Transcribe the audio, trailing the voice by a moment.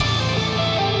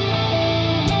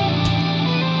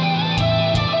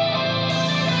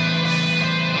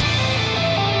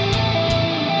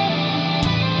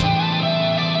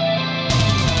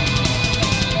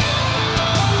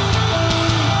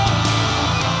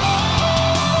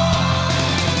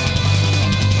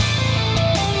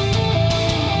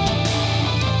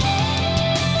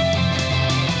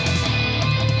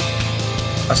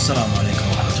السلام عليكم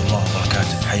ورحمة الله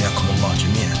وبركاته، حياكم الله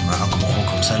جميعا. معكم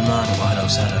أخوكم سلمان، وأهلا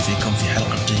وسهلا فيكم في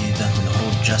حلقة جديدة من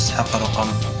هروج حلقة رقم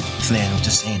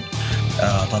 92.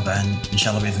 طبعا إن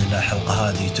شاء الله بإذن الله الحلقة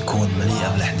هذه تكون مليئة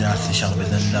بالأحداث إن شاء الله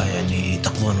بإذن الله، يعني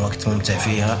تقضون وقت ممتع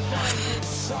فيها.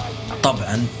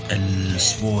 طبعا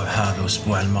الأسبوع هذا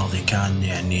والأسبوع الماضي كان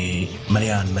يعني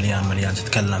مليان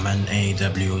تتكلم عن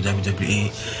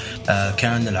WWE.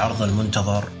 كان العرض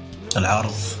المنتظر،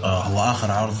 العرض هو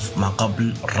آخر عرض ما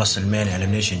قبل الرسل مانيا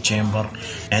إليمينيشن تشيمبر.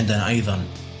 عندنا أيضا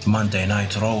مانداي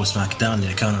نايت رو وسماك داون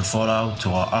اللي كان الفول اوت،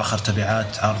 وآخر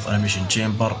تبعات عرض إليمينيشن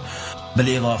تشيمبر،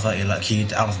 بالإضافة إلى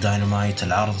أكيد عرض داينامايت،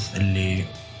 العرض اللي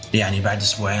يعني بعد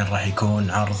أسبوعين راح يكون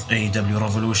عرض AEW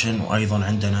Revolution. وأيضا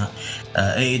عندنا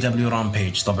AEW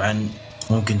Rampage. طبعا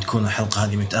ممكن تكون الحلقة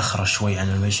هذه متأخرة شوي عن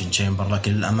إليمينيشن تشيمبر،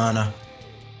 لكن للأمانة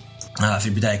في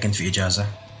البداية كنت في إجازة،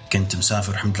 كنت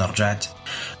مسافر الحمد لله رجعت.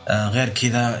 غير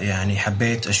كذا يعني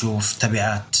حبيت أشوف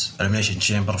تبعات إليمينيشن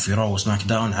تشيمبر في رو وسماك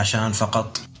داون عشان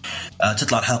فقط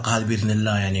تطلع الحلقة هذه بإذن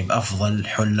الله يعني بأفضل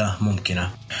حلة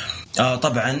ممكنة.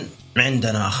 طبعا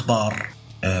عندنا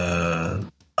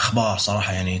أخبار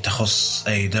صراحة يعني تخص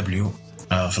AEW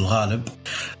في الغالب،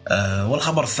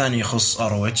 والخبر الثاني يخص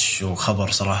هروج،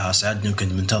 وخبر صراحة أسعدني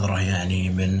وكنت منتظره يعني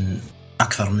من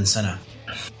أكثر من سنة.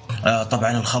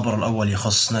 طبعا الخبر الأول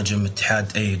يخص نجم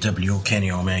اتحاد AEW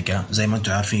كيني أوميجا. زي ما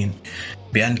أنتم عارفين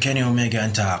بأن كيني أوميجا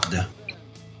انتهى عقده،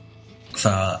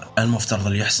 فالمفترض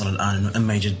اللي يحصل الآن أنه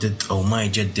إما يجدد أو ما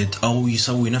يجدد، أو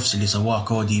يسوي نفس اللي سواه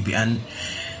كودي بأن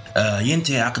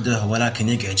ينتهي عقده ولكن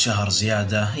يقعد شهر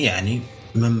زيادة، يعني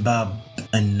من باب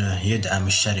أنه يدعم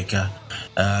الشركة.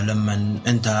 لما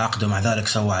انتهى عقده مع ذلك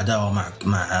سوى عداوة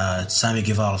مع سامي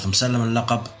جيفارا ثم سلم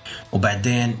اللقب،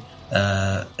 وبعدين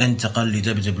انتقل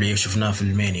لدبليو وشفناه في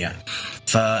المانيا.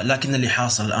 فلكن اللي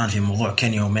حاصل الآن في موضوع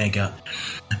كيني أوميجا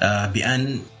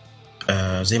بأن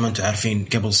زي ما انتم عارفين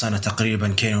قبل سنة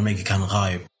تقريبا كيني أوميجا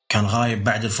كان غايب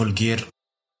بعد الفول جير،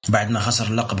 بعد ما خسر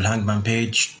اللقب الهانجمان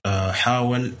بيج.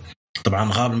 حاول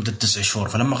طبعا غاب لمدة 9 شهور،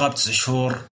 فلما غاب 9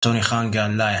 شهور توني خان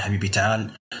قال لا يا حبيبي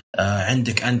تعال،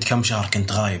 عندك أنت كم شهر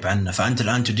كنت غايب عنه، فأنت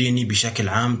الآن تديني بشكل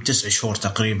عام 9 شهور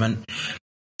تقريبا.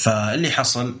 فاللي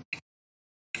حصل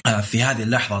في هذه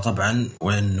اللحظة طبعا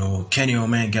وأنه كيني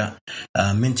أوميجا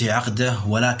منتهي عقده،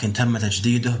 ولكن تم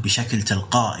تجديده بشكل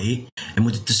تلقائي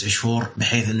لمدة 9 شهور،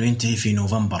 بحيث أنه ينتهي في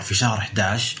نوفمبر في شهر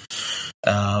 11.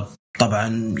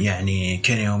 طبعا يعني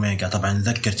كيني أوميجا، طبعا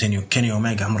نذكر كيني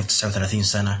أوميجا عمره 39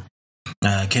 سنة.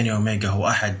 كيني أوميجا هو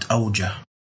أحد أوجه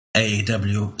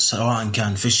AEW سواء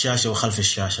كان في الشاشة وخلف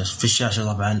الشاشة. في الشاشة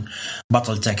طبعا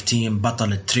بطل تاك تيم،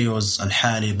 بطل التريوز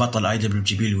الحالي، بطل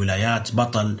IWGP الولايات،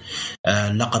 بطل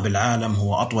لقب العالم،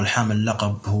 هو أطول حامل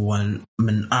لقب، هو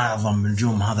من أعظم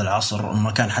نجوم هذا العصر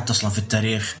ما كان حتى أصلا في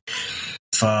التاريخ.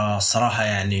 فالصراحة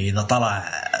يعني إذا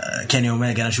طلع كيني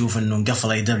أوميجا أنا أشوف أنه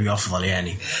نقفل AEW أفضل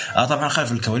يعني. طبعا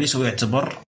خلف الكواليس هو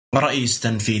يعتبر رئيس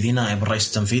تنفيذي، نائب الرئيس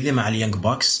التنفيذي مع اليانج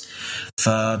بوكس.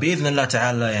 فبإذن الله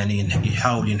تعالى يعني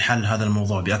يحاول ينحل هذا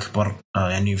الموضوع بأكبر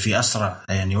يعني في أسرع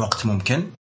يعني وقت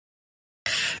ممكن.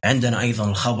 عندنا أيضا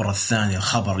الخبر الثاني،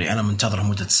 الخبر اللي أنا منتظره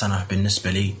مدة سنة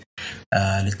بالنسبة لي،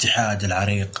 الاتحاد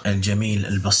العريق الجميل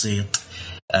البسيط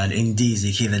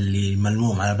الانديزي كذا اللي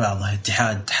ملموم على بعضه،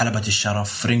 اتحاد حلبة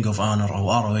الشرف رينج اوف آنر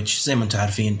أو ROH. زي ما انتم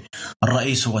عارفين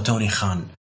الرئيس هو توني خان.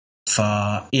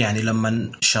 فيعني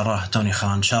لما شراه توني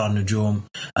خان شرى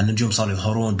النجوم صاروا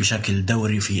يظهرون بشكل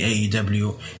دوري في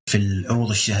AEW في العروض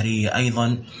الشهرية،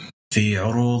 أيضا في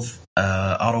عروض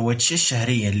ROH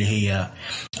الشهرية اللي هي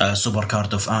سوبر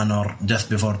كارد اوف آنر، ديث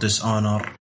بيفور ديس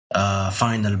آنر،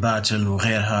 فاينل باتل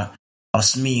وغيرها.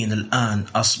 رسميا الآن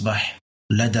أصبح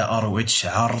لدى ROH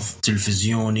عرض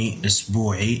تلفزيوني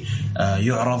أسبوعي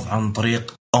يعرض عن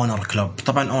طريق أونر كلوب.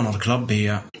 طبعا أونر كلوب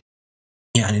هي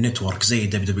يعني نتورك زي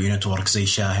WWE نتورك، زي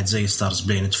شاهد، زي ستارز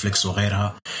بلاي، نتفليكس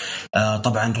وغيرها.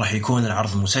 طبعا راح يكون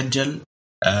العرض مسجل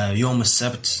يوم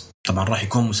السبت، طبعا راح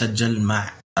يكون مسجل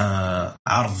مع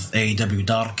عرض AEW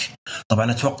دارك.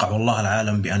 طبعا أتوقع والله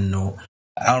العالم بأنه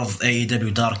عرض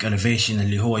AEW دارك Elevation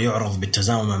اللي هو يعرض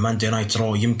بالتزامن مع مانداي نايت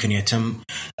رو يمكن يتم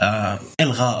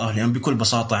إلغائه، لأن بكل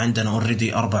بساطة عندنا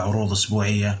أوريدي 4 عروض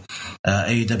أسبوعية،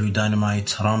 AEW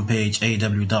Dynamite، Rampage،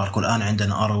 AEW دارك، والآن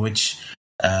عندنا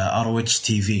ROH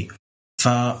TV.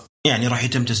 فيعني راح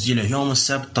يتم تسجيله يوم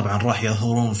السبت. طبعا راح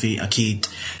يظهرون فيه أكيد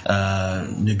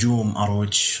نجوم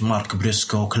ROH، مارك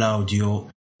بريسكو، كلاوديو،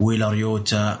 ويلر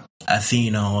يوتا،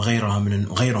 أثينا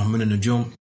وغيرهم من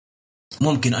النجوم.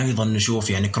 ممكن أيضا نشوف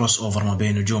يعني كروس أوفر ما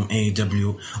بين نجوم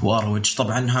AEW وROH.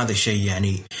 طبعا هذا الشيء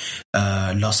يعني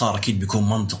لا صار أكيد بيكون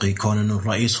منطقي، كون أنه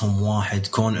رئيسهم واحد،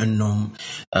 كون أنهم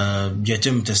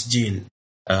يتم تسجيل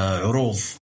عروض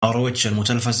هروج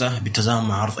المتلفزة بالتزامن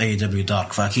مع عرض AEW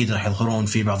دارك، فأكيد راح يظهرون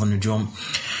في بعض النجوم.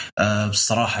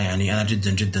 بصراحة يعني أنا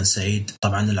جدا جدا سعيد.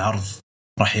 طبعا العرض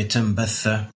راح يتم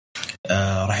بثه،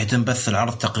 راح يتم بث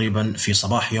العرض تقريبا في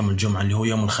صباح يوم الجمعة اللي هو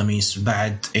يوم الخميس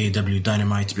بعد AEW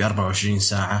داينامايت ب24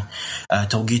 ساعة.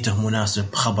 توقيته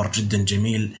مناسب، خبر جدا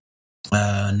جميل.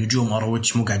 نجوم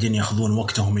هروج مو قاعدين ياخذون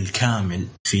وقتهم الكامل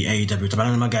في AEW. طبعا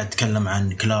انا ما قاعد اتكلم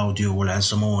عن كلاوديو ولا عن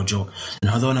سامو جو،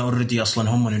 لان هذول اوريدي اصلا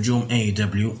هم نجوم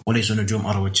AEW وليسوا نجوم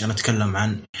هروج. انا اتكلم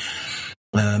عن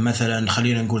مثلا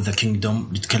خلينا نقول ذا كينجدوم،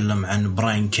 نتكلم عن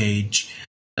براين كيج،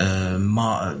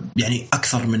 ما يعني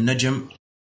اكثر من نجم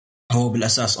هو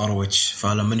بالاساس هروج.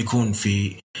 فلما يكون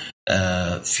في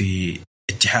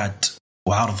اتحاد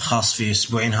وعرض خاص في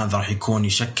اسبوعين، هذا راح يكون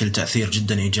يشكل تأثير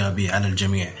جدا ايجابي على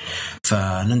الجميع.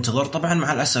 فننتظر. طبعا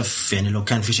مع الاسف يعني لو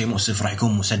كان في شيء مؤسف راح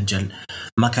يكون مسجل،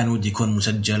 ما كان ودي يكون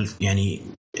مسجل.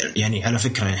 يعني على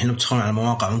فكرة يعني لو تدخلون على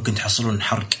المواقع ممكن تحصلون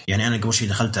حرق. يعني انا قبل شيء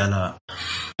دخلت على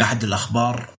احد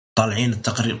الاخبار،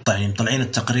 طالعين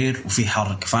التقرير وفي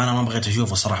حرق، فانا ما بغيت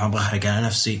اشوفه صراحة، ما ابغى احرق على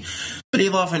نفسي.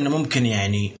 بالاضافة انه ممكن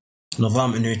يعني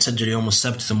نظام انه يتسجل يوم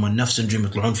السبت ثم نفس النجوم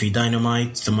يطلعون في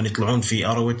داينامايت ثم يطلعون في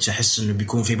هروج، احس انه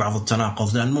بيكون في بعض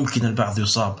التناقض، لان ممكن البعض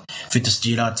يصاب في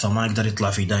تسجيلات فما يقدر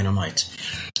يطلع في داينامايت.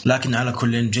 لكن على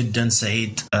كل جدا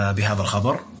سعيد بهذا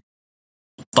الخبر.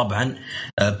 طبعا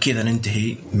بكذا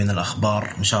ننتهي من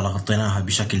الأخبار، إن شاء الله غطيناها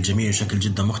بشكل جميل وشكل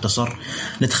جدا مختصر.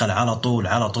 ندخل على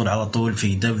طول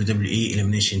في WWE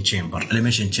Elimination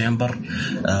Chamber.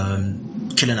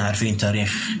 كلنا عارفين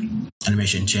تاريخ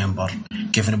Elimination Chamber،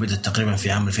 كيف انه بدأت تقريبا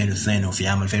في عام 2002 وفي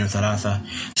عام 2003،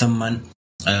 ثم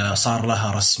صار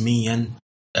لها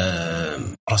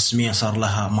رسميا صار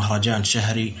لها مهرجان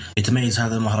شهري. يتميز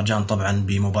هذا المهرجان طبعا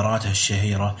بمباراته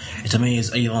الشهيرة،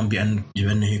 يتميز أيضا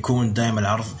بأنه يكون دائما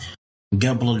العرض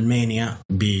قبل المانيا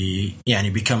يعني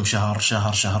بكم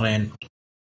شهرين.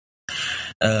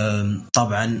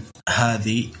 طبعا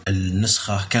هذه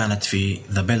النسخة كانت في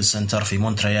ذا بيل سنتر في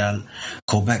مونتريال،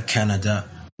 كوباك، كندا.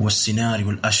 والسيناريو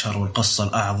الأشهر والقصة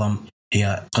الأعظم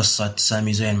هي قصة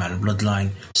سامي زين مع البلود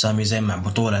لاين، سامي زين مع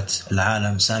بطولة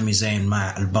العالم، سامي زين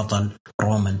مع البطل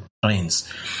رومان رينز.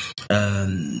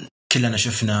 كلنا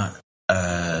شفنا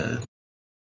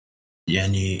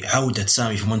يعني عودة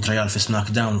سامي في مونتريال في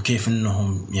سماك داون، وكيف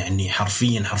انهم يعني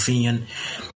حرفيا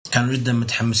كانوا جدا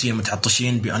متحمسين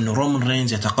متعطشين بأنه رومان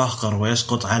رينز يتقهقر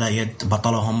ويسقط على يد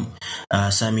بطلهم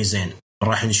سامي زين.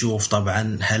 راح نشوف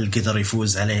طبعا هل قدر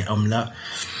يفوز عليه أم لا.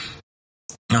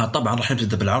 طبعا راح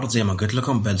نبدأ بالعرض زي ما قلت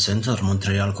لكم، بيل سنتر،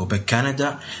 مونتريال، كوبيك،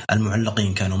 كندا.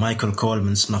 المعلقين كانوا مايكل كول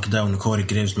من سماك داون وكوري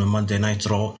جريفز من ماندي نايت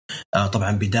رو.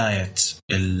 طبعا بداية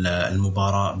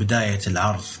المباراة، بداية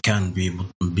العرض كان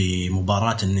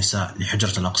بمباراة النساء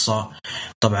لحجرة الأقصى.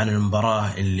 طبعا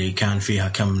المباراة اللي كان فيها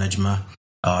كم نجمة،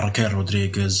 راكيل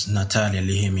رودريغيز، ناتاليا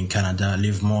اللي هي من كندا،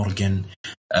 ليف مورغان،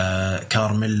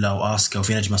 كارميلا واسكا،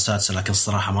 وفي نجمة سادسة لكن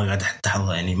الصراحة ما قاعد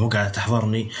تحضر، يعني مو قاعد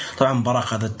تحضرني. طبعا المباراة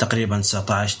أخذت تقريبا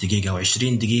 19 دقيقة و20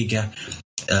 دقيقة.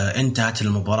 انتهت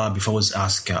المباراة بفوز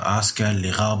آسكا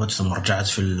اللي غابت ثم رجعت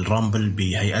في الرامبل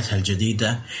بهيئتها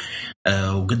الجديدة،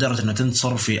 وقدرت أن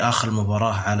تنتصر في آخر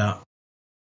المباراة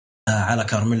على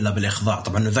كارميلا بالإخضاع.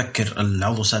 طبعا نذكر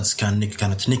العضو السادس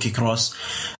كانت نيكي كروس.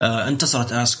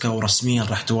 انتصرت آسكا ورسميا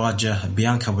راح تواجه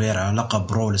بيانكا بلير على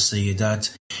لقب رو للسيدات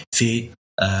في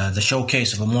The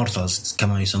Showcase of Immortals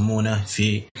كما يسمونه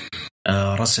في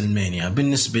راسلمانيا.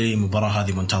 بالنسبة لي المباراة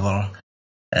هذه منتظرة.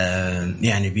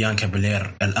 يعني بيانكا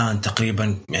بلير الآن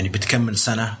تقريبا يعني بتكمل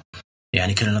سنة،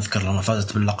 يعني كلنا نذكر لما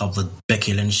فازت باللقب ضد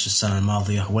بيكي لينش السنة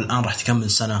الماضية، والآن راح تكمل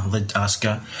سنة ضد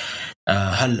آسكا.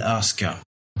 هل آسكا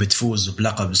بتفوز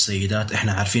بلقب السيدات؟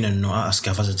 احنا عارفين انه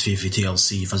آسكا فازت فيه في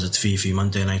TLC، فازت فيه في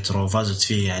ماندي نايت رو، فازت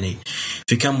فيه يعني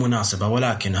في كم مناسبة،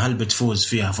 ولكن هل بتفوز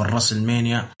فيها في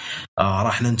الراسلمانيا؟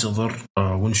 راح ننتظر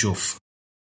ونشوف.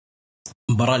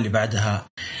 المباراة اللي بعدها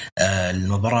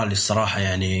المباراة اللي الصراحة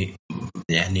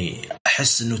يعني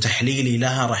أحس إنه تحليلي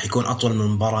لها راح يكون أطول من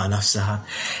المباراة نفسها،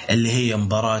 اللي هي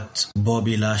مباراة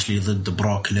بوبي لاشلي ضد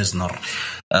بروك ليزنر.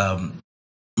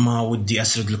 ما ودي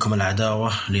أسرد لكم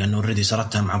العداوة لأنه أوريدي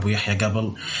سردتها مع أبو يحيى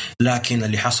قبل، لكن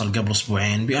اللي حصل قبل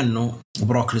أسبوعين بأنه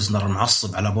بروك ليزنر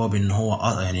معصب على بوبي إنه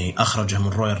هو يعني أخرجه من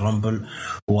رويال رامبل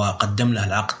وقدم له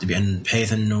العقد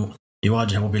بحيث إنه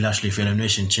يواجه بوبي لاشلي في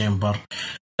الإليمينيشن تشيمبر.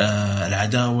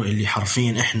 العداوة اللي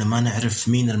حرفيا إحنا ما نعرف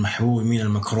مين المحبوب ومين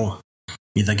المكروه.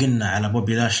 إذا قلنا على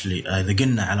بوبي لاشلي، إذا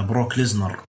قلنا على بروك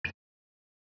ليزنر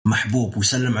محبوب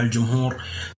ويسلم على الجمهور،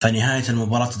 فنهاية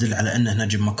المباراة تدل على أنه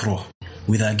نجم مكروه.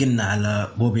 وإذا قلنا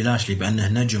على بوبي لاشلي بأنه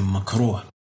نجم مكروه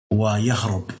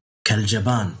ويهرب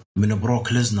كالجبان من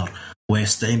بروك ليزنر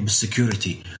ويستعين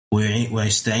بالسكيورتي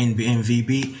ويستعين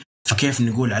بMVP، فكيف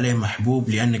نقول عليه محبوب؟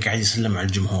 لأنه قاعد يسلم على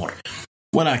الجمهور.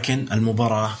 ولكن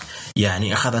المباراة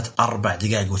يعني أخذت 4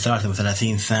 دقائق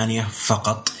و33 ثانية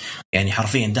فقط، يعني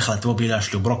حرفيا دخلت بوبي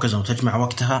لاشلي وبروك ليزنر وتجمع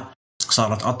وقتها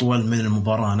صارت أطول من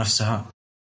المباراة نفسها.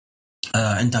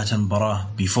 انتهت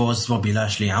المباراة بفوز بوبي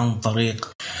لاشلي عن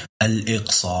طريق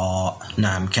الإقصاء.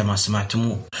 نعم كما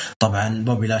سمعتم، طبعا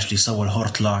بوبي لاشلي سوى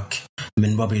الهورت لوك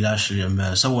من بوبي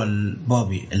لاشلي، سوى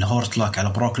بوبي الهورت لوك على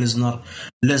بروك ليزنر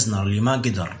اللي ما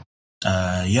قدر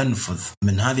ينفذ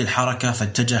من هذه الحركة،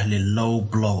 فاتجه لللو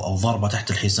بلو أو ضربة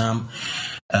تحت الحزام.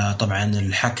 طبعا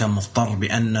الحكم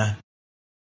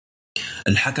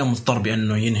مضطر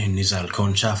بأنه ينهي النزال،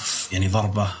 كون شاف يعني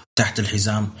ضربة تحت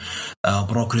الحزام.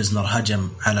 بروك ليزنر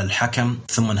هجم على الحكم،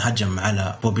 ثم هجم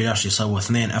على بوبي لاشلي، سوى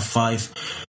 2 F5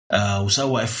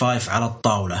 وسوى F5 على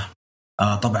الطاولة.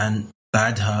 طبعا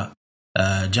بعدها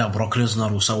جاء بروك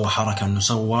ليزنر وسوى حركة أنه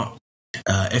سوى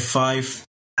F5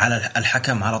 على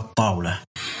الحكم على الطاولة.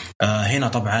 هنا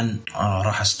طبعا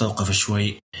راح استوقف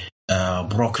شوي.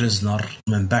 بروك ليزنر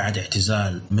من بعد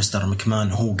اعتزال مستر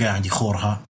مكمان هو قاعد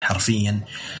يخورها حرفيا،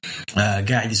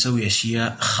 قاعد يسوي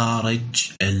أشياء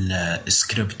خارج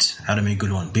السكريبت على ما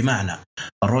يقولون. بمعنى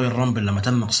الرويال رامبل لما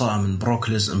تم إقصاء من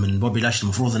من بوبي لاش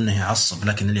المفروض أنه يعصب،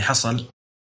 لكن اللي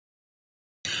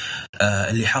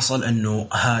حصل أنه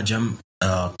هاجم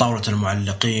طاولة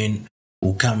المعلقين،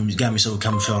 وقام يسوي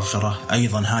كم شرشرة.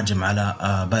 أيضا هاجم على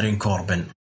بارين كوربن.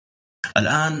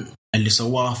 الآن اللي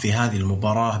سواه في هذه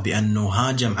المباراة بأنه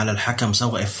هاجم على الحكم،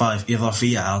 سوى F5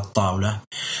 إضافية على الطاولة.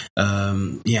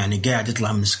 يعني قاعد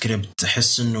يطلع من سكريبت،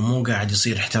 تحس أنه مو قاعد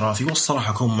يصير احترافي.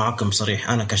 والصراحة أكون معكم صريح،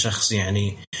 أنا كشخص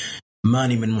يعني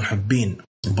ماني من محبين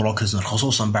بروك ليزنر،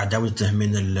 خصوصا بعد عودته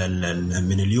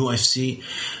من اليو اف سي.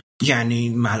 يعني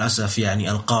مع الأسف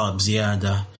يعني ألقاب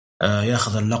زيادة،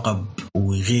 ياخذ اللقب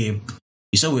ويغيب،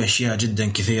 يسوي أشياء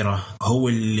جدا كثيرة. هو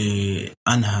اللي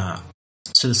أنهى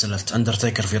سلسلة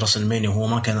أندرتيكر في راسل مانيا وهو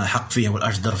ما كان حق فيها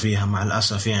والأجدر فيها مع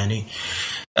الأسف يعني.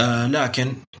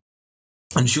 لكن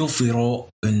نشوف في رو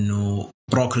إنه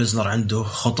بروك ليزنر عنده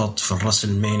خطط في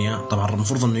الراسل مانيا. طبعا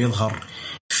المفروض إنه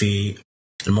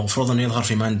يظهر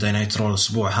في مانداي نايت رو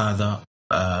الأسبوع هذا.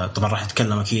 طبعا راح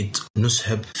يتكلم أكيد،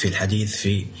 نسهب في الحديث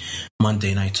في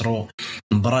مانداي نايت رو.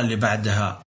 المباراة اللي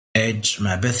بعدها ايج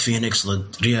مع بيث فينيكس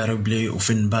ضد ريا ريبلي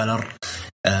وفين بالر.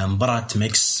 مباراة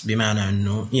ميكس، بمعنى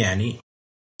انه يعني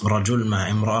رجل مع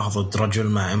امرأة ضد رجل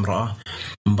مع امرأة.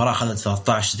 مباراة أخذت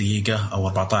 13 دقيقة أو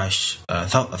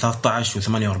 13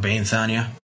 و48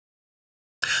 ثانية.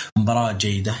 مباراة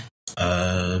جيدة،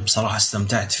 بصراحة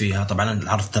استمتعت فيها. طبعا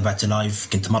العرض تبعت لايف،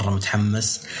 كنت مرة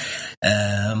متحمس.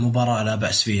 مباراة لا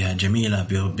بأس فيها،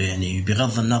 جميلة. يعني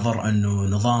بغض النظر أنه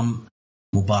نظام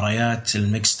مباريات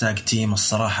الميكس تاج تيم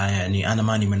الصراحة يعني أنا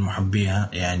ماني من محبيها.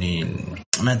 يعني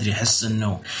ما أدري، أحس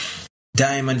أنه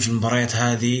دائما في المباريات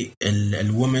هذه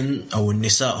الومن أو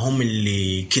النساء هم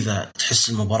اللي كذا، تحس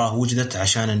المباراة وجدت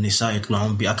عشان النساء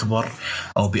يطلعون بأكبر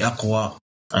أو بأقوى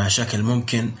شكل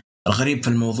ممكن. الغريب في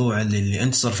الموضوع اللي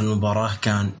انتصر في المباراة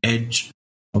كان ايج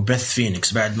وبيث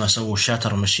فينيكس بعد ما سووا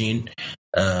شاتر ماشين.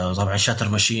 طبعا شاتر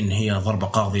ماشين هي ضربة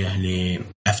قاضية ل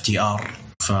FTR،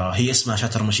 فهي اسمها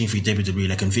شاتر ماشين في WWE،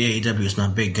 لكن في AEW اسمها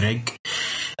بيج ريج.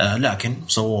 لكن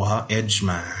سووها ايج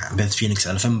مع بيث فينيكس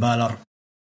على فين بالر.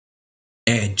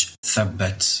 ايج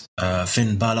ثبت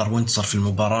فين بالر وانتصر في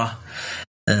المباراة.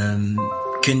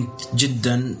 كنت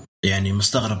جدا يعني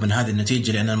مستغرب من هذه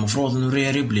النتيجة، لأن المفروض أنه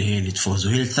ريا ريبلي هي اللي تفوز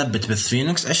وهي اللي تثبت بيث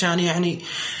فينيكس عشان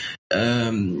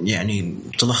يعني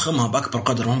تضخمها بأكبر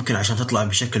قدر ممكن عشان تطلع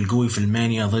بشكل قوي في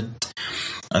المانيا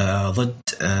ضد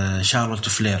شارلوت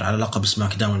فلير على لقب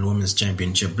سماك داون الومنز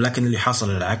تشامبيونشيب. لكن اللي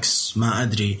حصل العكس. ما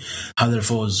أدري هذا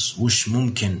الفوز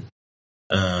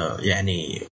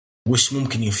وش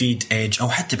ممكن يفيد ايج أو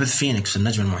حتى بيث فينيكس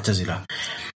النجم المعتزلة.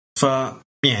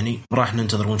 يعني راح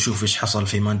ننتظر ونشوف ايش حصل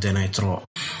في ماندي نايت رو.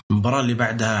 المباراة اللي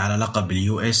بعدها على لقب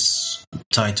اليو اس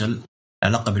تايتل،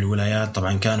 على لقب الولايات،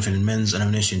 طبعا كان في المنز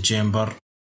اليمينيشن تشيمبر.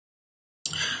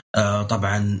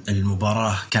 طبعا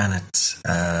المباراة كانت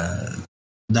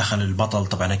داخل البطل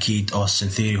طبعا أكيد أوستن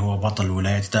ثيري هو بطل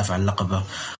الولايات، دافع عن لقبه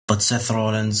ضد سيث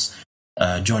رولينز،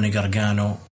 جوني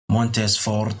غارغانو، مونتيز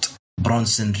فورد،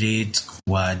 برونسون ريد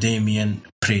وديميان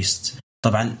بريست.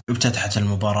 طبعا افتتحت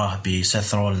المباراة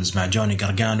بسيث رولينز مع جوني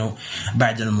غارغانو.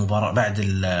 بعد المباراة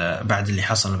بعد اللي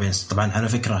حصل بين، طبعا على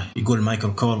فكرة يقول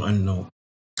مايكل كول انه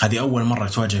هذه اول مرة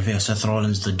تواجه فيها سيث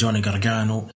رولينز ضد جوني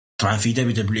غارغانو. طبعا في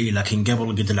WWE، لكن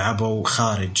قبل قد لعبوا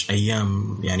خارج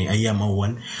ايام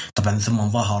اول. طبعا ثم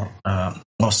ظهر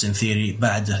أوستن ثيري،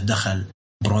 بعده دخل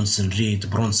برونسون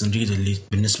ريد اللي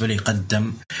بالنسبة لي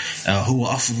قدم هو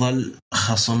أفضل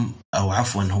خصم، أو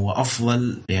عفوا هو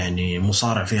أفضل يعني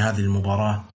مصارع في هذه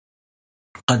المباراة.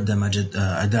 قدم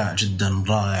أداء جدا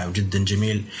رائع وجدا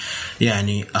جميل،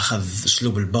 يعني أخذ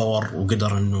أسلوب الباور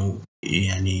وقدر أنه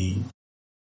يعني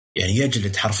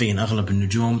يجلد حرفيا أغلب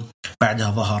النجوم.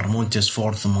 بعدها ظهر مونتيس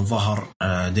فورد، ثم ظهر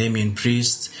ديمين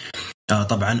بريست.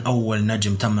 طبعا أول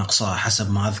نجم تم إقصاء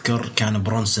حسب ما أذكر كان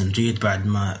برونسون ريد، بعد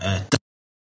ما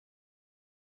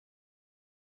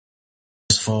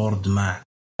فورد مع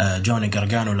جوني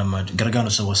غارغانو، لما غارغانو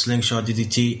سوى سلينج شوت دي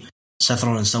تي، سيث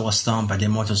رولينز سوى ستامب، بعدين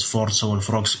موتوس فورد سوى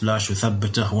الفروغ سبلاش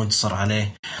وثبته وانتصر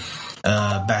عليه.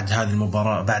 بعد هذه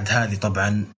المباراة، بعد هذه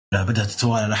طبعا بدأت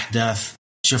تتوالى الأحداث.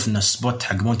 شفنا سبوت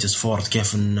حق مونتيس فورد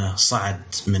كيف انه صعد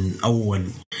من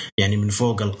اول يعني من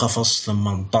فوق القفص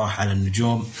ثم طاح على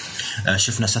النجوم.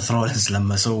 شفنا سيث رولينز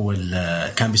لما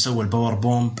كان بيسوي الباور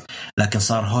بومب لكن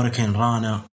صار هوريكين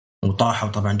رانا وطاح،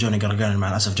 وطبعا جوني غارغانو مع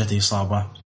الأسف جته إصابة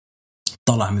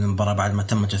طلع من المباراة بعد ما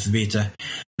تم تثبيته.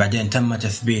 بعدين تم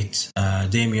تثبيت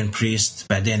ديميان بريست،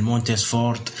 بعدين مونتيس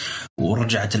فورد،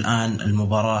 ورجعت الآن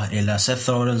المباراة إلى سيث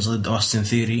رولينز ضد أوستن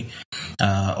ثيري.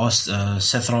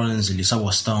 سيث رولينز اللي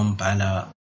سوى ستامب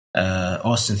على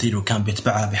أوستن ثيري وكان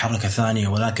بيتبعها بحركة ثانية،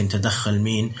 ولكن تدخل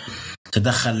مين؟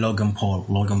 تدخل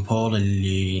لوغان بول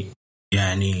اللي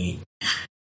يعني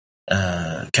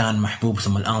كان محبوب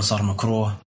ثم الآن صار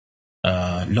مكروه.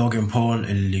 لوغان بول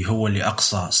اللي هو اللي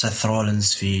أقصى سيث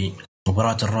رولينز في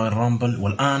مباراة الرويال رامبل،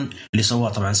 والآن اللي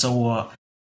سوى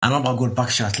أنا أبغى أقول باك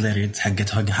شات ليريد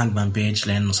حقت هانجمان بيج،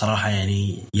 لأنه صراحة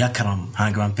يعني يكرم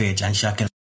هانجمان بيج عن شاكل،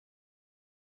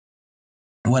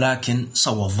 ولكن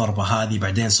سوى الضربة هذه.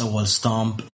 بعدين سوى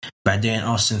الستامب، بعدين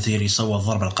أوستن ثيري سوى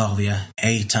الضربة القاضية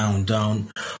أي تاون داون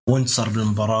وانتصر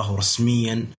بالمباراة.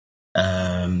 ورسميا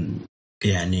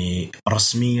يعني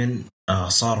رسميا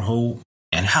صار هو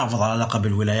يعني حافظ على لقب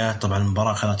الولايات. طبعا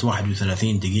المباراة خلت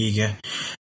 31 دقيقة،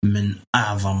 من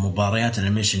أعظم مباريات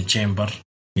الإليميشن تشيمبر.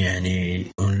 يعني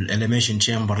الإليميشن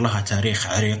تشيمبر لها تاريخ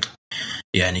عريق،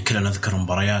 يعني كلنا نذكر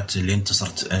مباريات اللي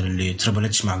انتصرت اللي تريبل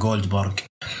اتش مع جولدبرغ،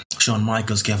 شون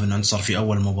مايكلز كيف انه انتصر في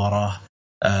أول مباراة،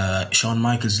 شون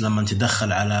مايكلز لما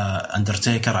تدخل على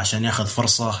أندرتيكر عشان ياخذ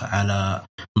فرصة على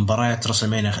مباريات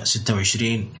رسلمانيا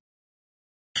 26،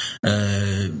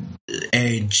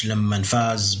 ايج لما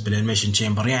فاز بالإليميشن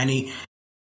تشيمبر.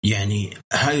 يعني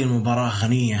هذه المباراة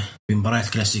غنية بمباريات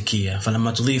كلاسيكية،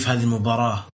 فلما تضيف هذه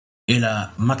المباراة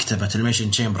إلى مكتبة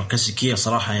الميشن تشيمبر كلاسيكية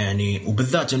صراحة يعني،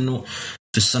 وبالذات أنه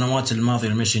في السنوات الماضية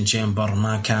الميشن تشيمبر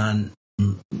ما كان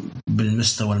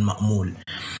بالمستوى المأمول،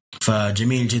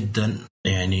 فجميل جدا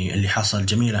يعني اللي حصل.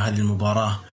 جميلة هذه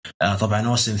المباراة. طبعا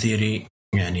أوستن ثيري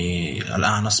يعني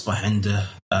الآن أصبح عنده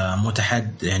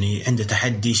يعني عنده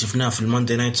تحدي شفناه في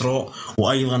الموندي نايت رو،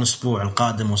 وأيضا الأسبوع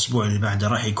القادم والأسبوع اللي بعده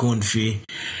راح يكون في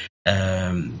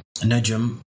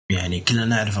نجم يعني كلنا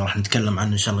نعرفه، راح نتكلم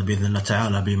عنه إن شاء الله بإذن الله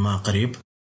تعالى بما قريب.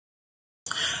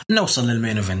 نوصل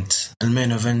للمين إيفنت.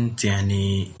 المين إيفنت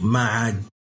يعني ما عاد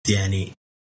يعني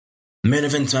المين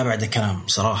إيفنت ما بعده كلام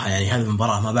صراحة، يعني هذه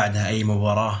المباراة ما بعدها أي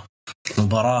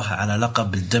مباراة على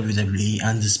لقب ال WWE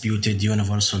Undisputed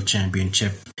Universal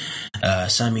Championship.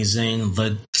 سامي زين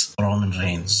ضد رومان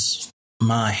رينز.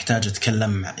 ما يحتاج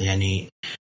أتكلم، يعني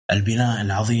البناء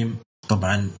العظيم.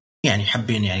 طبعا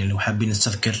يعني لو حابين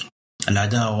نستذكر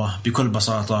العداوة بكل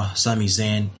بساطة، سامي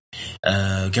زين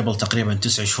قبل تقريبا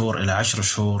 9 شهور إلى 10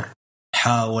 شهور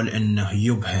حاول أنه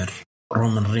يبهر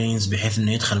رومان رينز بحيث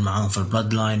أنه يدخل معهم في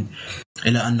البلاد لاين،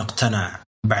 إلى أن اقتنع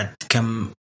بعد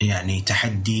كم يعني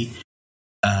تحدي.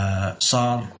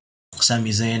 صار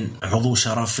سامي زين عضو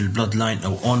شرف في البلاد لاين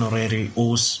أو أونوريري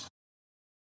أوس،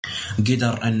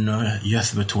 قدر أنه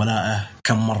يثبت ولاءه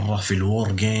كم مرة في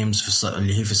الوور جيمز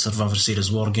اللي هي في السرفايفر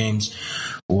سيريز وور جيمز،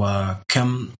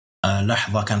 وكم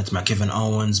لحظة كانت مع كيفن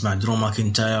أوينز مع درو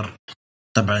ماكنتاير.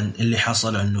 طبعا اللي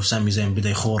حصل أنه سامي زين بدأ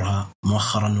يخورها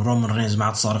مؤخرا، رومان رينز ما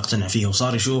عاد صار يقتنع فيه،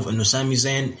 وصار يشوف أنه سامي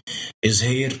زين is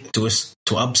here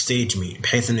to upstage me،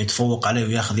 بحيث أنه يتفوق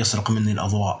عليه يسرق مني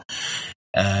الأضواء.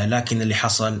 لكن اللي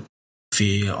حصل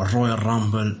في الرويال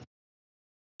رامبل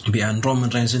بأن رومان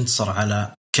رينز انتصر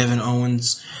على كيفن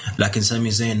أوينز، لكن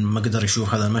سامي زين ما قدر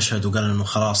يشوف هذا المشهد وقال إنه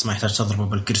خلاص ما يحتاج تضربه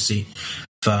بالكرسي.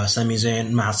 فسامي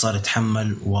زين ما عاد صار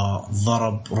يتحمل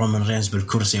وضرب رومان رينز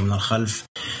بالكرسي من الخلف.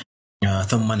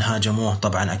 ثم هاجموه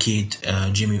طبعا أكيد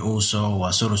جيمي أوسو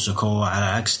وسولو سوكوا، على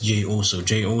عكس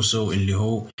جي أوسو اللي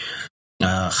هو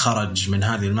خرج من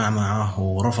هذه المعمعة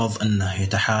ورفض أنه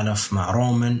يتحالف مع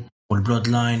رومان والبلود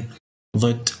لاين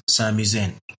ضد سامي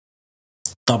زين.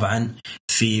 طبعا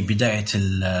في بداية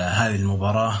هذه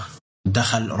المباراة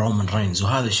دخل رومان رينز،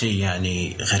 وهذا شيء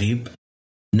يعني غريب،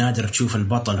 نادر تشوف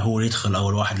البطل هو اللي يدخل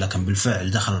أول واحد، لكن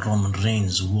بالفعل دخل رومان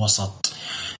رينز وسط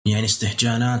يعني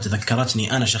استهجانات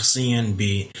ذكرتني أنا شخصيا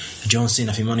بجون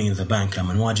سينا في ماني إن ذا بانك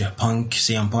لما نواجه بانك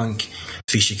سي ام بانك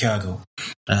في شيكاغو.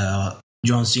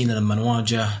 جون سينا لما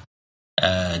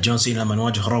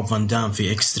نواجه روب فان دام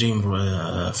في اكستريم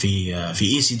في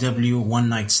اي سي دبليو وان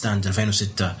نايت ستاند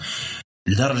 2006،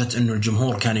 لدرجة انه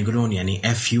الجمهور كان يقولون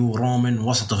يعني اف يو رومان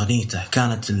وسط اغنيته.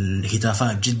 كانت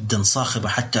الهتافات جدا صاخبة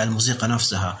حتى الموسيقى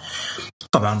نفسها.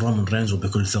 طبعا رومان رينز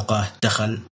وبكل ثقة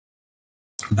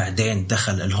بعدين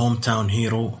دخل الهوم تاون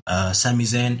هيرو سامي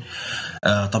زين.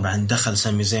 طبعا دخل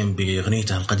سامي زين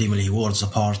بأغنيته القديمة اللي هي ووردز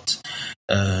أبارت.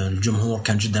 الجمهور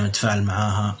كان جدا متفاعل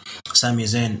معاها. سامي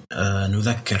زين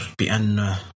نذكر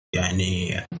بأنه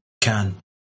يعني كان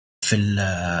في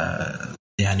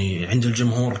يعني عند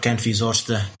الجمهور كان في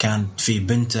زوجته، كان في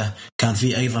بنته، كان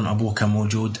في أيضا أبوه كان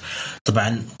موجود.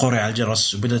 طبعا قرع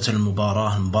الجرس وبدأت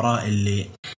المباراة اللي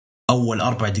أول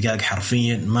 4 دقائق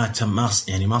حرفيا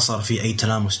ما صار في أي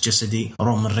تلامس جسدي.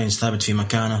 رومان رينز ثابت في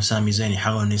مكانه، سامي زين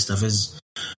يحاول أن يستفز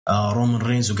رومان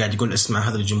رينز وقاعد يقول اسمع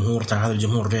هذا الجمهور، ترى هذا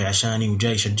الجمهور جاي عشاني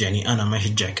وجاي يشجعني أنا، ما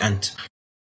يشجعك أنت.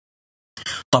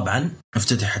 طبعا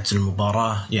افتتحت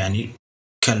المباراة يعني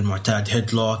كالمعتاد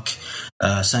هيدلوك.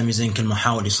 سامي زين كل ما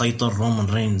حاول يسيطر رومان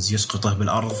رينز يسقطه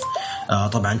بالأرض.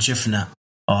 طبعا شفنا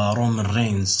رومان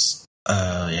رينز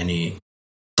يعني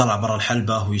طلع برا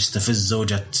الحلبة ويستفز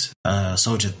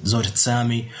زوجة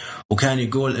سامي، وكان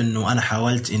يقول انه انا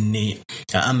حاولت اني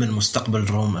أأمن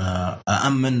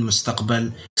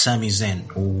مستقبل سامي زين،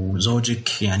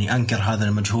 وزوجك يعني انكر هذا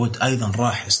المجهود. ايضا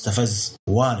راح استفز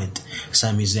والد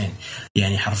سامي زين.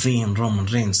 يعني حرفيا رومان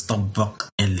رينز طبق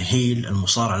الهيل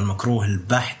المصارع المكروه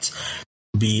البحت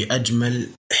بأجمل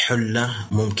حلة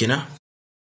ممكنة.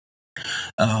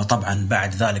 طبعا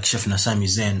بعد ذلك شفنا سامي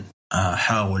زين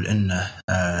حاول انه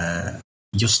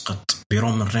يسقط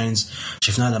برومان رينز.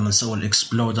 شفناه لما سوى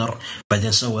الاكسبلودر،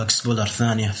 بعدين سوى اكسبلودر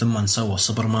ثانية، ثم سوى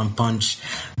سوبرمان بانش،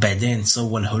 بعدين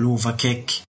سوى الهلوفا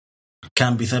كيك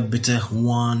كان بيثبته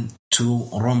 1 2.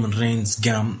 رومان رينز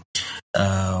قام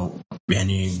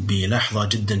يعني بلحظة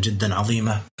جدا جدا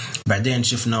عظيمة. بعدين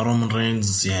شفنا رومان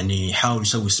رينز يعني حاول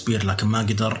يسوي سبير لكن ما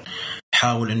قدر،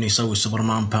 حاول انه يسوي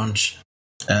سوبرمان بانش.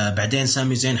 بعدين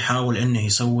سامي زين حاول انه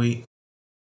يسوي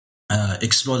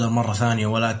اكسبلودر مرة ثانية،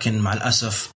 ولكن مع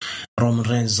الأسف رومان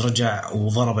رينز رجع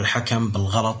وضرب الحكم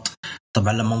بالغلط.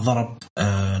 طبعا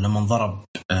لما ضرب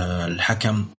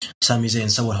الحكم، سامي زين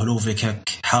سوى الهلوفي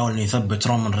كيك، حاول انه يثبت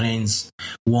رومان رينز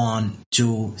 1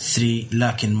 2 3،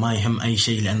 لكن ما يهم اي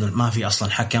شيء لانه ما في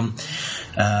اصلا حكم.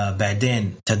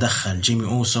 بعدين تدخل جيمي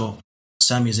اوسو،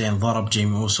 سامي زين ضرب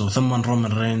جيمي اوسو، ثم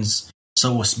رومان رينز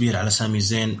سوى سبير على سامي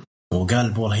زين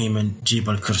وقال بول هيمن جيب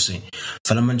الكرسي.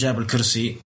 فلما جاب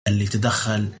الكرسي اللي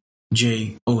تدخل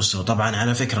جاي أوسو. طبعا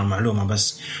على فكرة معلومة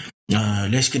بس،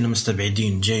 ليش كنا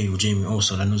مستبعدين جاي وجيمي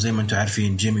أوسو؟ لأنه زي ما أنتم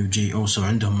عارفين جيمي وجاي أوسو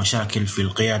عندهم مشاكل في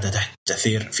القيادة تحت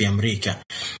تأثير في أمريكا.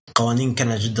 قوانين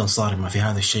كانت جدا صارمة في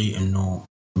هذا الشيء، أنه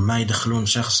ما يدخلون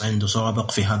شخص عنده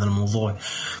سوابق في هذا الموضوع،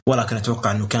 ولكن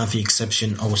أتوقع أنه كان في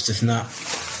اكسبشن أو استثناء.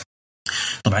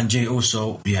 طبعا جاي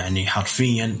أوسو يعني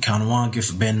حرفيا كان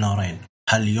واقف بين نارين،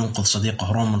 هل ينقذ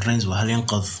صديقه رومان رينز وهل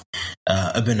ينقذ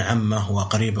ابن عمه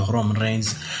وقريبه رومان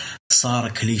رينز. صار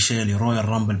كليشيه لرويال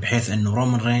رامبل بحيث انه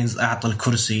رومان رينز اعطى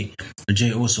الكرسي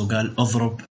جاي اوسو وقال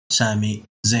اضرب سامي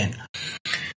زين.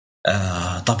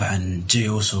 طبعا جاي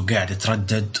اوسو قاعد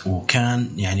يتردد،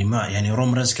 وكان يعني ما يعني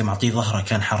رومان رينز كان معطيه ظهره،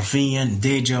 كان حرفيا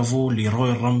ديجافو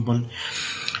لرويال رامبل.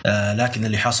 لكن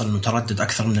اللي حصل انه تردد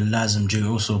اكثر من اللازم جاي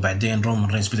اوسو. بعدين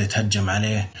رومان رينز بدا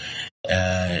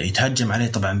يتهجم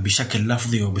عليه طبعا بشكل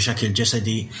لفظي وبشكل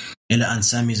جسدي، الى ان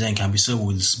سامي زين كان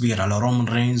بيسوي السبير على رومان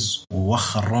رينز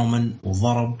ووخر رومان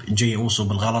وضرب جاي اوسو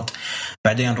بالغلط.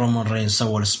 بعدين رومان رينز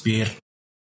سوى السبير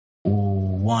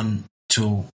 1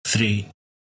 2 3.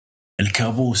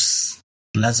 الكابوس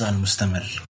لازال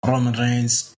مستمر. رومان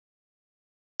رينز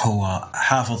هو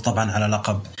حافظ طبعا على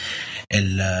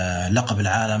لقب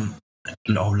العالم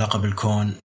او لقب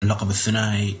الكون، اللقب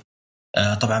الثنائي.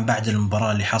 طبعا بعد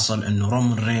المباراة اللي حصل انه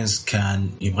رومان رينز كان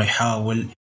يبغى يحاول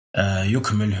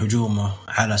يكمل هجومه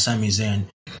على سامي زين،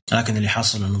 لكن اللي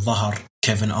حصل انه ظهر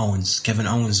كيفن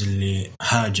أوينز اللي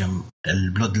هاجم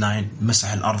البلود لاين،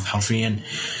 مسح الارض حرفيا.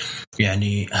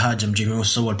 يعني هاجم جيمي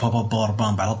أوسو، سوى البوب اب باور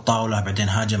بامب على الطاولة، بعدين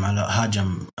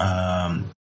هاجم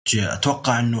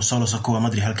اتوقع انه سولو ساكوا، ما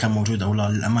ادري هل كان موجود او لا،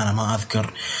 للامانه ما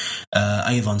اذكر.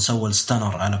 ايضا سوى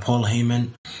الستانر على بول هيمن.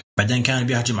 بعدين كان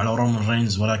بيهجم على رومان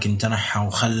رينز ولكن تنحى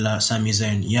وخلى سامي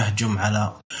زين يهجم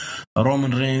على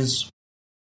رومان رينز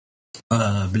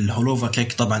بالهلوفا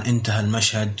كيك. طبعا انتهى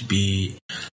المشهد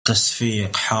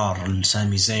تصفيق حار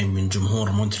لسامي زين من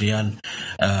جمهور مونتريال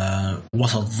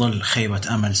وسط ظل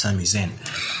خيبة أمل سامي زين.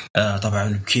 طبعا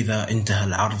بكذا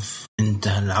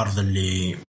انتهى العرض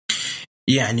اللي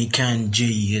يعني كان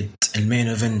جيد. المين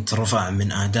ايفنت رفع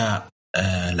من أداء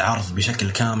العرض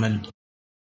بشكل كامل.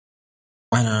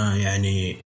 أنا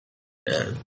يعني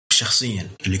شخصيا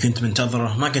اللي كنت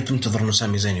منتظره، ما كنت منتظر إنه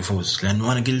سامي زين يفوز،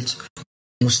 لأنه أنا قلت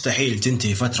مستحيل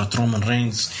تنتهي فترة رومان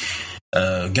رينز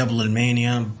قبل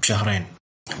المانيا بشهرين،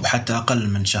 وحتى أقل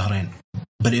من شهرين.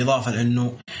 بالإضافة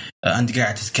لأنه أنت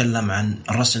قاعد تتكلم عن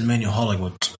راسل مانيا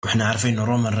هوليوود، وإحنا عارفين إنه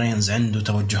رومان رينز عنده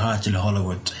توجهات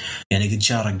لهوليوود، يعني قد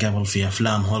شارك قبل في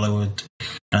أفلام هوليوود.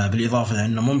 بالإضافة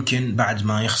لأنه ممكن بعد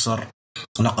ما يخسر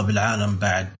لقب العالم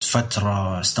بعد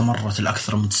فترة استمرت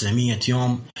الأكثر من 900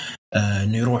 يوم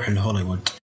إنه يروح لهوليوود.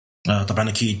 طبعا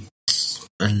أكيد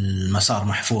المسار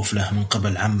محفوف له من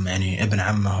قبل يعني ابن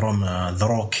عمه ذا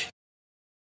روك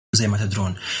زي ما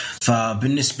تدرون.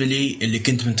 فبالنسبة لي اللي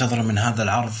كنت منتظره من هذا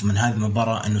العرض، من هذه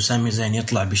المباراة، أنه سامي زين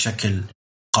يطلع بشكل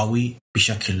قوي،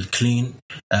 بشكل كلين،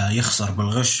 يخسر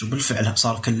بالغش، وبالفعل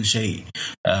صار كل شيء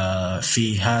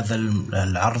في هذا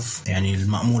العرض يعني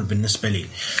المأمول بالنسبة لي.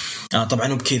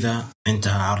 طبعا وبكذا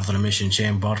انتهى عرض الميشن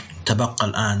تشيمبر. تبقى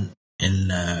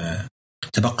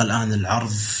الآن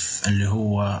العرض اللي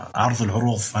هو عرض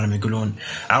العروض، على ما يقولون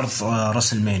عرض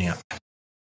راسل مانيا.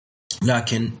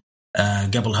 لكن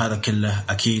قبل هذا كله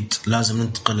أكيد لازم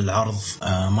ننتقل للعرض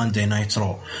ماندي نايت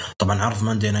رو. طبعا عرض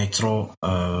ماندي نايت رو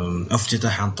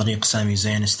افتتح عن طريق سامي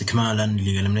زين استكمالا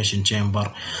لإليمينيشن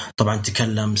تشامبر. طبعا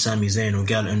تكلم سامي زين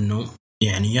وقال أنه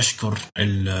يعني يشكر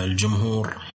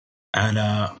الجمهور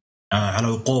على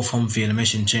وقوفهم في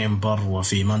إليمينيشن تشامبر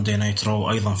وفي ماندي نايت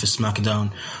رو، أيضا في سماك داون،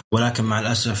 ولكن مع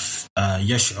الأسف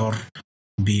يشعر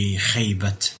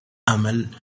بخيبة أمل،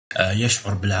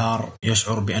 يشعر بالعار،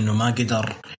 يشعر بأنه ما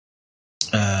قدر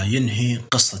ينهي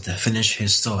قصته finish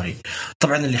his story.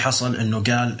 طبعا اللي حصل أنه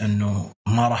قال أنه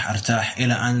ما راح أرتاح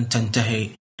إلى أن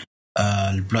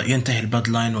ينتهي البلاد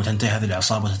لاين وتنتهي هذه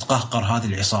العصابة، تتقهقر هذه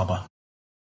العصابة.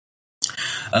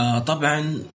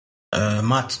 طبعا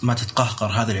ما تتقهقر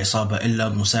هذه العصابة إلا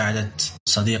بمساعدة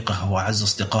صديقه وأعز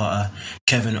أصدقائه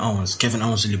كيفن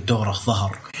أونز اللي بدوره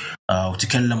ظهر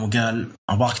وتكلم وقال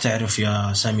أبغاك تعرف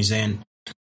يا سامي زين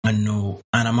أنه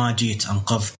أنا ما جيت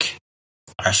أنقذك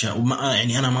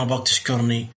يعني أنا ما باك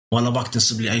تشكرني ولا باك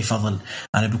تنسب لي أي فضل.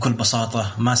 أنا بكل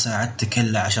بساطة ما ساعدتك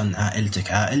إلا عشان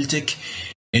عائلتك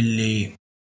اللي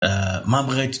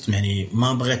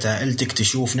ما بغيت عائلتك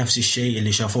تشوف نفس الشيء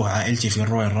اللي شافوه عائلتي في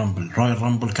الرويال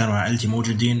رامبل كانوا عائلتي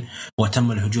موجودين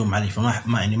وتم الهجوم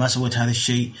علي، ما سويت هذا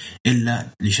الشيء إلا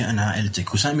لشأن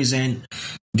عائلتك. وسامي زين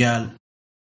قال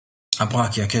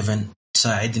أبغاك يا كيفن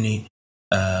تساعدني،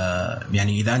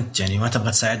 يعني إذا أنت يعني ما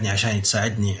تبغى تساعدني عشان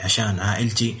تساعدني عشان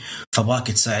عائلتي، فباك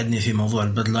تساعدني في موضوع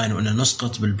البلاد لاين وأن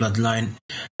نسقط بالبلاد لاين.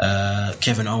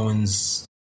 كيفن أوينز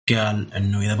قال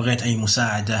أنه إذا بغيت أي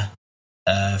مساعدة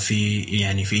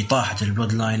في إطاحة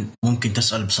البلاد لاين ممكن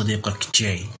تسأل بصديقك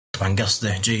جاي، طبعا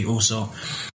قصده جاي أوسو.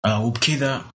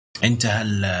 وبكذا انتهى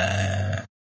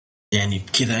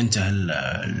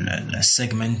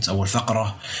السيجمنت أو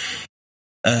الفقرة.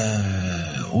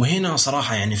 وهنا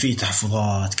صراحة يعني في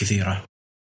تحفظات كثيرة.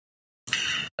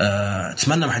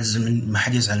 أتمنى ما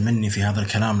حد يزعل مني في هذا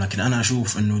الكلام، لكن أنا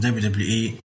أشوف أنه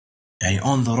WWE يعني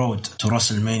on the road to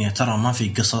WrestleMania ترى ما في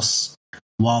قصص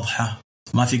واضحة،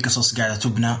 ما في قصص قاعدة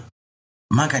تبنى،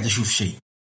 ما قاعد أشوف شيء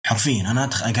حرفيا. أنا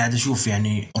قاعد أشوف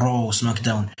يعني رو وسماك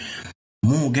داون،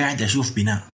 مو قاعد أشوف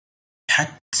بناء.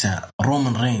 حتى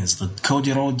رومان رينز ضد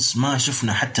كودي رودز ما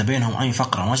شفنا حتى بينهم أي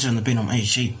فقرة، ما شفنا بينهم أي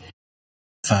شيء.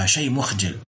 فشيء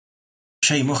مخجل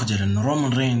إن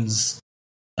رومان رينز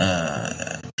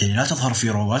يعني لا تظهر في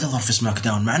رو، لا تظهر في سماك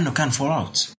داون، مع أنه كان فور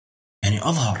اوت. يعني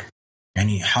أظهر،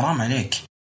 يعني حرام عليك.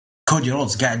 كودي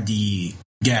رودز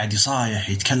قاعد يصايح،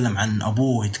 يتكلم عن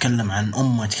أبوه، يتكلم عن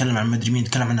أمه، يتكلم عن مدري مين،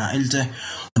 يتكلم عن عائلته.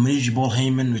 لما يجي بول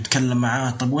هيمن ويتكلم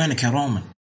معاه، طب وينك يا رومان؟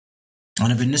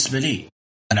 أنا بالنسبة لي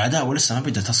العداوة لسه ما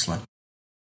بدأت أصلا.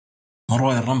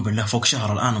 رويال رامبل له فوق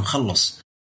شهر الآن مخلص،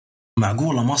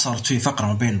 معقولة ما صارت فيه فقرة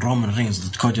ما بين رومان رينز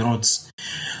ضد كودي رودز؟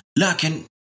 لكن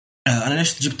أنا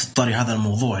ليش جبت الطري هذا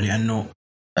الموضوع؟ لأنه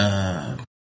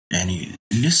يعني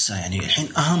لسه يعني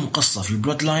الحين أهم قصة في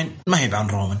البلود لاين ما هي عن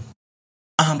رومان،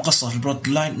 أهم قصة في البلود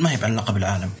لاين ما هي عن لقب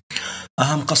العالم،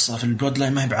 أهم قصة في البلود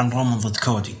لاين ما هي عن رومان ضد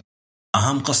كودي،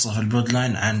 أهم قصة في البلود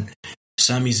لاين عن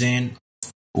سامي زين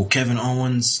وكيفن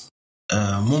أوينز.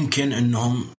 ممكن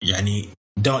أنهم يعني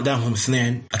دامهم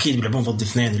اثنين أكيد بيلعبون ضد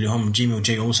اثنين اللي هم جيمي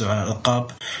وجاي أوسو على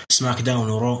ألقاب سماك داون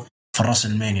ورو في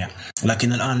الراسل مانيا.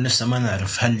 لكن الآن لسه ما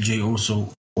نعرف هل جاي أوسو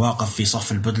واقف في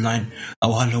صف البلود لاين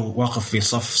أو هل هو واقف في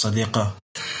صف صديقه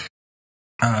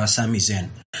سامي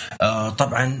زين.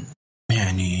 طبعا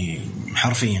يعني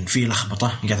حرفيا في لخبطة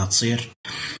قاعدة تصير.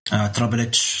 ترابل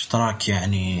اتش تراك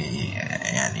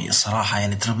يعني صراحة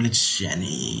يعني ترابل اتش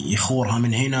يعني يخورها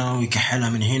من هنا ويكحلها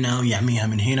من هنا ويعميها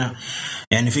من هنا،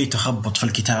 يعني في تخبط في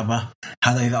الكتابة.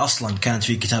 هذا إذا أصلا كانت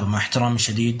في كتابة، مع احترامي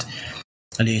الشديد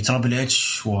لترابل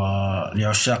اتش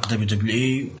ولعشاق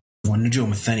WWE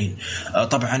والنجوم الثانيين.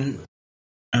 طبعا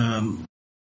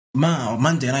ما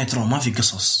ماندي نايت رو ما في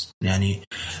قصص. يعني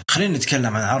خلينا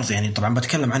نتكلم عن عرض، يعني طبعا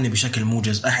بتكلم عنه بشكل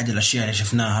موجز. أحد الأشياء اللي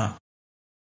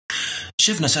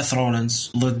شفنا سيث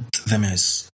رولينز ضد ذا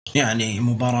ميز، يعني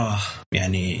مباراة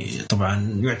يعني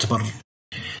طبعا يعتبر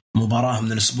مباراة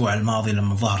من الأسبوع الماضي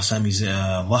لما ظهر سامي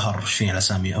ظهر شيء على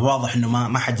سامي. واضح إنه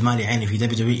ما حد مالي عيني في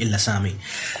WWE إلا سامي.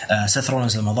 سيث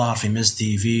رولينز لما ظهر في ميز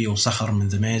تي في وسخر من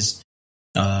ذا ميز.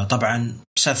 طبعا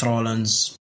سيث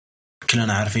رولينز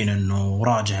كلنا عارفين إنه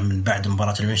راجع من بعد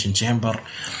مباراة التشيمبر.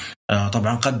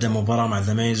 طبعا قدم مباراة مع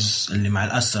ذا ميز اللي مع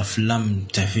الأسف لم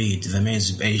تفيد ذا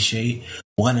ميز بأي شيء،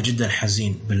 وأنا جدا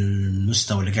حزين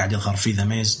بالمستوى اللي قاعد يظهر فيه ذا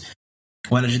ميز.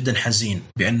 وأنا جدا حزين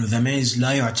بأنه ذا ميز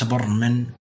لا يعتبر من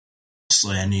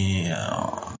يعني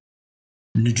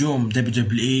نجوم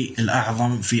WWE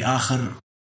الأعظم في آخر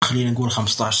خلينا نقول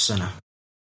 15 سنة.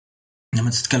 لما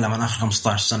تتكلم عن آخر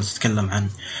 15 سنة تتكلم عن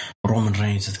رومان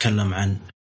رينز، تتكلم عن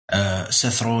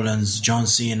سيث رولينز، جون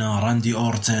سينا، راندي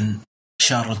أورتن،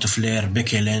 شارلوت فلير،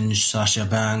 بيكي لينش، ساشا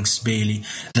بانكس، بيلي.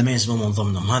 ذا ميز مو من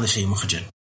ضمنهم. هذا شيء مخجل.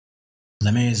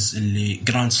 ذا ميز اللي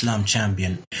جراند سلام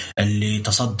تشامبيون، اللي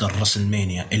تصدر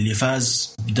رسلمانيا، اللي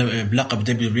فاز بلقب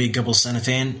WWE قبل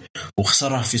سنتين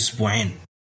وخسره في أسبوعين.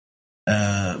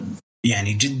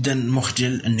 يعني جدا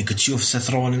مخجل انك تشوف سيث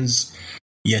رولينز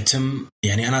يتم،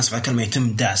 يعني انا اسف على الكلمه،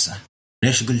 يتم دعسه.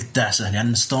 ليش قلت دعسه؟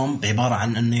 لان ستوم عباره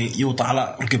عن انه يوطى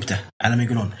على رقبته على ما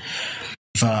يقولون.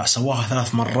 فسواها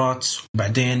 3 مرات.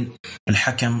 بعدين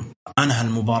الحكم انهى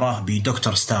المباراه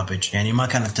بدكتور ستابج، يعني ما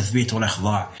كان التثبيت ولا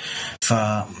اخضاع.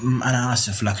 فانا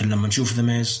اسف، لكن لما نشوف ذا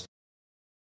ميز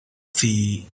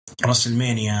في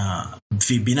راسلمانيا،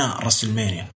 في بناء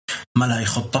راسلمانيا، ما لها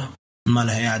خطه، ما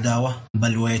لها عداوة،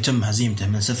 بل ويتم هزيمته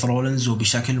من سيث رولينز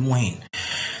وبشكل مهين.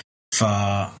 ف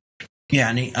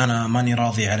يعني أنا ماني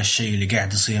راضي على الشيء اللي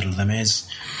قاعد يصير لذا ميز.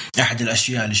 أحد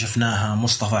الأشياء اللي شفناها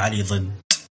مصطفى علي ضد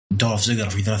دولف زيجلر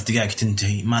في 3 دقائق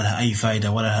تنتهي، ما لها أي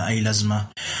فايدة ولا لها أي لازمة.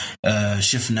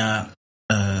 شفنا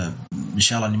إن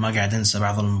شاء الله أني ما قاعد أنسى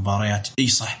بعض المباريات. إي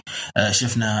صح.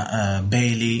 شفنا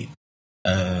بيلي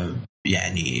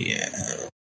يعني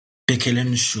بيكي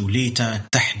لينش وليتا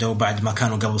اتحدوا بعد ما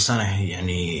كانوا قبل سنة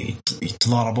يعني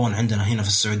يتضاربون عندنا هنا في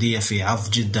السعودية في عرض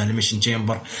جدة لميشن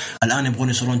تشيمبر. الآن يبغون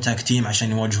يصيرون تاك تيم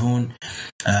عشان يواجهون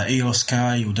إيو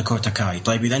سكاي وداكوتا كاي.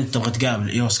 طيب إذا أنت تبغى تقابل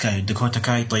إيو سكاي وداكوتا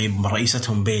كاي، طيب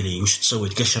رئيستهم بيلي وش تسوي؟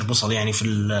 تكشر بصل يعني في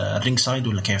الرينج سايد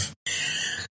ولا كيف؟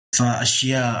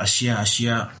 فأشياء أشياء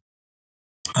أشياء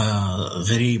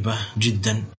غريبة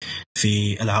جدا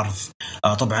في العرض.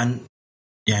 طبعا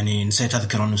يعني نسيت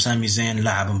أذكر أنه سامي زين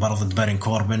لعب مباراة ضد بارين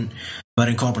كوربن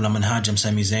لما هاجم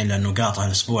سامي زين لأنه قاطع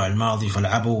الأسبوع الماضي،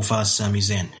 فلعبه وفاز سامي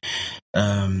زين.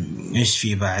 إيش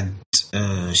في بعد؟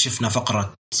 شفنا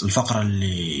الفقرة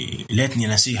اللي ليتني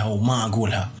نسيها وما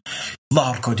أقولها.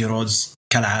 ظهر كودي رودز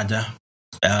كالعادة.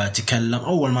 تكلم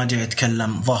أول ما جاء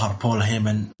يتكلم، ظهر بول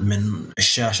هيمن من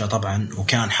الشاشة طبعا،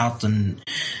 وكان حاط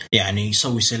يعني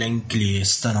يسوي سيلينج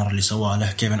لستانر اللي سواه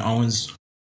له كيفن أوينز.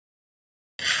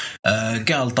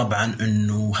 قال طبعا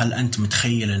انه هل انت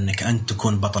متخيل انك انت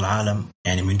تكون بطل عالم؟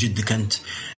 يعني من جدك انت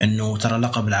انه ترى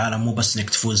لقب العالم مو بس انك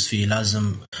تفوز فيه،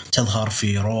 لازم تظهر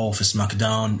في رو، في سماك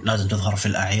داون، لازم تظهر في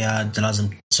الاعياد، لازم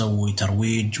تسوي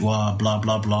ترويج وبلا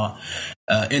بلا بلا.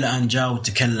 الى ان جاء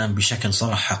وتكلم بشكل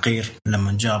صراحة حقير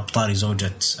لما جاء بطاري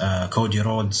زوجة كودي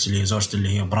رودز اللي زوجته اللي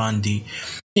هي براندي.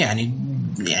 يعني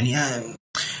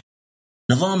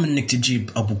نظام انك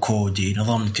تجيب ابو كودي،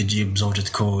 نظام انك تجيب زوجة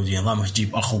كودي، نظام انك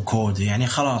تجيب اخو كودي، يعني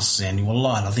خلاص يعني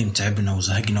والله العظيم تعبنا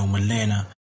وزهقنا وملينا.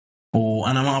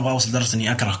 وانا ما ابغى اوصل درجة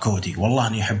اني اكره كودي، والله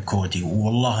اني احب كودي،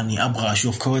 والله اني ابغى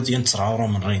اشوف كودي ينتصر على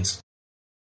رومان رينز.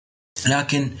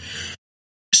 لكن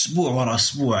اسبوع ورا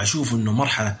اسبوع اشوف انه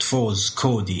مرحلة فوز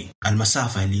كودي،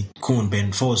 المسافة اللي تكون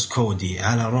بين فوز كودي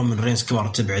على رومان رينز كبر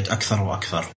تبعد اكثر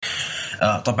واكثر.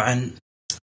 طبعا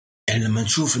يعني لما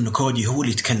نشوف انه كودي هو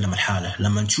اللي يتكلم الحالة،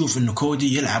 لما نشوف انه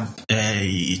كودي يلعب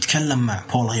يتكلم مع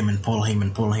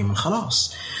بول هيمن،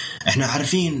 خلاص احنا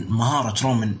عارفين مهارة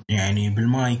رومان يعني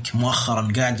بالمايك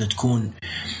مؤخرا قاعدة تكون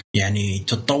يعني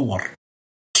تتطور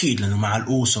اكيد، لانه مع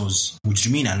الاوسوس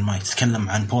مجرمين على المايك. تتكلم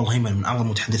عن بول هيمن من اعظم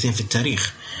المتحدثين في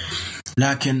التاريخ.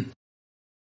 لكن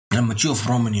لما تشوف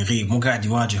رومان يغيب مو قاعد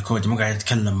يواجه كودي، مو قاعد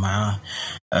يتكلم معاه،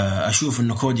 أشوف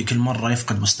إنه كودي كل مرة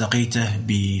يفقد مصداقيته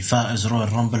بفائز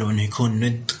رويال رامبل، وإنه يكون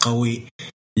ند قوي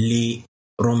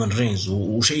لرومان رينز.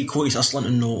 وشيء كويس أصلا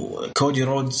إنه كودي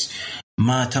رودز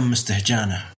ما تم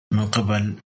استهجانه من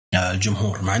قبل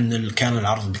الجمهور، مع أن كان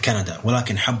العرض بكندا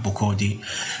ولكن حبوا كودي.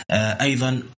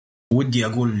 أيضا ودي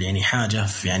أقول يعني حاجة،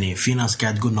 يعني في ناس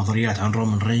قاعد تقول نظريات عن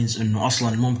رومان رينز إنه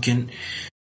أصلا ممكن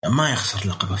ما يخسر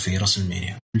لقبه في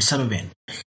راسلمانيا لسببين.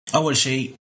 أول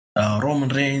شيء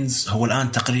رومان رينز هو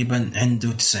الآن تقريبا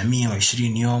عنده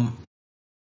 920 يوم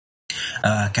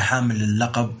كحامل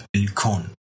اللقب الكون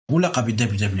ولقب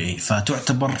الدبليو،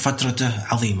 فتعتبر فترته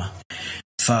عظيمة.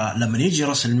 فلما يجي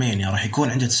راسلمانيا راح يكون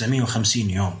عنده 950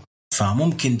 يوم،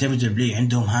 فممكن دبليو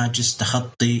عندهم هاجس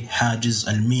تخطي حاجز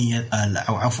 100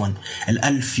 أو عفوا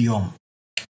 1000 يوم.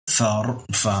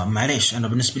 فمعليش أنا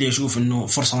بالنسبة لي أشوف إنه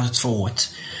فرصة ما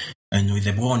تتفوت، إنه إذا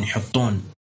يبغون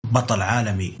يحطون بطل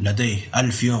عالمي لديه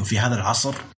 1000 يوم في هذا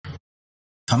العصر،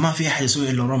 فما في أحد يسوي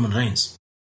إلا رومان رينز.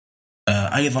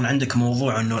 أيضا عندك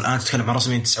موضوع إنه الآن تتكلم عن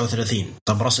رسمين 39،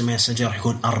 طب رسمين السنة راح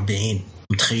يكون 40.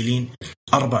 متخيلين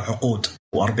 4 عقود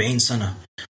و40 سنة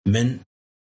من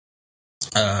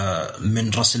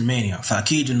راسلمانيا؟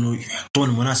 فأكيد إنه يحطون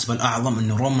المناسبة الأعظم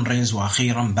إنه رومان رينز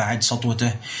وأخيرا بعد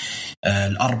سطوته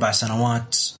 4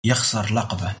 سنوات يخسر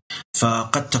لقبه.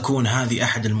 فقد تكون هذه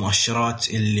أحد المؤشرات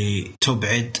اللي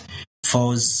تبعد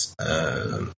فوز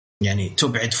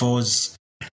تبعد فوز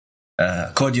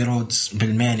كودي رودز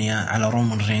بالمانيا على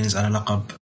رومان رينز على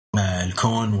لقب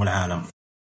الكون والعالم.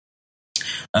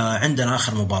 عندنا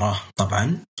آخر مباراة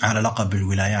طبعا على لقب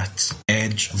الولايات،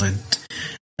 ايج ضد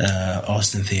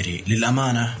أوستن ثيري.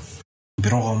 للأمانة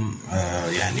برغم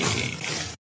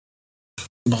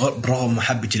برغم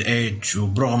محبة الإيج،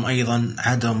 وبرغم أيضا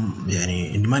عدم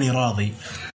ماني راضي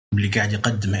باللي قاعد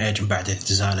يقدم إيج بعد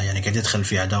اعتزاله، قاعد يدخل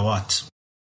في عداوات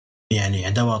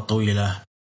طويلة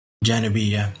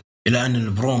جانبية، إلى أن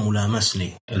البروم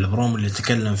لامسني. البروم اللي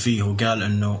تكلم فيه وقال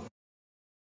أنه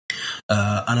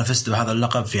أنا فزت بهذا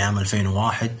اللقب في عام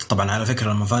 2001. طبعا على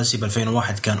فكرة لما فاز ب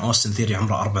 2001 كان أوستن ثيري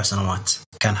عمره 4 سنوات،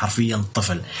 كان حرفيا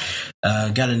طفل.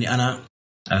 قال أني أنا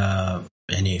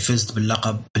فزت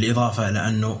باللقب، بالإضافة إلى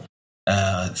أنه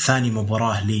ثاني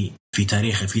مباراة لي في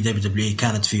تاريخي في دبليو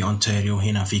كانت في أونتاريو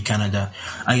هنا في كندا.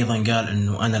 أيضا قال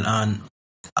أنه أنا الآن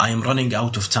I'm running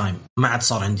out of time، ما عاد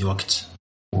صار عندي وقت.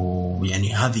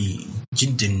 هذه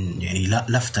جدا لا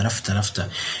لفتة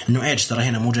إنه إيج ترى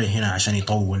هنا مو جاي هنا عشان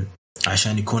يطول،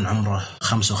 عشان يكون عمره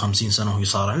 55 سنة وهو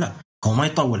يصارع، لا هو ما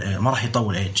راح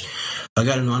يطول إيج.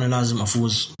 فقال إنه أنا لازم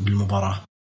أفوز بالمباراة.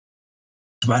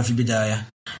 طبعا في البداية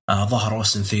ظهر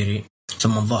أوستن ثيري،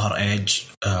 ثم ظهر إيج.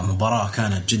 مباراة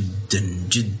كانت جدا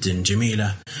جدا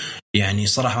جميلة.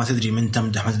 صراحة ما تدري من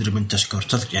تمدح ما تدري من تشكر.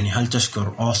 هل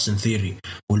تشكر أوستن ثيري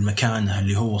والمكانة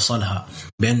اللي هو وصلها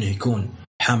بأنه يكون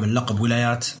حامل لقب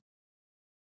ولايات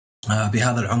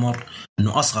بهذا العمر،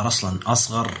 أنه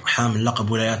أصغر حامل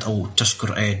لقب ولايات، أو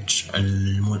تشكر إيج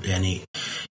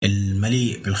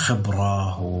المليء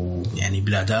بالخبرة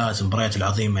بالأداءات المباريات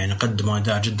العظيمة، قدموا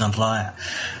أداء جدا رائع.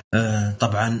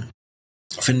 طبعا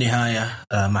في النهاية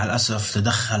مع الأسف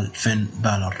تدخل فين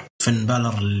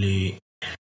بالر اللي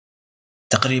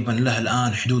تقريبا له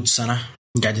الآن حدود سنة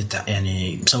قاعد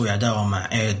مسوي عداوة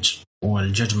مع إيج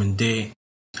والجاجمنت داي.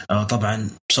 طبعا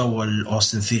سوى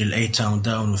الأوستن ثيري الأي تاون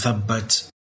داون وثبت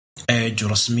إيج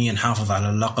ورسميا حافظ على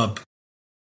اللقب،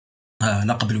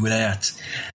 لقب الولايات.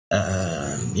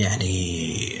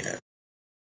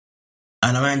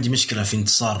 أنا ما عندي مشكلة في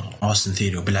انتصار أوستن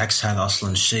ثيري، وبالعكس هذا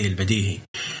أصلا الشيء البديهي.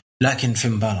 لكن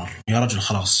فين بالر يا رجل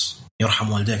خلاص، يرحم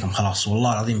والديكم خلاص،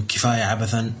 والله العظيم كفاية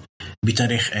عبثا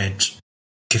بتاريخ إيج،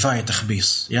 كفاية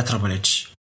تخبيص يا تربل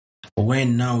إتش.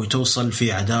 وين ناوي توصل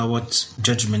في عداوة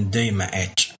جاجمنت داي مع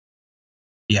إيج؟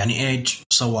 إيج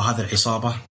سوى هذا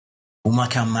العصابة وما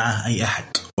كان معه أي أحد،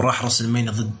 وراح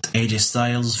راسلمانيا ضد AJ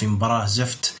ستايلز في مباراة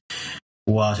زفت،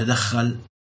 وتدخل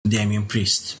ديمين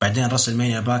بريست. بعدين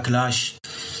راسلمانيا باكلاش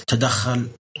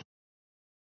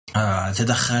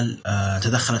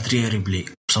تدخلت ريا ريبلي،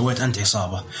 وسويت أنت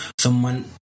عصابة، ثم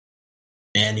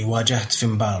واجهت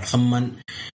فين بالر. ثم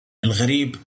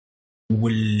الغريب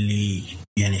واللي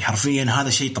حرفيا هذا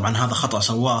شيء، طبعا هذا خطأ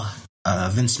سواه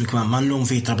فينس مكمان، ما نلوم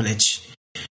فيه تربل إتش،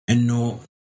 إنه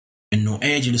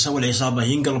إيج اللي سوى العصابة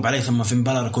ينقلب عليه، ثم فين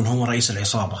بالر يكون هو رئيس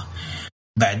العصابة.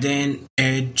 بعدين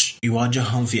إيج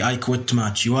يواجههم في آي كويت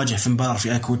ماتش، يواجه فين بالر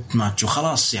في آي كويت ماتش،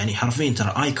 وخلاص حرفيا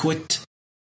ترى آي كويت،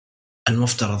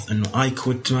 المفترض إنه آي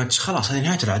كويت ماتش خلاص هذه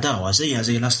نهاية العداوة،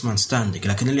 زي لاست مان ستاندينج.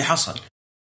 لكن اللي حصل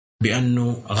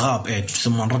بأنه غاب إيج،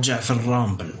 ثم رجع في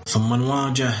الرامبل، ثم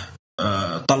واجه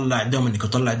طلع دومينيك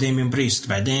وطلع ديمين بريست.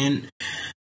 بعدين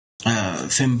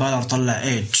فين بالر طلع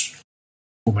ايج،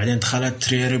 وبعدين دخلت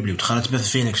ريا ريبلي ودخلت بث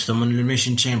فينيكس، ثم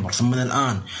الميشن تشيمبر، ثم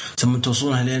الآن ثم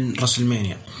توصلها لين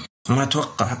راسلمانيا. أنا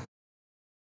أتوقع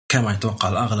كما يتوقع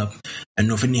الأغلب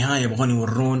أنه في النهاية يبغون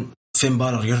يورون فين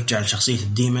بالر يرجع لشخصية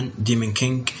ديمن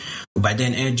كينج،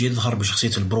 وبعدين ايج يظهر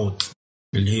بشخصية البرود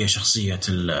اللي هي شخصية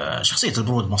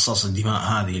البرود مصاص الدماء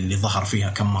هذه اللي ظهر فيها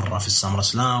كم مرة في السامر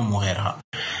سلام وغيرها.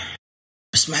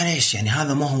 بس معليش يعني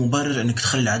هذا ما هو مبرر أنك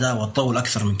تخلي العداوة تطول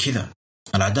أكثر من كذا.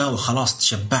 العداوة خلاص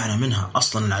تشبعنا منها،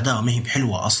 أصلا العداوة ما هي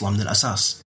بحلوة أصلا من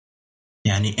الأساس.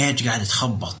 يعني ايج قاعد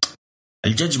يتخبط،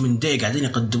 الجاجمنت داي قاعدين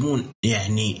يقدمون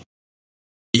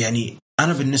يعني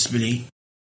أنا بالنسبة لي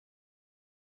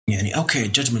يعني أوكي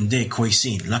جاجمنت داي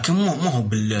كويسين، لكن مو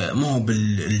هو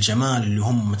بالجمال اللي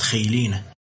هم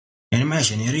متخيلينه. يعني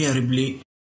معلش يعني ريا ريبلي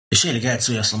الشيء اللي قاعد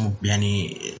تسويه أصلا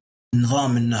يعني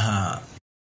نظام إنها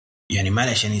يعني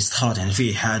معلش يعني استخارات، يعني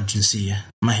في حاجة جنسية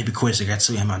ما هي بكويسة قاعد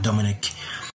تسويها مع دومينيك.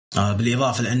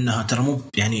 بالإضافة لأنها ترى مو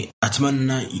يعني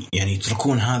أتمنى يعني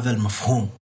يتركون هذا المفهوم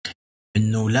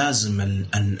إنه لازم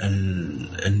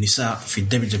النساء في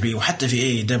الدبليو دبليو وحتى في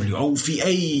أي دبليو أو في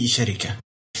أي شركة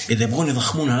إذا يبغون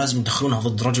يضخمونها لازم يدخلونها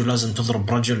ضد رجل، لازم تضرب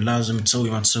رجل، لازم تسوي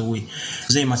ما تسوي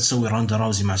زي ما تسوي راندا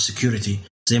راوزي مع السكيورتي،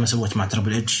 زي ما سوت مع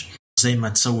تربل إيدج، زي ما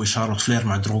تسوي شارلوت فلير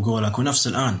مع دروغولاك، ونفس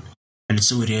الآن اللي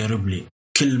تسوي ريا ريبلي.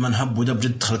 كل من هب ودب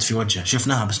جد دخلت في وجهه،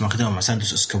 شفناها بس ما قدمها مع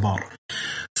ساندوس اسكوبار.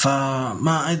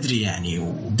 فما أدري يعني.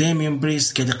 وديميان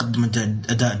بريست قاعد يقدم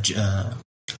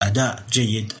أداء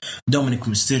جيد. دومينيك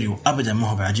ميستيريو أبدا ما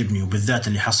هو بعجبني، وبالذات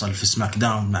اللي حصل في سماك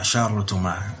داون مع شارلوت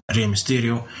ومع ري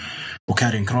ميستيريو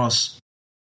وكارين كروس.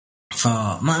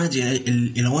 فما أدري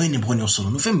إلى وين يبغون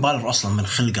يوصلون. وفين بالر أصلا من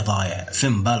خلقه ضايع.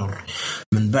 فين بالر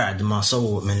من بعد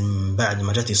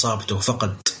ما جت إصابته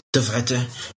وفقد دفعته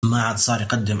ما عاد صار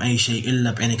يقدم أي شيء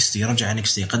إلا بإنكستي. رجع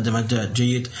إنكستي قدم أداء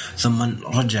جيد، ثم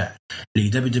رجع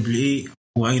لدبليو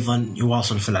وأيضا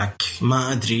يواصل في العك.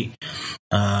 ما أدري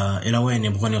إلى وين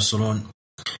يبغون يوصلون.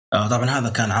 طبعا هذا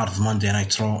كان عرض ماندي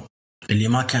نايت رو اللي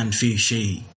ما كان فيه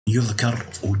شيء يذكر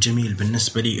وجميل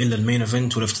بالنسبة لي إلا المين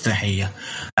إيفنت والافتتاحية.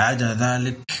 عدا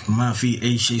ذلك ما في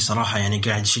أي شيء صراحة يعني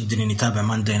قاعد يشدني إني أتابع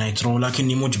ماندي نايت رو،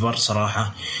 لكني مجبر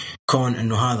صراحة كون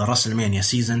إنه هذا راسلمانيا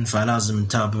سيزن فلازم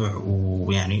نتابع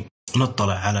ويعني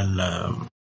نطلع على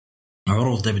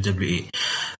عروض دبليو.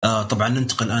 طبعا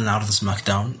ننتقل الآن لعرض سماك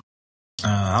داون.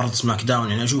 عرض سماك داون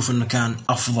يعني أشوف أنه كان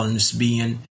أفضل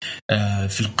نسبيا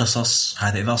في القصص،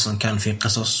 هذا إذا أصلا كان في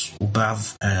قصص وبعض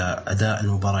أداء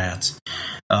المباريات.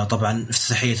 طبعا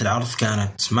افتتاحية العرض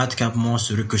كانت مات كاب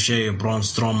موس وريكوشي وبرون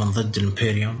سترومان ضد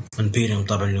الإمبيريوم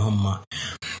طبعا اللي هم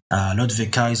لودفيك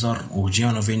كايزر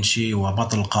وجيانو فينشي،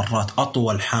 وبطل القارات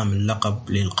أطول حامل لقب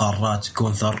للقارات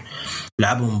كونثر.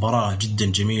 لعبوا مباراة جدا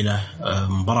جميلة،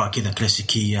 مباراة كذا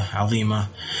كلاسيكية عظيمة.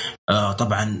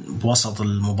 طبعا بوسط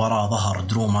المباراة ظهر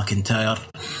درو ماكنتاير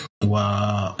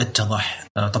واتضح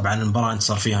طبعا المباراة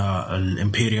انتصر فيها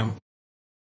الإمبيريوم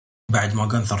بعد ما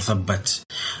غانثر ثبت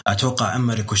أتوقع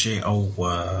أما ريكوشي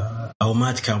أو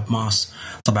مات كاب ماس.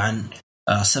 طبعا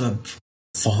سبب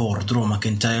ظهور درو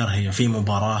ماكنتاير هي في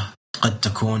مباراة قد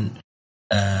تكون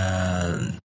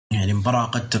يعني مباراة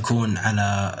قد تكون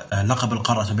على لقب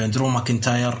القارة بين درو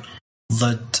ماكنتاير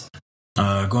ضد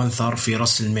غانثر في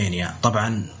راسلمانيا.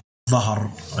 طبعا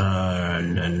ظهر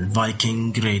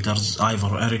الفايكنج ريدرز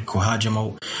ايفر إريك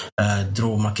وهاجموا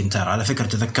درو ماكنتاير. على فكرة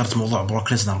تذكرت موضوع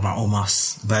بروك ليزنر مع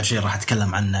أوماس بعد شيء راح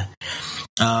أتكلم عنه.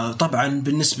 طبعا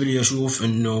بالنسبة لي أشوف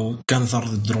أنه غانثر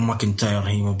ضد درو ماكنتاير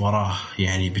هي مباراة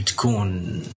يعني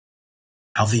بتكون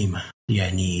عظيمة.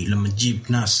 يعني لما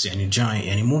تجيب ناس يعني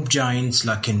يعني مو بجاينتس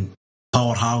لكن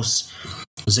باور هاوس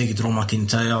زي درو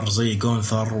ماكنتاير زي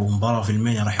غانثر، ومباراة في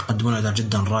المانيا راح يقدمون أداء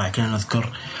جدا رائع. كنا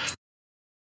نذكر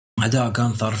أداء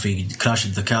غانثر في كلاش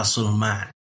ذا كاسل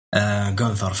مع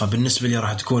غانثر، فبالنسبة لي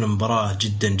راح تكون مباراة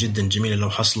جدا جدا جميلة لو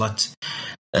حصلت.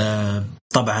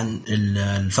 طبعا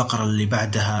الفقرة اللي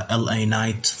بعدها LA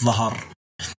نايت ظهر.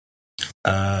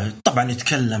 طبعا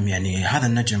يتكلم يعني هذا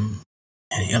النجم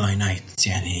يعني LA نايت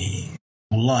يعني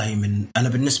والله أنا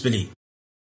بالنسبة لي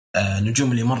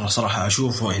نجوم اللي مرة صراحة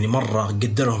أشوفه يعني مرة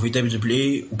قدرهم في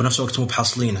دبليو وبنفس الوقت مو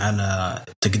بحاصلين على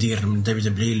تقدير من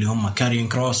دبليو اللي هم كارين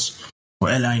كروس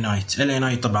وإل اي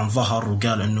نايت. طبعا ظهر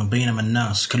وقال انه بينما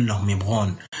الناس كلهم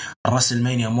يبغون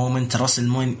راسلمانيا مومنت،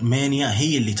 راسلمانيا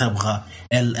هي اللي تبغى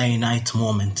إل اي نايت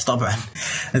مومنت. طبعا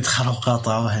ادخلوا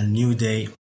قاطعوها النيو داي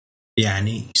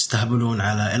يعني يستهبلون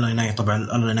على إل اي نايت. طبعا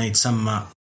إل اي نايت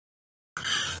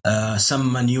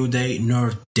سمى نيو داي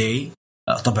نورد داي.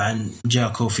 طبعا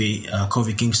جاء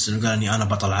كوفي كينغستون قال اني انا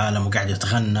بطل عالم وقاعد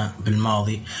يتغنى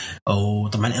بالماضي.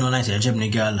 وطبعا إل اي نايت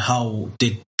عجبني قال how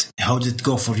did how did it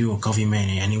go for you coffee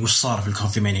mania؟ يعني وش صار في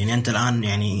الكوفي مانيا؟ يعني أنت الآن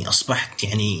يعني أصبحت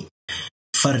يعني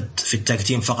فرد في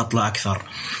التاكتيم فقط لا أكثر.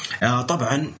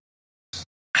 طبعا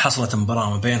حصلت مباراة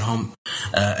ما بينهم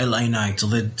LA نايت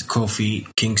ضد كوفي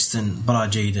كينغستون، مباراة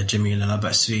جيدة جميلة لا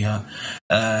بأس فيها،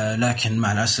 لكن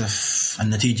مع الأسف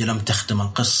النتيجة لم تخدم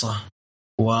القصة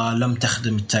ولم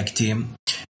تخدم التاج تيم،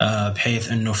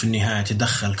 بحيث أنه في النهاية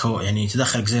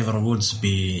تدخل إكزيفير وودز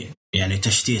يعني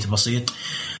تشتيت بسيط.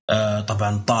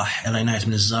 طبعا طاح LA نايت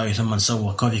من الزاوية، ثم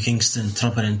سوى كوفي كينغستون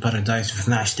ترابل إن بارادايس في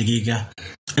 12 دقيقة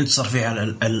انتصر فيها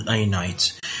على LA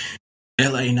نايت.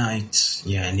 LA نايت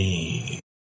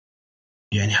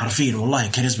يعني حرفيا والله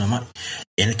كاريزما، ما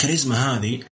يعني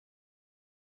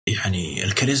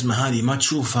الكاريزما هذه ما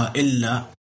تشوفها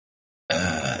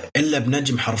إلا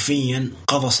بنجم حرفيا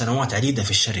قضى سنوات عديدة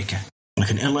في الشركة.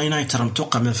 لكن LA نايت ترى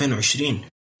متوقع من 2020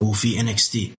 وفي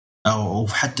NXT أو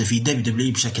حتى في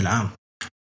WWE بشكل عام،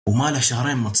 وما له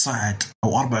شهرين متصعد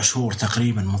أو 4 شهور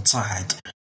تقريبا متصعد،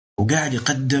 وقاعد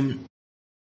يقدم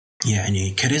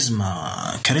يعني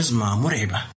كاريزما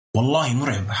مرعبة، والله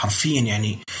مرعبة حرفيا،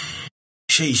 يعني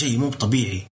شيء مو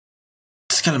طبيعي.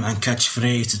 تتكلم عن كاتش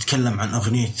فريز، تتكلم عن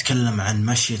أغنية، تتكلم عن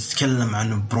مشي، تتكلم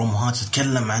عن بروموهات،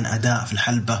 تتكلم عن أداء في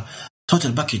الحلبة،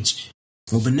 توتال باكيج.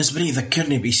 وبالنسبة لي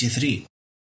يذكرني بEC3،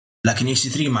 لكن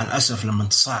EC3 مع الأسف لما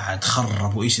تصعد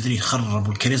خرب، وEC3 خرب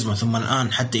والكاريزما، ثم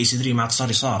الآن حتى EC3 ما عاد صار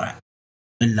يصارع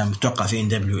إلا متوقع في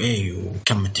NWA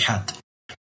وكم اتحاد.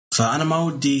 فأنا ما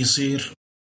ودي يصير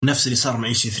نفس اللي صار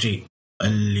مع EC3،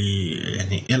 اللي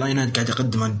يعني LA نايت قاعد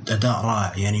يقدم أداء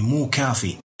رائع، يعني مو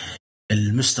كافي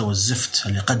المستوى الزفت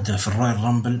اللي قدم في الرويال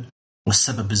رامبل،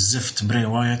 والسبب الزفت بري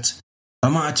وايت.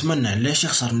 فما أتمنى ليش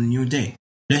يخسر من نيو داي،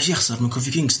 ليش يخسر من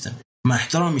كوفي كينغستون، مع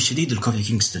احترامي الشديد لكوفي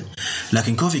كينغستون.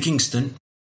 لكن كوفي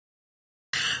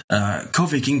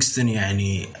كينغستون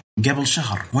يعني قبل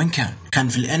شهر وين كان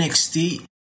في الNXT،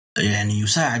 يعني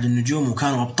يساعد النجوم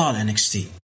وكانوا أبطال NXT.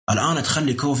 الآن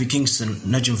تخلي كوفي كينغستون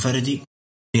نجم فردي،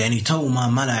 يعني تو ما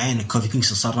ملا عينك كوفي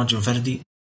كينغستون صار نجم فردي.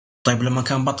 طيب لما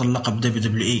كان بطل لقب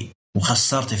WWE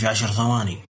وخسرته في 10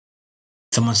 ثواني،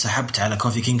 ثم انسحبت على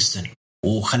كوفي كينغستون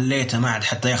وخليته ما عاد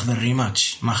حتى ياخذ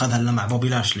الريماتش، ما أخذها إلا مع بوبي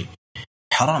لاشلي.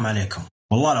 حرام عليكم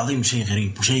والله العظيم، شيء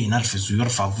غريب وشيء ينرفز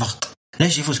ويرفع الضغط.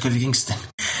 ليش يفوز كوفي كينغستون؟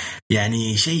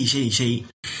 يعني شيء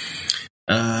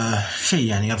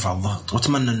يعني يرفع الضغط.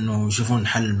 وأتمنى إنه يشوفون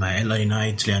حل مع LA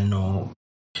نايت، لأنه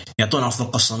يعطون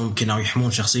أفضل قصة ممكن أو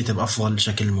يحمون شخصيته بأفضل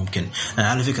شكل ممكن.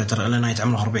 على فكرة ترى LA نايت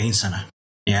عمره 40 سنة،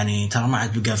 يعني ترى ما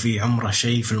عاد بقى فيه عمره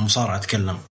شيء في المصارعة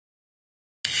أتكلم.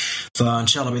 فإن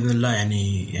شاء الله بإذن الله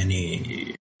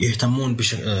يعني يهتمون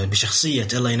بشخصية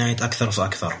LA نايت أكثر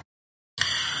فأكثر.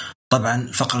 طبعا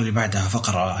الفقرة اللي بعدها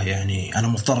فقرة يعني أنا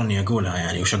مضطر إني أقولها،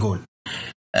 يعني وش أقول.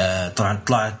 طبعا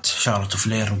طلعت شارلوت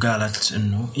فلير وقالت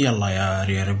إنه يلا يا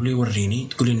ريا ريبلي وريني،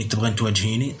 تقولين إنك تبغين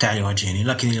توجهيني، تعالي واجهيني.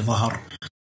 لكن اللي ظهر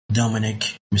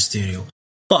دومينيك ميستيريو.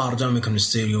 ظهر دومينيك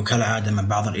ميستيريو كالعادة مع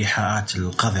بعض الإيحاءات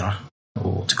القذرة،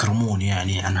 وتكرمون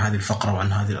يعني عن هذه الفقرة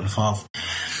وعن هذه الألفاظ.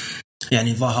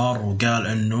 يعني ظهر وقال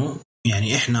إنه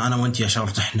يعني إحنا أنا وأنت يا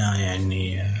شارلوت إحنا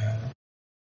يعني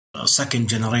second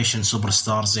generation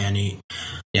superstars،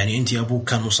 يعني أنت أبوك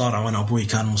كان مصارع وأنا أبوي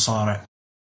كان مصارع.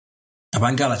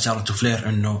 طبعا قالت شارلوت فلير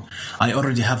إنه I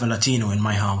already have a Latino in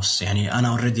my house، يعني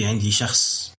أنا already عندي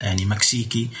شخص يعني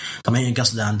مكسيكي. طبعا هي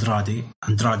قصدها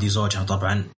أندرادي زوجها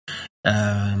طبعا.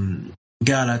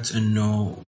 قالت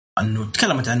إنه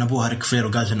تكلمت عن أبوها ريك فلير،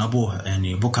 وقالت إن أبوه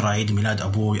يعني بكرة عيد ميلاد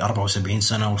أبوي 74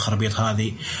 سنة والخربيط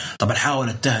هذه. طبعا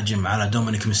حاولت تهجم على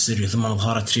دومينيك ميستيريو، ثم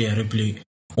ظهرت ريا ريبلي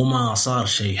وما صار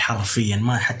شيء حرفيا،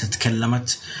 ما حتى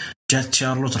تكلمت. جت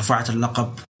شارلوت رفعت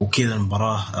اللقب وكذا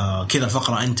المباراة كذا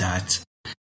الفقرة انتهت.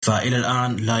 فإلى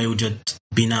الآن لا يوجد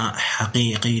بناء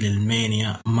حقيقي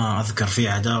للمانيا، ما أذكر في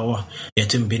عداوة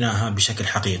يتم بناءها بشكل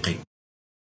حقيقي.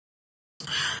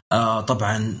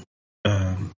 طبعا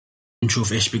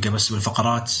نشوف إيش بقى بس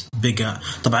بالفقرات. بقى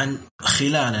طبعا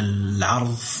خلال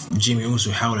العرض جيمي أوسو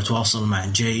يحاول يتواصل مع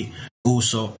جاي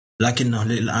أوسو، لكنه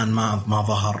للآن ما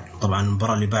ظهر. طبعا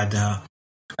المباراة اللي بعدها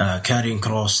كارين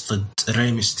كروس ضد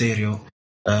ري ميستيريو،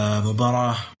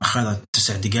 مباراة أخذت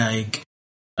 9 دقائق.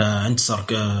 انتصر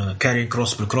كارين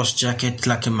كروس بالكروس جاكيت،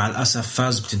 لكن مع الأسف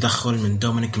فاز بتدخل من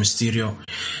دومينيك ميستيريو.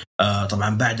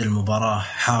 طبعا بعد المباراة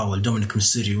حاول دومينيك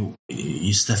ميستيريو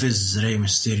يستفز ري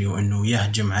ميستيريو انه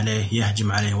يهجم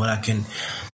عليه، ولكن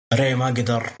ري ما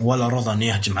قدر ولا رضى ان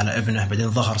يهجم على ابنه.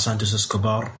 بعدين ظهر سانتوس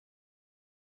اسكوبار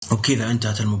وكذا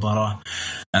انتهت المباراة.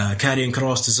 كارين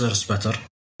كروس deserves better،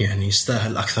 يعني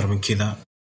يستاهل اكثر من كذا.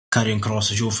 كارين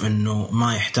كروس يشوف انه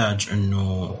ما يحتاج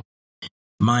انه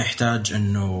ما يحتاج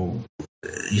انه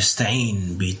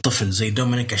يستعين بطفل زي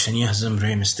دومينيك عشان يهزم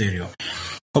ري ميستيريو.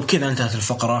 وبكذا انتهت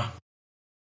الفقرة.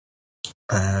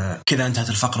 كذا انتهت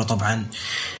الفقرة. طبعا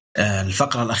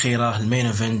الفقرة الأخيرة المين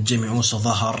ايفنت، جيمي أوسو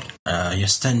ظهر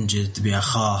يستنجد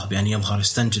بأخاه بأن يظهر،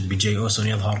 يستنجد بجاي أوسو أن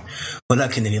يظهر،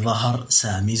 ولكن اللي ظهر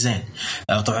سامي زين.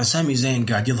 طبعا سامي زين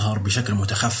قاعد يظهر بشكل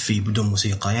متخفي بدون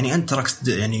موسيقى. يعني أنت ركست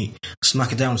يعني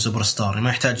سماك داون سوبر ستار، ما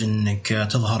يحتاج أنك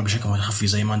تظهر بشكل متخفي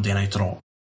زي ماندي نايت رو.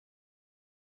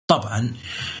 طبعا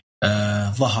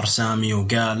ظهر سامي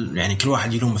وقال، يعني كل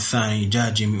واحد يلوم الثاني. جاء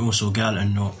جيمي أوسو وقال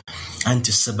أنه أنت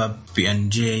السبب بأن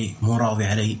جاي مو راضي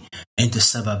علي، أنت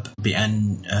السبب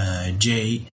بأن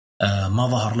جاي ما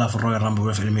ظهر لا في الرويال رامبل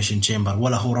ولا في الإليميشن تشيمبر،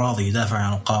 ولا هو راضي يدافع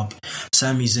عن القاب.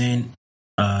 سامي زين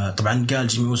طبعا قال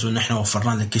جيمي أوسو أن احنا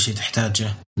وفرنا لك كل شيء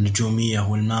تحتاجه، النجومية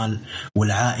والمال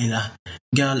والعائلة.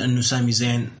 قال أنه سامي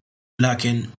زين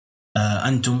لكن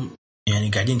أنتم يعني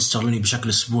قاعدين تشتغلوني بشكل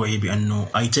أسبوعي بأنه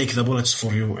I take the bullets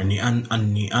for you،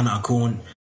 أني أنا أكون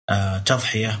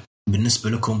تضحية بالنسبة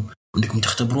لكم، وأنكم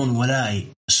تختبرون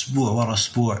ولائي أسبوع ورا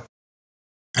أسبوع.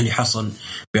 اللي حصل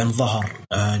بأن ظهر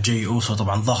جاي أوسو،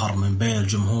 طبعا ظهر من بين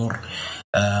الجمهور.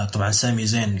 طبعا سامي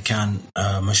زين كان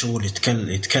مشغول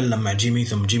يتكلم مع جيمي،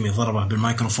 ثم جيمي ضربه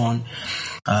بالميكروفون.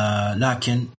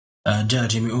 لكن جاء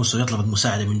جيمي أوسو يطلب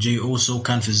المساعدة من جاي أوسو،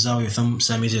 كان في الزاوية، ثم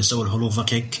سامي زين سوى الهولوفا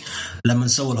كيك. لما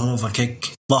سوى الهولوفا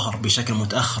كيك ظهر بشكل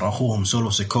متأخر أخوهم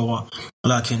سولو سيكوا،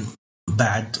 لكن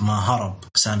بعد ما هرب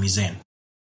سامي زين،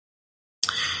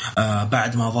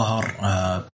 بعد ما ظهر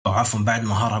أو عفوا بعد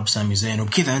ما هرب سامي زين.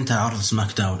 وبكذا انتهى عرض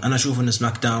سماك داون. أنا أشوف أن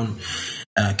سماك داون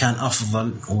كان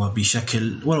أفضل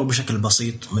وبشكل ولو بشكل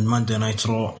بسيط من ماندي نايت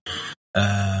رو.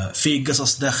 في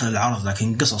قصص داخل العرض،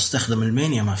 لكن قصص تخدم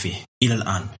المانيا ما فيه إلى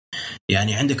الآن.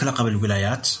 يعني عندك لقب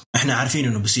الولايات، احنا عارفين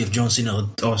انه بيصير جون سينا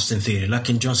ضد أوستن ثيري،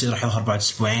 لكن جون سينا راح يظهر بعد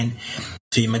أسبوعين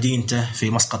في مدينته في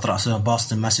مسقط رأسه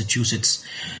بوسطن ماساتشوستس.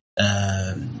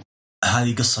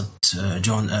 هذه قصة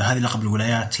جون. هذه لقب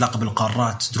الولايات. لقب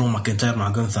القارات درو ماكنتاير مع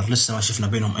جونثر لسه ما شفنا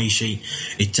بينهم أي شيء.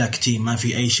 التاك تيم ما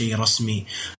في أي شيء رسمي.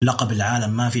 لقب العالم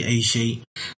ما في أي شيء.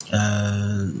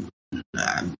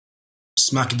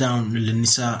 سماك داون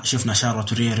للنساء شفنا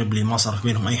شارلوت وريا ريبلي، ما صار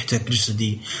بينهم أي احتكاك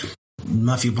جسدي،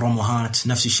 ما في بروموهات.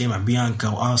 نفس الشيء مع بيانكا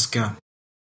وآسكا.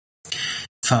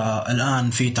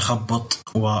 فالآن في تخبط،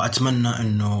 وأتمنى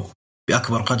أنه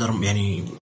بأكبر قدر يعني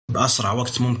بأسرع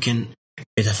وقت ممكن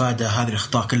يتفادى هذه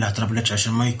الأخطاء كلها تربل اتش،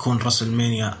 عشان ما يكون راسل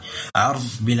مانيا عرض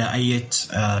بلا أي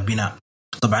بناء.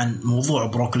 طبعا موضوع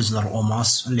بروك ليزنر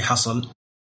وأوماس اللي حصل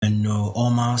أنه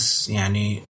أوماس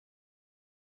يعني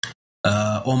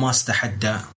أوماس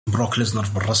تحدى بروك ليزنر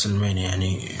بالراسل مانيا.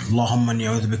 يعني اللهم أني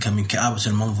أعوذ بك من كآبة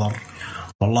المنظر،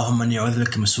 واللهم أني أعوذ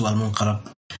بك من سوء المنقلب.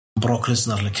 بروك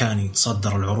ليزنر اللي كان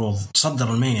يتصدر العروض،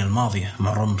 تصدر المانيا الماضية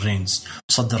مع رومان رينز،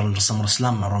 تصدر السمر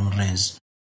سلام مع رومان رينز،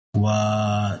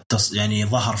 يعني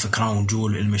ظهر في كراون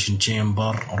جول، الميشن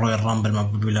تشيمبر، رويال رامبل مع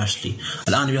بوبي لاشلي.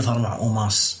 الآن يظهر مع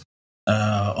أوماس.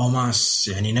 أوماس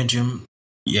يعني نجم.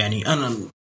 يعني أنا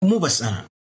مو بس أنا،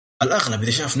 الأغلب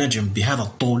إذا شاف نجم بهذا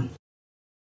الطول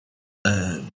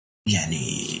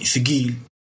يعني ثقيل،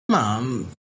 ما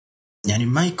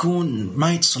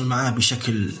ما يتصل معاه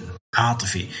بشكل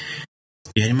عاطفي.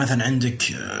 يعني مثلا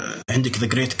عندك ذا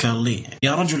جريت كارلي،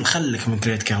 يا رجل خلك من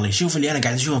جريت كارلي، شوف اللي أنا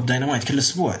قاعد أشوفه بداينامايت كل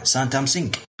أسبوع، سانتام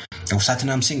سينج أو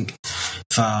ساتنام سينج.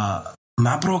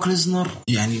 فمع بروك ليزنر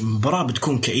يعني مباراة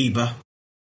بتكون كئيبة.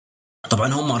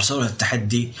 طبعا هم أرسلوا له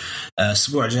التحدي،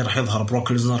 أسبوع جاي راح يظهر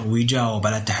بروك ليزنر ويجاوب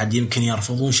على التحدي. يمكن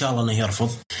يرفض، وإن شاء الله أنه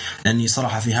يرفض، لأني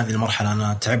صراحة في هذه المرحلة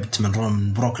أنا تعبت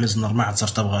من بروك ليزنر، ما عاد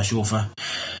صرت أبغى أشوفه.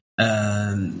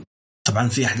 طبعا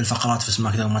في أحد الفقرات في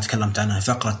سماك داون ما تكلمت عنها،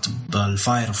 فقرة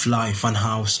الفاير فلاي فان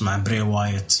هاوس مع بري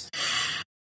وايت.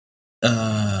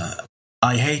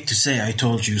 I hate to say I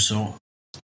told you so.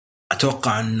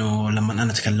 أتوقع أنه لما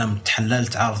أنا تكلمت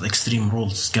حللت عرض اكستريم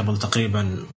رولز قبل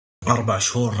تقريبا 4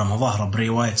 شهور لما ظهر بري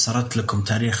وايت، سردت لكم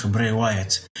تاريخ بري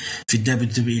وايت في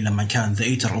الدبليو لما كان ذا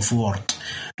ايتر اوف وورد،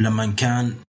 لما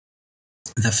كان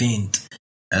ذا فيند،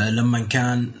 لما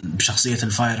كان بشخصية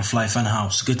الفاير فلاي فان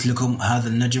هاوس. قلت لكم هذا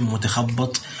النجم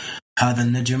متخبط، هذا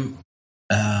النجم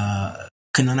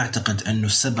كنا نعتقد أنه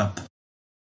السبب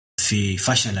في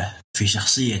فشله في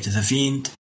شخصية ذا فيند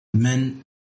من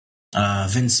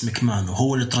فينس مكمان،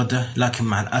 وهو اللي طرده. لكن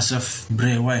مع الأسف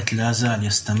بري وايت لا زال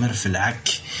يستمر في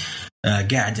العك،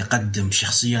 قاعد يقدم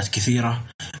شخصيات كثيرة،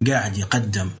 قاعد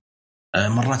يقدم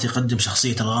مرات يقدم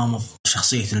شخصية الغامض،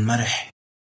 شخصية المرح،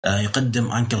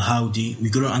 يقدم أنكل هاودي،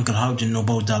 ويقولون أنكل هاودي إنه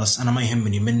بو دالاس. أنا ما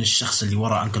يهمني من الشخص اللي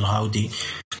وراء أنكل هاودي،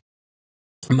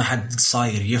 ما حد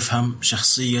صاير يفهم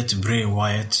شخصية بري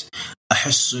وايت.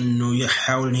 أحس إنه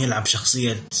يحاول إنه يلعب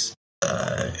شخصية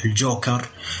الجوكر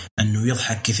انه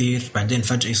يضحك كثير، بعدين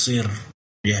فجأة يصير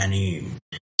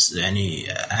يعني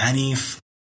عنيف.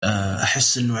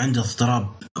 احس انه عنده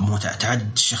اضطراب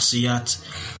متعدد الشخصيات،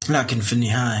 لكن في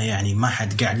النهايه يعني ما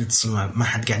حد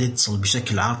قاعد يتصل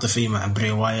بشكل عاطفي مع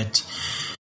بري وايت.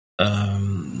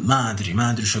 ما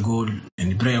ادري وش اقول.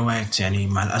 يعني بري وايت يعني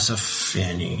مع الاسف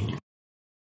يعني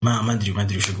ما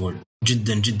ادري وش اقول.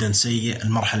 جدا جدا سيء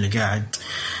المرحله اللي قاعد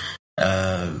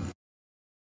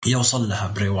يوصل لها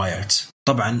بري وايت.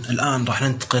 طبعا الآن راح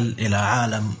ننتقل إلى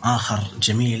عالم آخر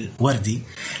جميل، وردي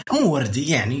مو وردي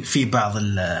يعني في بعض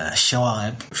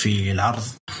الشوائب في العرض،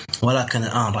 ولكن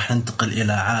الآن راح ننتقل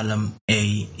إلى عالم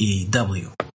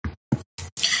AEW.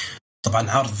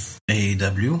 طبعا عرض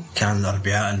AEW كان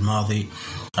الأربعاء الماضي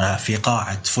في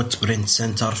قاعة فوت برينت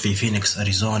سنتر في فينيكس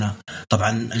أريزونا.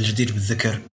 طبعا الجدير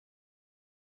بالذكر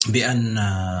بأن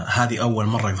هذه أول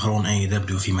مرة يظهرون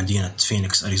AEW في مدينة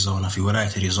فينيكس أريزونا في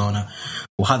ولاية أريزونا،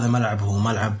 وهذا ملعب هو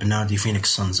ملعب نادي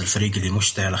فينيكس سانز، الفريق اللي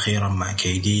مشتعل أخيرا مع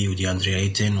KD ودي أندري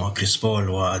أيتن وكريس بول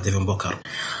وديفن بوكر.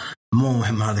 مو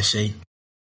مهم هذا الشيء.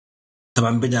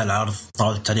 طبعا بدأ العرض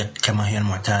طاولة التعليق كما هي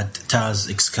المعتاد، تاز،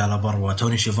 إكسكالبر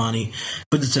وتوني شيفاني.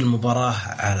 بدأت المباراة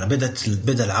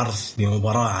بدأ العرض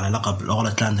بمباراة على لقب الأول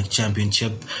أتلانتيك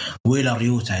تشامبيونشيب. ويلر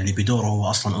يوتا اللي بدوره هو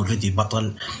أصلا أوريدي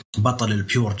بطل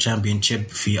البيور تشامبيونشيب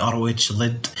في ROH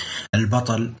ضد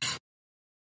البطل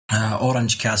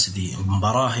أورنج كاسدي.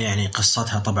 مباراة يعني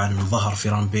قصتها طبعا ظهر في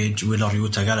رامبيج. ويلر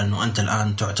يوتا قال أنه أنت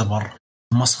الآن تعتبر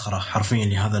مسخرة حرفيا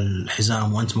لهذا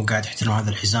الحزام، وأنت مو قاعد تحترم هذا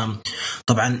الحزام.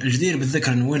 طبعا الجدير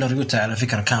بالذكر أن ويلر يوتا على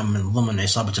فكرة كان من ضمن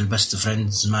عصابة البست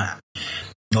فريندز مع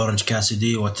أورنج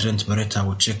كاسدي وترينت بريتا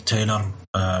وتشيك تايلر.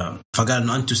 فقال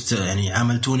أنه أنتم يعني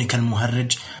عاملتوني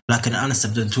كالمهرج، لكن أنا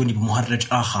استبدلتوني بمهرج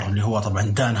آخر اللي هو طبعا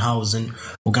دان هاوزن.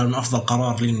 وقال أنه أفضل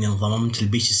قرار لي أني انضممت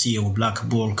الBCC وبلاك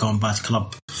بول كومبات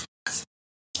كلوب.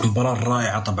 مباراة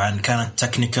رائعة طبعا كانت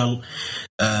تكنيكال.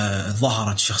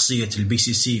 ظهرت شخصية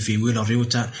الBCC في ويلر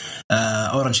يوتا.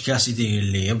 أورنج كاسدي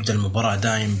اللي يبدأ المباراة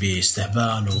دايم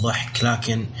باستهبال وضحك،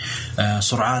 لكن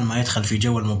سرعان ما يدخل في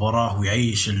جو المباراة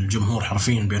ويعيش الجمهور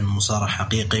حرفيا بأنه مصارع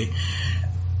حقيقي.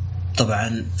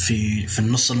 طبعا في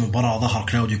النص المباراة ظهر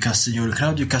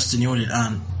كلاوديو كاستانيولي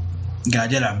الآن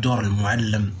قاعد يلعب دور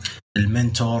المعلم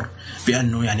المنتور،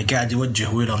 بأنه يعني قاعد يوجه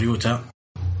ويلر يوتا.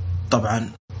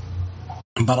 طبعا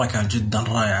مباراة كانت جدا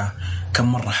رائعة. كم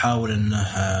مرة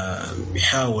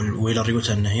يحاول ويلر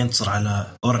يوتا أنه ينتصر على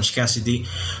أورنج كاسدي،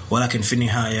 ولكن في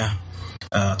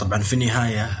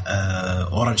النهاية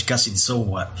أورنج كاسدي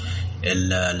سوى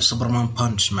السوبرمان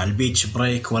بانش مع البيتش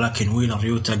بريك، ولكن ويلر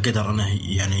يوتا قدر أنه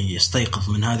يعني يستيقظ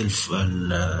من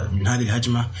هذه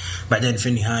الهجمة. بعدين في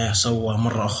النهاية سوى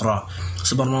مرة أخرى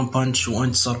سوبرمان بانش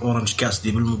وانتصر أورنج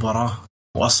كاسدي بالمباراة،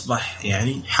 وأصبح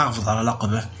يعني حافظ على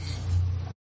لقبه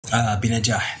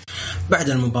بنجاح. بعد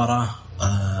المباراة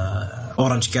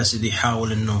أورنج كاسدي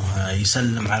حاول أنه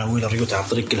يسلم على ويلر يوتا عن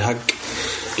طريق الهق،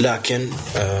 لكن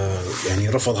يعني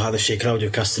رفض هذا الشيء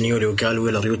كلاوديو كاستانيولي وقال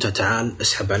ويلر يوتا تعال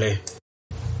اسحب عليه.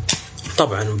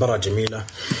 طبعا مباراة جميلة.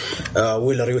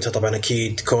 ويلر يوتا طبعا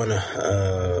أكيد كونه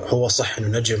هو صح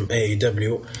أنه نجم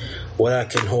AEW،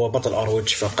 ولكن هو بطل هروج،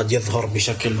 فقد يظهر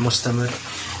بشكل مستمر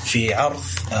في عرض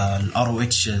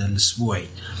الROH الأسبوعي.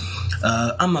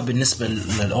 أما بالنسبة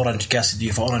للأورنج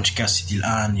كاسدي، فأورنج كاسدي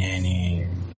الآن يعني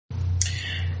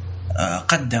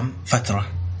قدم فترة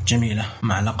جميلة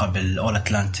مع لقب الأول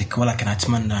أتلانتيك، ولكن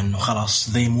أتمنى أنه خلاص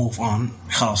they move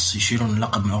on، خلاص يشيلون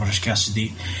اللقب من أورنج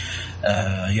كاسدي،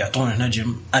 يعطونه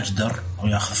نجم أجدر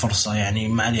ويأخذ فرصة. يعني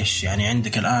معليش، يعني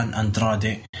عندك الآن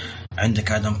أندرادي،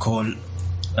 عندك آدم كول،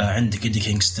 عندك إيدي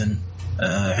كينغستون،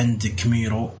 عندك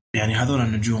ميرو، يعني هذول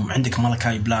النجوم. عندك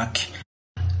مالاكاي بلاك،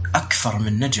 أكثر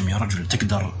من نجم يا رجل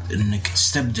تقدر إنك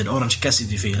تستبدل أورنج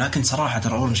كاسدي فيه. لكن صراحة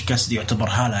ترى أورنج كاسدي يعتبر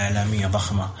هالة إعلامية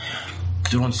ضخمة.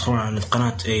 تقدرون تدخلون على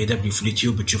قناة AEW في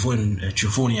اليوتيوب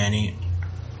تشوفون يعني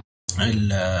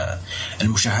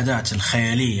المشاهدات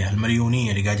الخيالية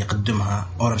المليونية اللي قاعد يقدمها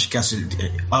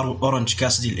أورنج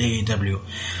كاسدي AEW.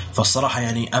 فالصراحة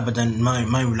يعني أبدا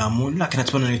ما يلامون، لكن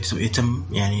أتمنى يتم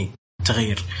يعني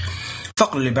تغيير.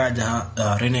 الفقرة اللي بعدها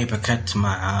ريني باكيت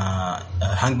مع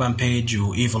هانجمان بيج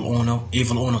وإيفل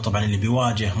أونو طبعا اللي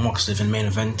بيواجه موكسلي في المين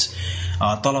إيفنت.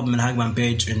 طلب من هانجمان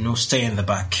بيج إنه stay in the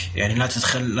back، يعني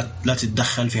لا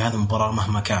تتدخل في هذه المباراة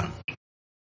مهما كان.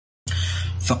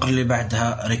 الفقرة اللي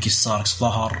بعدها ريكي ستاركس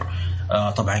ظهر.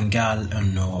 طبعا قال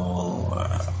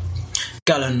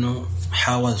إنه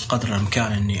حاولت قدر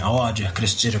الإمكان إني أواجه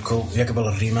كريس جيريكو يقبل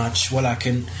الريماتش،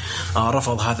 ولكن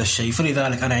رفض هذا الشيء.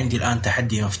 فلذلك أنا عندي الآن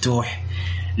تحدي مفتوح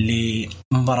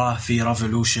لمباراة في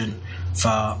ريفولوشن.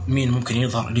 فمين ممكن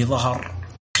يظهر؟ اللي ظهر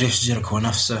كريس جيريكو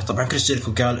نفسه. طبعا كريس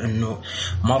جيريكو قال انه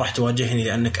ما راح تواجهني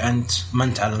لانك انت ما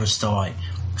انت على مستواي،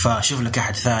 فشوف لك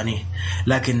احد ثاني.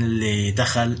 لكن اللي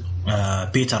دخل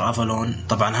بيتر افالون،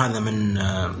 طبعا هذا من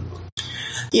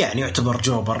يعني يعتبر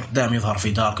جوبر دائما يظهر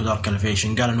في دارك ودارك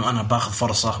الفيشن، قال انه انا باخذ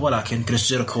فرصه، ولكن كريس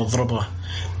جيريكو ضربه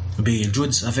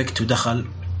بالجودز افكت ودخل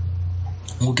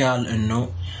وقال انه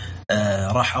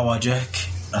راح اواجهك.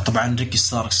 طبعا ريكي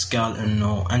ستاركس قال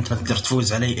انه انت ما تقدر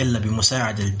تفوز علي الا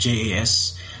بمساعدة الجي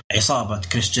اس عصابة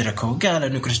كريس جيريكو. قال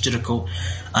انه كريس جيريكو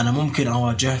انا ممكن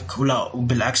اواجهك، ولا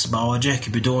بالعكس بواجهك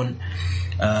بدون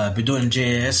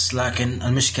الجي اس، لكن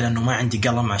المشكلة انه ما عندي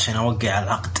قلم عشان اوقع على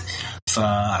العقد.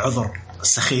 فعذر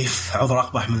سخيف، عذر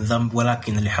اقبح من ذنب.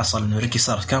 ولكن اللي حصل انه ريكي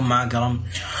ستاركس كان معه قلم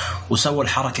وسوى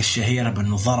الحركة الشهيرة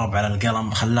بانه ضرب على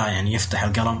القلم، خلاه يعني يفتح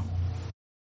القلم.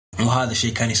 وهذا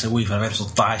الشيء كان يسويه في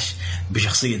 2016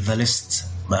 بشخصية ذا ليست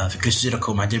في كريس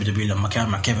جيريكو مع دبليو لما كان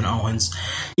مع كيفن أوهنز.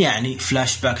 يعني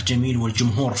فلاش باك جميل،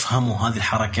 والجمهور فهموا هذه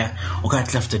الحركة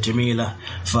وكانت لفتة جميلة،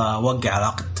 فوقع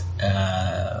العقد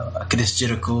كريس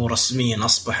جيريكو. رسميا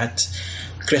أصبحت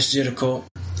كريس جيريكو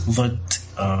ضد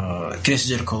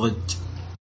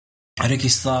ريكي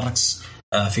ستاركس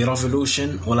في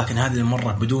ريفولوشن، ولكن هذه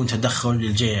المرة بدون تدخل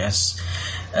للجي اس.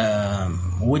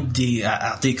 ودي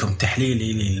أعطيكم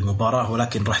تحليلي للمباراة،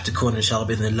 ولكن راح تكون إن شاء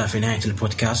الله بإذن الله في نهاية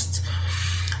البودكاست.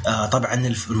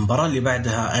 طبعا المباراة اللي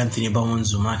بعدها أنثوني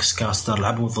بونز وماكس كاستر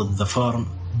لعبوا ضد ذا فارم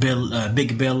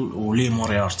بيج بيل ولي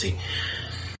موريارتي.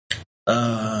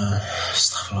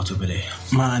 استغفر الله واتوب إليه،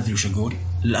 ما أدري وش أقول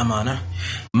للأمانة.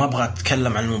 ما أبغى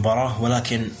أتكلم عن المباراة،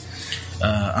 ولكن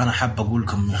أنا حاب أقول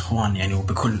لكم يا إخوان، يعني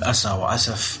وبكل أسى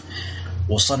وأسف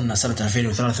وصلنا سنة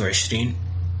 2023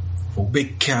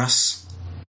 وبيج كاس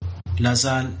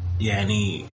لازال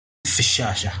يعني في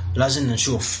الشاشة. لازلنا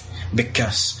نشوف بيج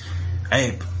كاس.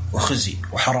 عيب وخزي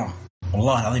وحرام،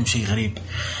 والله العظيم شيء غريب.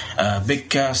 بيج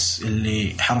كاس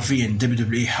اللي حرفيا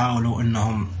دبليو حاولوا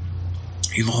انهم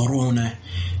يظهرونه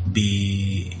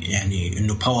يعني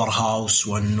انه باور هاوس،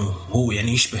 وانه هو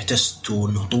يعني يشبه تست،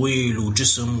 وانه طويل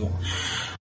وجسم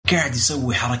قاعد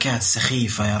يسوي حركات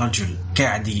سخيفة يا رجل.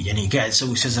 قاعد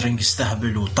يسوي سيزرينج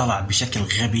استهبل وطلع بشكل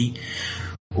غبي.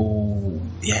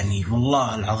 ويعني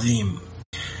والله العظيم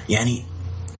يعني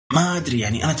ما أدري،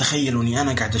 يعني أنا تخيل أني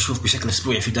أنا قاعد أشوف بشكل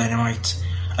أسبوعي في داينامايت،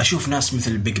 أشوف ناس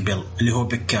مثل بيج بيل اللي هو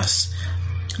بيج كاس،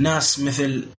 ناس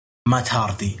مثل مات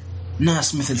هاردي،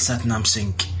 ناس مثل ساتنام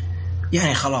سينك.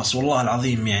 يعني خلاص والله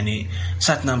العظيم، يعني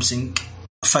ساتنام سينك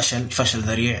فشل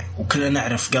ذريع، وكلنا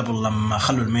نعرف قبل لما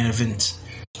خلوا المين ايفنت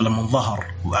لما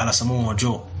ظهر على سموه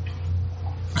جو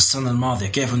السنة الماضية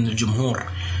كيف أن الجمهور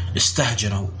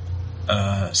استهجنوا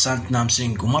سانت نام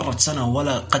سينج، ومرت سنة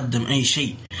ولا قدم أي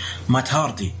شيء. مات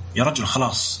هاردي يا رجل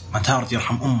خلاص، مات هاردي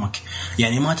يرحم أمك.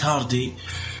 يعني مات هاردي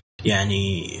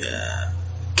يعني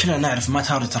كلنا نعرف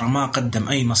مات هاردي ترى ما قدم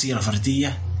أي مسيرة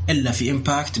فردية إلا في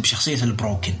إمباكت بشخصية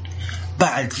البروكن.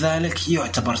 بعد ذلك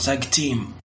يعتبر تاج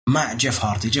تيم مع جيف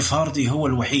هاردي. جيف هاردي هو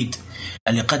الوحيد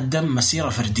اللي قدم مسيرة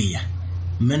فردية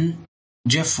من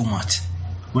جيف ومات،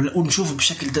 ونشوفه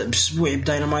بشكل أسبوعي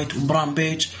بداينامايت وبرام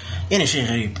بيج. يعني شيء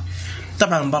غريب.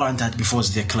 طبعا المباراة انتهت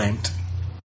بفوز ذا كليمد.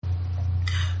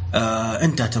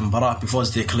 انتهت المباراة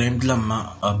بفوز ذا كليمد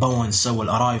لما بوين سوى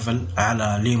الأرايفل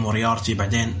على لي موريارتي.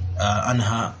 بعدين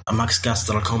أنهى ماكس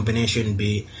كاستر الكومبينيشن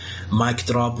بمايك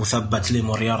دروب وثبت لي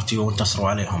موريارتي وانتصروا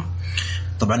عليهم.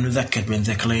 طبعا نذكر بين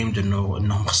ذا كليمد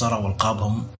انهم خسروا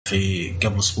ألقابهم في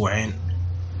قبل أسبوعين،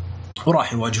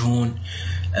 وراح يواجهون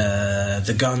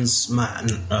ذا جانز مع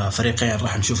فريقين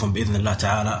راح نشوفهم بإذن الله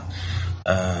تعالى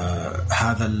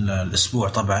هذا الأسبوع.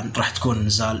 طبعا راح تكون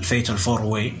نزال فيتال فور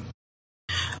واي.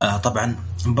 طبعا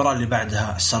المباراة اللي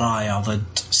بعدها سرايا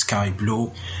ضد سكاي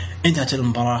بلو. انتهت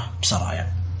المباراة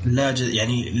بسرايا. لا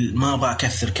يعني ما أبغى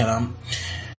أكثر كلام.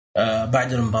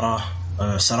 بعد المباراة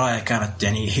سرايا كانت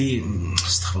يعني هي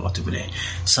استغفر الله تبليه.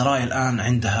 سرايا الآن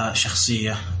عندها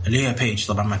شخصية اللي هي بيج،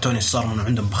 طبعا مع توني ستارم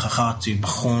عندهم بخاخات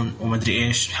يبخون ومدري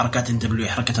إيش حركات دبليو،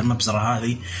 حركة المبزرة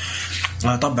هذه.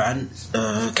 طبعا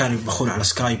كانوا يبخون على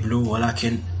سكاي بلو،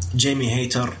 ولكن جيمي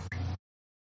هيتر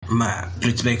مع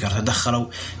بريت بيكر تدخلوا.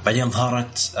 بعدين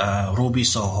ظهرت روبي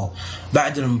سوهو.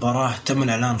 بعد المباراة تم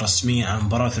الإعلان رسميا عن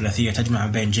مباراة ثلاثية تجمع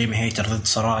بين جيمي هيتر ضد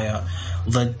سرايا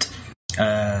ضد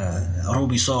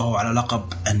روبي سوهو على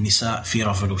لقب النساء في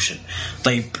ريفولوشن.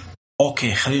 طيب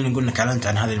أوكي، خلينا نقول لك أعلنت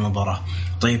عن هذه المباراة.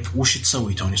 طيب وش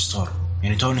تسوي توني ستورم؟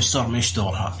 يعني توني ستورم إيش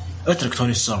دورها؟ اترك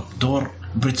توني ستورم، دور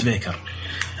بريت بيكر.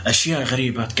 أشياء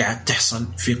غريبة قاعد تحصل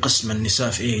في قسم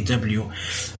النساء في AEW.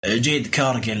 جيد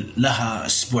كارجل لها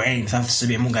أسبوعين 3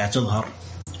 أسابيع مو قاعد تظهر.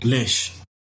 ليش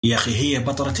يا أخي؟ هي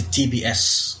بطلة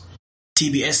TBS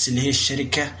اللي هي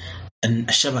الشركة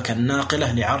الشبكة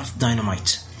الناقلة لعرض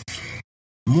داينامايت.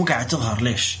 مو قاعد تظهر.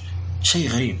 ليش؟ شيء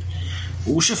غريب.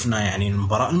 وشفنا يعني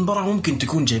المباراة ممكن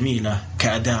تكون جميلة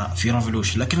كأداء في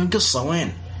ريفولوشن، لكن القصة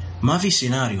وين؟ ما في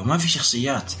سيناريو، ما في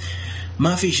شخصيات،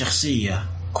 ما في شخصية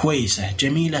كويسة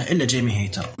جميلة إلا جيمي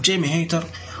هيتر. جيمي هيتر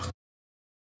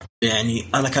يعني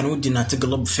أنا كان ودي أنها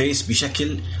تقلب فيس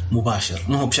بشكل مباشر،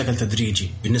 مو بشكل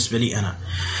تدريجي بالنسبة لي أنا.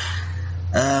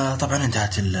 طبعا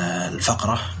انتهت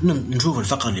الفقرة. نشوف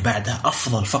الفقرة اللي بعدها.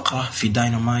 أفضل فقرة في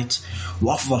داينامايت،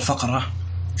 وأفضل فقرة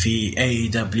في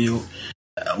AEW،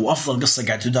 وأفضل قصة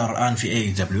قاعد تدار الآن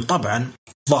في AEW. طبعا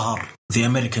ظهر The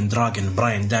American Dragon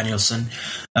براين دانيلسون،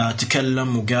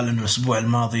 تكلم وقال إنه الأسبوع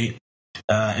الماضي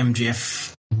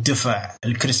MGF دفع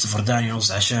الكريستوفر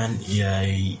دانييلز عشان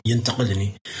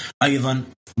ينتقدني، أيضا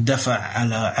دفع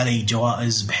علي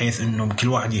جوائز بحيث إنه كل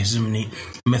واحد يهزمني،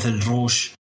 مثل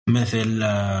روش، مثل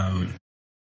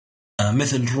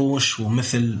روش،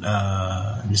 ومثل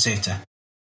نسيته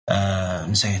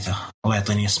الله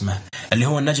يعطيني اسمه، اللي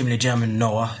هو النجم اللي جاء من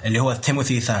نوا، اللي هو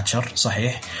تيموثي ثاتشر،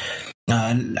 صحيح،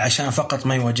 عشان فقط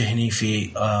ما يواجهني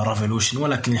في ريفولوشن،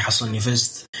 ولكن يحصلني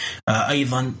فزت.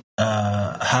 أيضا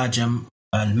هاجم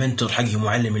المنتور حقي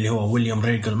معلم اللي هو ويليام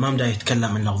ريجل، ما مدى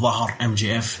يتكلم انه ظهر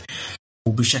MGF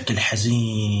وبشكل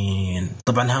حزين.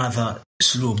 طبعا هذا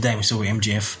اسلوب دائما يسوي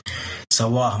MGF،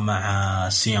 سواه مع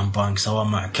سيام بانك، سواه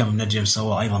مع كم نجم،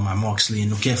 سواه ايضا مع موكسلي،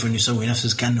 انه كيف انه يسوي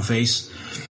نفسه كأنه فيس.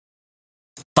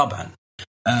 طبعا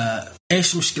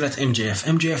ايش مشكلة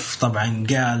MGF طبعا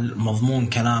قال مضمون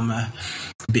كلامه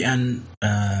بأن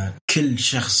كل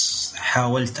شخص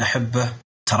حاولت أحبه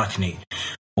تركني،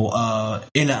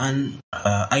 وإلى أن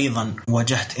أيضا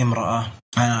واجهت امرأة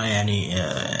أنا يعني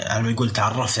على ما يقول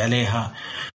تعرفت عليها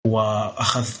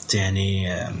وأخذت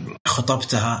يعني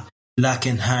خطبتها،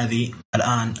 لكن هذه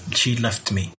الآن she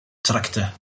left me، تركته.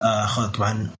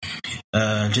 طبعا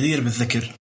الجدير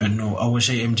بالذكر أنه أول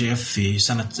شيء MGF في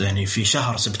سنة يعني في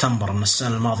شهر سبتمبر من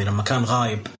السنة الماضية لما كان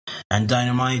غايب عن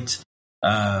داينامايت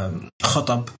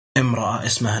خطب امرأة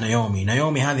اسمها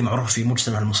نايومي هذه معروفة في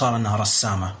مجتمع المصارعة أنها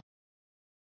رسامة.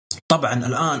 طبعا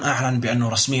الآن أعلن بأنه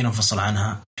رسميا انفصل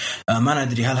عنها. ما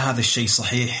ندري هل هذا الشيء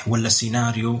صحيح ولا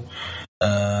سيناريو،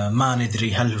 ما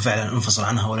ندري هل فعلا انفصل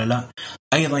عنها ولا لا.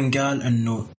 أيضا قال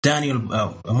أنه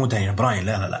مو دانيال براين،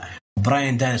 لا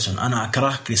براين دانيلسون، أنا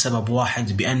أكرهك لسبب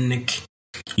واحد، بأنك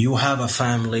you have a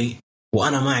family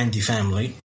وأنا ما عندي family.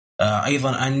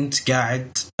 أيضا أنت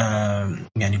قاعد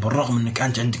يعني بالرغم أنك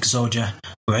أنت عندك زوجة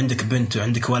وعندك بنت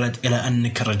وعندك ولد، إلى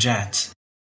أنك رجعت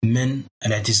من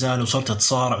الاعتزال وصرت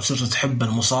تصارع وصرت تحب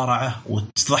المصارعة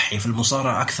وتضحي في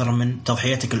المصارعة أكثر من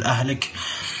تضحيتك لأهلك،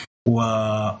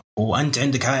 وأنت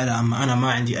عندك عائلة، أما أنا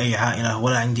ما عندي أي عائلة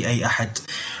ولا عندي أي أحد.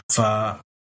 فقال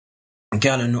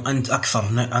أنه أنت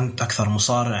أكثر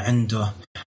مصارع عنده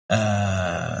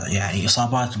يعني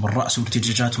إصابات بالرأس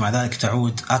وارتجاجات، مع ذلك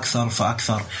تعود أكثر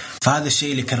فأكثر، فهذا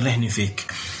الشيء اللي كرهني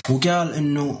فيك. وقال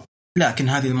أنه لكن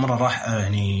هذه المرة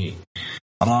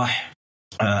راح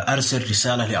أرسل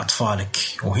رسالة لأطفالك،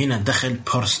 وهنا دخل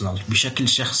بيرسونال بشكل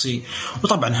شخصي.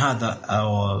 وطبعا هذا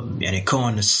يعني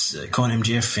كون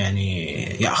MGF يعني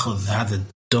يأخذ هذا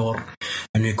الدور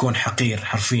أنه يكون حقير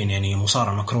حرفيا، يعني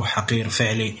مصارع مكروه حقير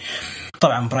فعلي.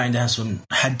 طبعا براين دانسون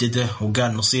حدده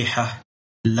وقال نصيحة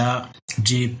لا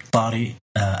جيب طاري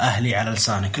أهلي على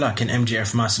لسانك، لكن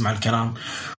MGF ما سمع الكلام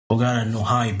وقال أنه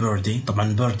هاي بيردي.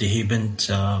 طبعا بيردي هي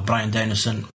بنت براين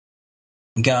دانسون.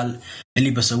 قال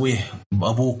اللي بسويه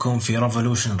بأبوكم في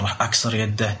ريفولوشن راح أكسر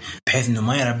يده بحيث أنه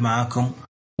ما يلعب معاكم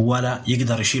ولا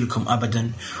يقدر يشيلكم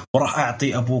أبدا، وراح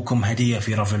أعطي أبوكم هدية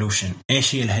في ريفولوشن.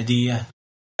 إيش هي الهدية؟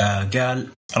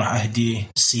 قال راح أهديه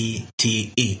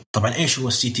CTE. طبعا إيش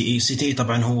هو CTE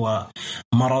طبعا هو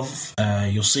مرض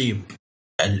يصيب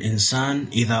الإنسان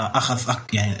إذا أخذ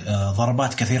يعني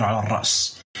ضربات كثيرة على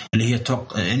الرأس، اللي هي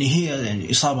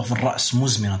هي إصابة في الرأس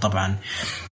مزمنة طبعا.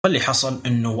 واللي حصل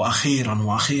أنه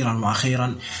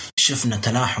وأخيرا شفنا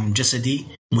تلاحم جسدي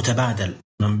متبادل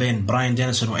من بين براين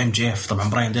دانيلسون وMGF. طبعا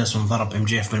براين دانيلسون ضرب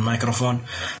MGF بالميكروفون،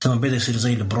 ثم بدأ يصير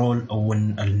زي البرول أو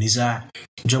النزاع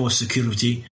جو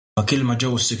السكيورتي. فكل ما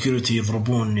جو السكيورتي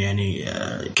يضربون، يعني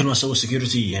كل ما سووا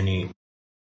السكيورتي، يعني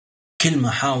كل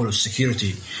ما حاولوا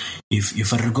السكيورتي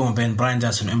يفرقون بين براين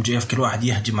دانيلسون وMGF، كل واحد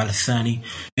يهجم على الثاني،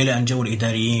 إلى أن جو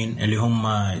الإداريين اللي هم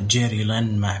جيري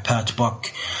لين مع بات بوك.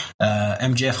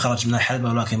 MGF خرج من الحلبة،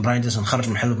 ولكن براين دانيلسون خرج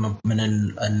من الحلبة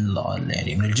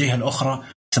يعني من الجهة الأخرى،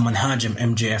 ثم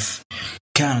هاجم MGF.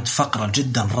 كانت فقرة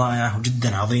جدا رائعة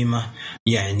وجدا عظيمة.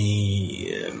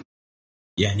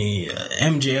 يعني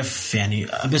MGF يعني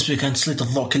بس كانت تسليط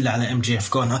الضوء كله على MGF،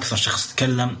 كون أكثر شخص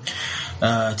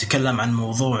تكلم عن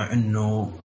موضوع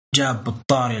أنه جاب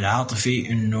بالطاري العاطفي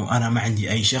أنه أنا ما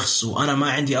عندي أي شخص، وأنا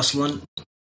ما عندي أصلا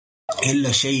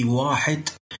إلا شيء واحد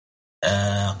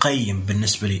قيم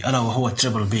بالنسبة لي، ألا وهو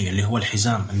تريبل بي اللي هو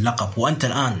الحزام اللقب. وأنت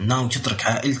الآن ناوي تترك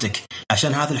عائلتك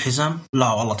عشان هذا الحزام؟ لا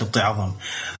والله تبطي عظم.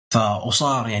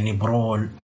 فصار يعني برول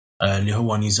اللي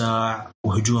هو نزاع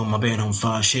وهجوم ما بينهم،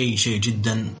 فشيء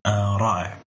جدا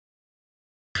رائع.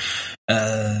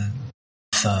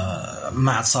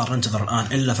 فما عاد صار ننتظر الآن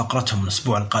إلا فقرتهم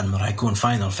الأسبوع القادم، راح يكون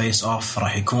فاينل فيس أوف،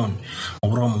 راح يكون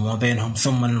برومو ما بينهم،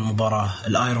 ثم المباراة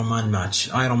الايرون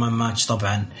مان ماتش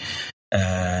طبعا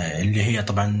اللي هي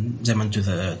طبعا زي ما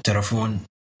انتم تعرفون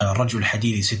الرجل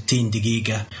الحديدي 60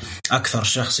 دقيقة، أكثر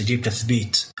شخص يجيب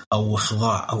تثبيت أو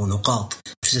إخضاع أو نقاط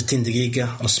في 60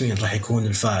 دقيقة رسميا راح يكون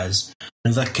الفائز.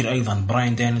 نذكر أيضا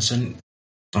براين دانيلسون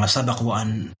سبق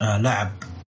وأن لعب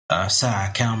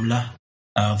ساعة كاملة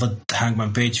ضد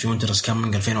هانجمان بيج في وينترز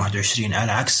كامينج 2021،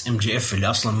 على عكس MJF اللي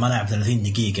أصلا ما لعب 30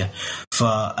 دقيقة.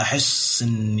 فأحس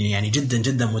إني يعني جدا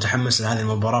جدا متحمس لهذه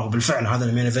المباراة، وبالفعل هذا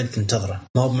المين إيفنت انتظره،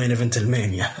 ما هو مين إيفنت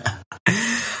المانيا.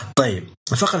 طيب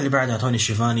الفقرة اللي بعدها توني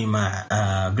شيفاني مع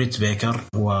بريت بيكر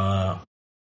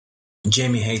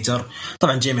وجيمي هيتر.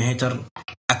 طبعا جيمي هيتر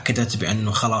أكدت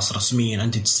بأنه خلاص رسميا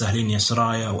أنت تستاهلين يا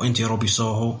سرايا وأنت روبي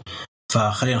سوهو،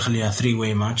 فخلينا نخليها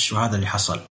 3-way ماتش، وهذا اللي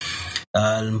حصل.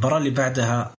 المباراة اللي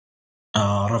بعدها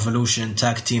ريفولوشن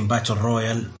تاك تيم باتل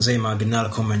رويال. زي ما قلنا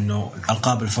لكم انه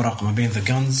القاب الفرق ما بين ذا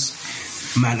جانز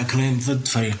مع الاكليم ضد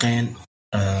فريقين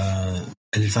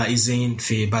الفائزين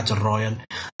في باتل رويال.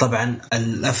 طبعا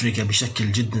الافريقيا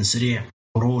بشكل جدا سريع،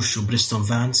 هروج وبريستون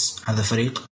فانس هذا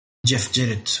فريق، جيف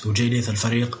جيريت وجاي ليث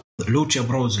الفريق، لوتشا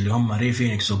بروز اللي هم ري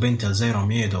فينيكس وبنتا زيرو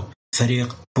ميدو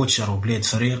فريق، بوتشر وبليد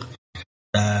فريق،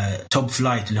 توب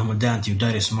فلايت اللي هم دانتي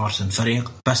وداريس مارتن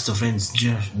فريق، باستو فريندز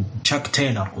تشاك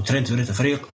تايلر وترينت بريتا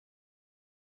فريق،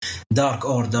 دارك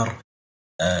اوردر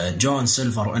جون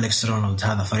سيلفر والكس رونالد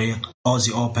هذا فريق،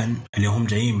 اوزي اوبن اللي هم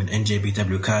جايين من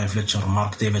NJPW كاي فليتشر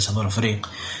ومارك ديفيس هذول فريق،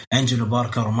 انجلو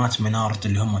باركر ومات مينارد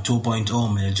اللي هم 2.0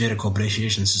 من الجيريكو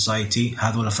بريشيشن سوسايتي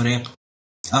هذول فريق،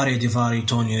 آريا ديفاري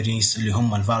توني ريس اللي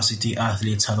هم الفارسيتي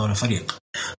اثليتس هذول فريق.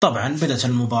 طبعا بدأت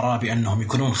المباراة بأنهم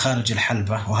يكونون خارج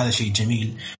الحلبة، وهذا شيء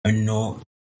جميل أنه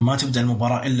ما تبدأ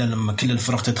المباراة إلا لما كل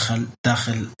الفرق تدخل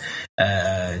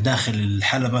داخل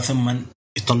الحلبة، ثم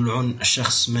يطلعون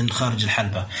الشخص من خارج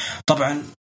الحلبة. طبعا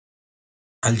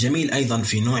الجميل أيضا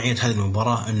في نوعية هذه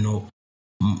المباراة أنه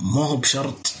ما هو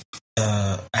بشرط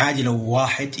عادي لو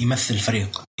واحد يمثل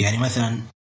فريق، يعني مثلا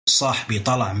صاحبي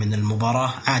طلع من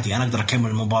المباراة عادي أنا أقدر أكمل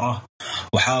المباراة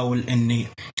وحاول أني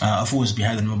أفوز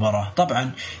بهذه المباراة.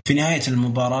 طبعا في نهاية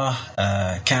المباراة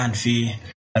كان في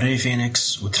ري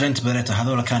فينيكس وترينت بريتا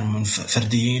هذول كانوا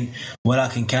فرديين،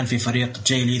 ولكن كان في فريق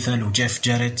جاي ليثل وجيف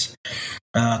جاريت.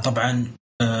 طبعا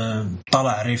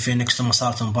طلع ري فينيكس ثم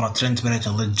صارت مباراة ترينت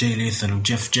بريتا ضد جاي ليثل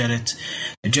وجيف جاريت.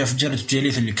 وجاي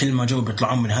ليثل اللي كل ما جو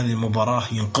بيطلعون من هذه المباراة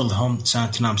ينقذهم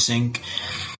سانت نام سينغ.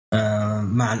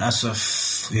 مع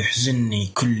الأسف يحزنني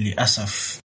كل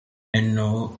أسف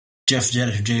أنه جيف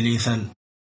جاريت وجاي ليثل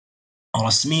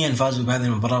رسميا فازوا بهذه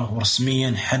المباراة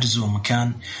ورسميا حجزوا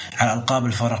مكان على ألقاب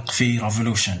الفرق في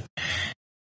ريفولوشن.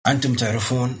 أنتم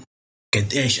تعرفون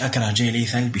قد إيش أكره جاي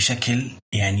ليثل بشكل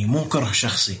يعني مو كره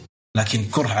شخصي، لكن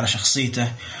كره على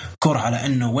شخصيته، كره على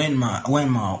أنه وين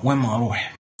ما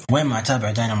أروح، وين ما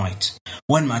أتابع داينامايت،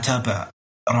 وين ما أتابع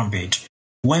رامبيج،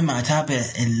 وين ما أتابع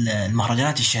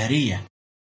المهرجانات الشهرية،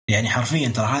 يعني حرفيا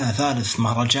ترى هذا ثالث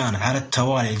مهرجان على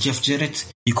التوالي جيف جيريت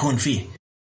يكون فيه.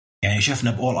 يعني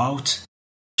شفنا بأول أوت،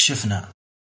 شفنا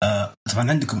طبعا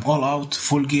عندكم أول أوت،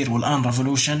 فول جير، والآن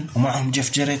ريفولوشن ومعهم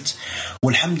جيف جيريت.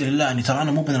 والحمد لله أني ترى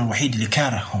أنا مو بدنا الوحيد اللي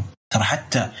كارههم، ترى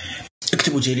حتى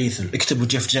اكتبوا جاي ليثل، اكتبوا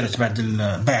جيف جيريت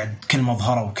بعد كل ما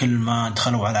ظهروا وكل ما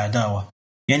دخلوا على عداوة.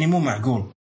 يعني مو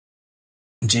معقول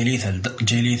جاي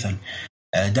ليثل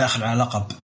داخل على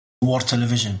لقب وور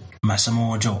تلفزيون مع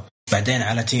سامو جو، بعدين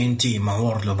على TNT مع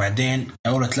ووردلو، بعدين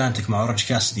أول أتلانتيك مع أورنج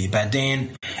كاسدي،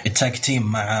 بعدين التاج تيم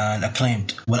مع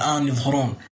الأكليمد، والآن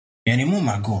يظهرون. يعني مو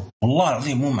معقول والله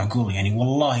العظيم، مو معقول. يعني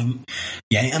والله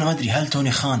يعني أنا ما أدري هل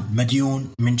توني خان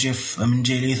مديون من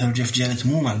جاي ليثل وجيف جيريت،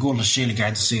 مو معقول الشيء اللي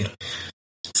قاعد يصير.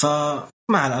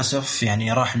 فمع الأسف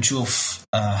يعني راح نشوف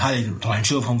هذه راح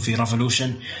نشوفهم في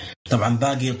ريفولوشن. طبعا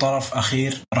باقي طرف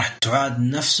أخير راح تعاد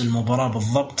نفس المباراة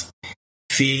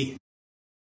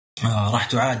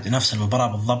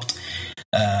بالضبط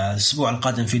الأسبوع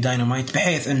القادم في داينامايت،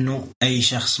 بحيث أنه أي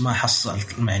شخص ما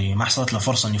حصلت له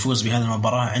فرصة أن يفوز بهذه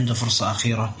المباراة عنده فرصة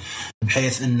أخيرة،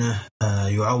 بحيث أنه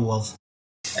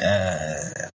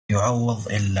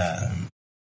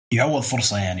يعوض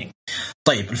فرصة يعني.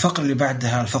 طيب الفقرة اللي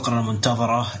بعدها الفقرة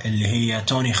المنتظرة اللي هي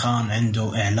توني خان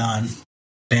عنده إعلان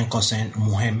بين قوسين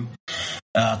مهم.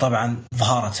 طبعا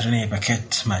ظهرت رينيه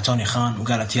باكيت مع توني خان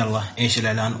وقالت يلا ايش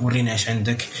الاعلان، ورينا ايش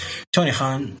عندك. توني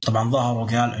خان طبعا ظهر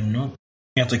وقال انه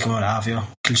يعطيكم العافيه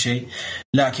كل شيء،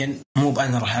 لكن مو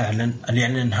بأنا راح اعلن، اللي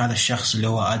يعلن هذا الشخص اللي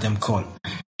هو ادم كول.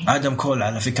 ادم كول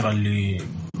على فكره اللي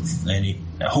يعني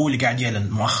هو اللي قاعد يعلن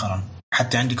مؤخرا،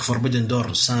 حتى عندك فوربيدن دور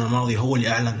السنه الماضيه هو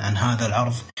اللي اعلن عن هذا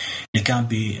العرض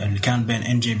اللي كان بين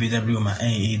ان جي بي دبليو مع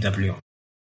اي اي دبليو.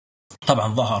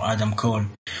 طبعا ظهر ادم كول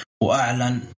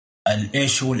واعلن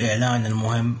ايش هو الاعلان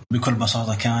المهم. بكل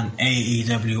بساطه كان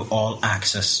AEW All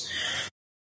Access.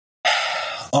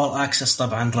 All Access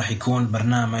طبعا راح يكون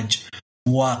برنامج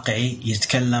واقعي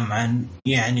يتكلم عن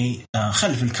يعني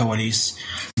خلف الكواليس،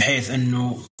 بحيث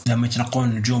انه لما يتنقلون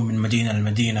نجوم من مدينه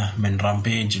لمدينه، من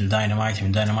رامبيج لداينامايت،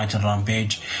 من داينامايت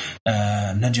لرامبيج،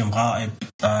 نجم غائب،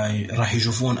 راح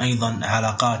يشوفون ايضا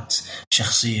علاقات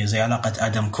شخصيه زي علاقه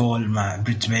ادم كول مع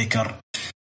بريت بيكر،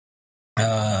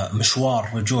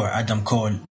 مشوار رجوع آدم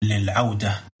كول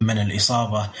للعودة من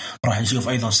الإصابة. راح نشوف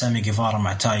أيضا سامي جيفارا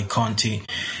مع تاي كونتي.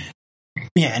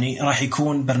 يعني راح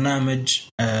يكون برنامج،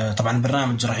 طبعا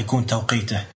البرنامج راح يكون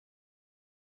توقيته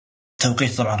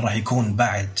طبعا راح يكون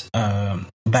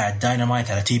بعد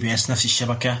داينامايت على TBS نفس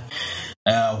الشبكة.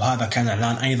 وهذا كان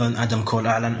إعلان أيضا. آدم كول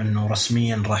أعلن أنه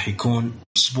رسميا راح يكون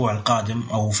الأسبوع القادم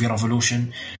أو في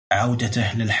ريفولوشن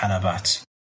عودته للحلبات.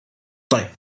 طيب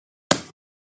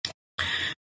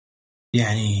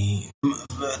يعني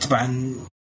طبعا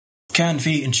كان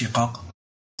في انشقاق،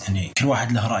 يعني كل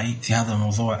واحد له رأي في هذا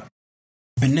الموضوع.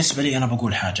 بالنسبة لي أنا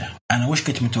بقول حاجة، أنا وش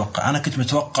كنت متوقع؟ أنا كنت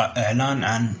متوقع إعلان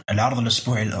عن العرض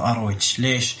الأسبوعي لهروج.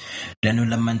 ليش؟ لأنه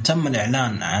لما تم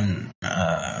الإعلان عن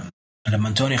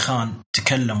لما توني خان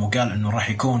تكلم وقال أنه راح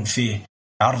يكون فيه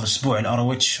عرض أسبوعي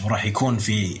لهروج وراح يكون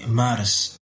في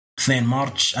مارس 2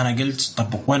 مارس، أنا قلت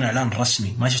طب وين إعلان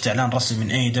رسمي؟ ما شفت إعلان رسمي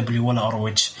من AEW ولا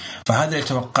هروج. فهذا اللي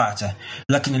توقعته،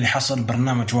 لكن اللي حصل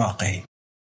برنامج واقعي.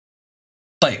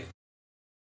 طيب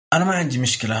أنا ما عندي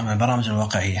مشكلة مع البرامج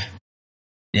الواقعية،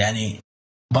 يعني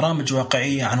برامج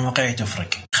واقعية عن واقعية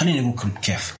تفرق. خليني أقول لكم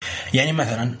كيف. يعني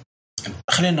مثلا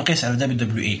خلينا نقيس على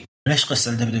WWE. ليش قيس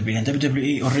على WWE؟ لأن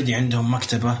WWE already عندهم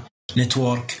مكتبة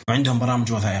نتورك وعندهم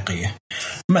برامج وثائقية.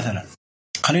 مثلا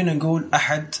خلينا نقول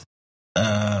أحد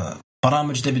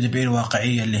برامج WWE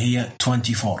الواقعية اللي هي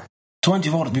 24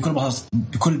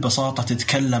 بكل بساطة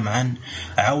تتكلم عن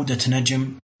عودة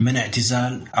نجم من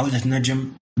اعتزال، عودة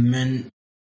نجم من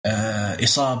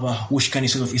إصابة، وش كان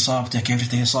يسوي في إصابته، كيف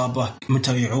تنتهي إصابة،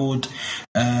 متى يعود،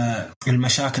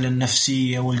 المشاكل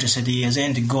النفسية والجسدية. زي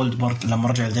عندك جولدبرغ لما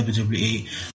رجع لدبليو،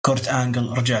 كورت أنجل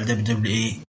رجع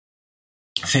لدبليو،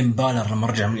 فين بالر لما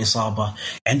رجع من الإصابة.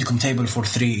 عندكم تيبل فور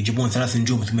 3 يجيبون 3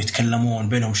 نجوم ثم يتكلمون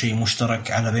بينهم شيء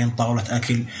مشترك على بين طاولة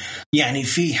أكل. يعني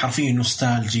في حرفيا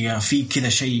نوستالجيا، في كذا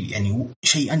شيء، يعني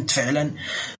شيء أنت فعلا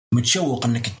متشوق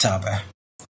أنك تتابعه.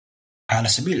 على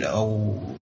سبيل أو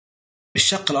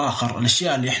الشق الآخر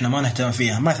الأشياء اللي إحنا ما نهتم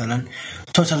فيها، مثلا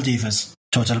توتال ديفز،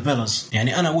 توتال بيلز.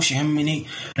 يعني أنا وش يهمني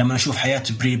لما أشوف حياة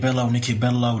بري بيلا ونيكي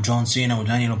بيلا وجون سينا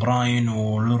ودانيال براين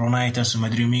ولورونايتس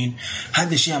ومدري مين؟ هذه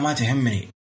الأشياء ما تهمني.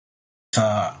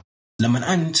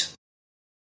 فلما أنت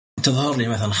تظهر لي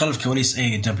مثلا خلف كواليس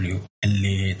AEW،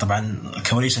 اللي طبعا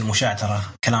كواليس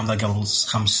المشاعترة كلام ذا قبل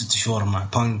 5-6 شهور مع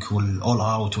بانك والأول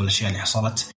أوت والأشياء اللي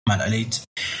حصلت مع الأليت،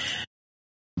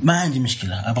 ما عندي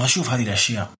مشكلة. أبغى أشوف هذه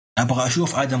الأشياء. أبغى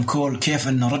أشوف آدم كول كيف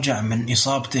أنه رجع من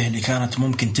إصابته اللي كانت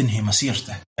ممكن تنهي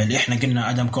مسيرته، اللي إحنا قلنا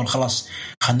آدم كول خلاص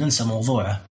خلينا ننسى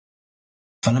موضوعه.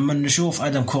 فلما نشوف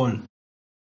آدم كول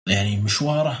يعني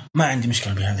مشواره، ما عندي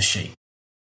مشكلة بهذا الشيء.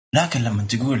 لكن لما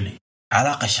تقول لي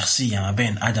علاقة شخصية ما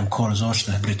بين آدم كول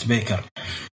وزوجته بريت بيكر،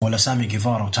 ولا سامي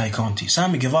جيفارا وتاي كونتي.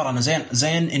 سامي جيفارا أنا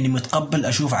زين إني متقبل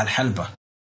أشوف على الحلبة،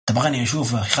 تبغاني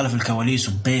أشوفه خلف الكواليس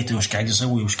وبيته وش قاعد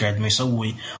يسوي وش قاعد ما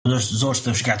يسوي،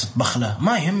 وزوجته وش قاعد تطبخ له،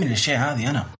 ما يهمني الشيء هذه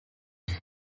أنا.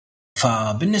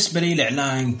 فبالنسبة لي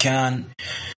الإعلان كان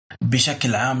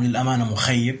بشكل عام للأمانة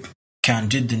مخيب، كان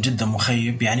جدا جدا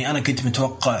مخيب. يعني أنا كنت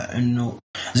متوقع إنه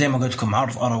زي ما قلت لكم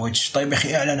عرض هروج. طيب يا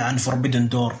أخي اعلن عن فوربيدن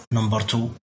دور نمبر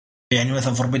 2. يعني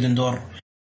مثلا فوربيدن دور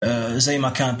زي ما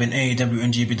كان بين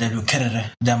AEW NJPW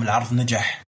كرره دام العرض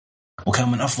نجح وكان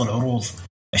من أفضل عروض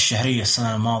الشهرية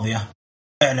السنة الماضية.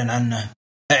 اعلن عنه.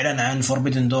 اعلن عن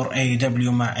فوربيدن دور AEW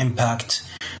مع امباكت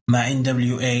مع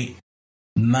NWA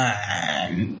مع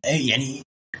يعني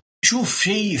شوف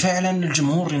شيء فعلا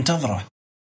الجمهور ينتظره،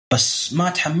 بس ما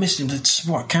تحمسني لمدة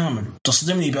أسبوع كامل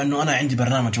تصدمني بأنه أنا عندي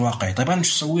برنامج واقعي. طيب أنا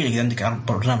شو أسوي لك إذا عندك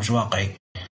برنامج واقعي؟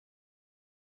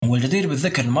 والجدير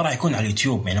بالذكر ما راح يكون على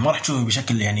اليوتيوب، يعني ما راح تشوفه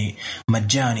بشكل يعني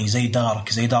مجاني زي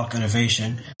دارك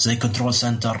إليفيشن، زي كنترول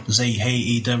سنتر، زي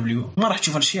هي AEW. ما راح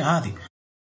تشوف الأشياء هذه.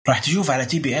 راح تشوف على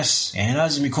TBS. يعني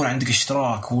لازم يكون عندك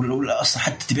اشتراك، ولا اصلا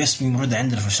حتى TBS موجودة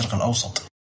عندنا في الشرق الاوسط.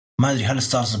 ما ادري هل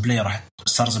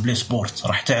ستارز بلاي سبورت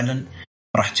راح تعلن،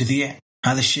 راح تذيع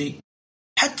هذا الشيء.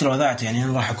 حتى لو ذات يعني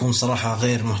أنا راح أكون صراحة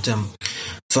غير مهتم.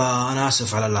 فأنا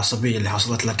آسف على العصبية اللي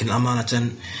حصلت، لكن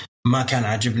أمانة ما كان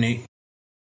عاجبني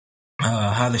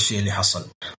هذا الشيء اللي حصل.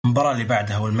 المباراة اللي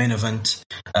بعدها والمين ايفنت،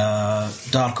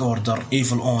 دارك اوردر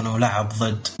ايفل اونو لعب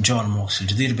ضد جون موكسلي.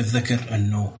 جدير بالذكر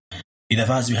انه اذا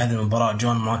فاز بهذه المباراة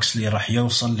جون موكسلي راح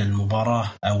يوصل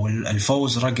للمباراة او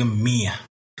الفوز رقم 100.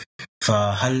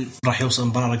 فهل راح يوصل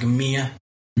المباراة رقم 100؟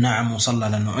 نعم وصل،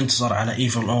 لأنه انتصر على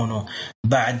ايفل اونو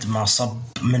بعد ما صب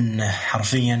منه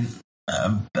حرفيا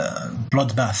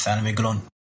بلود باث على ما يقولون.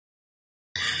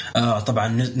 طبعا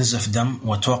نزف دم،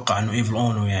 واتوقع انه ايفل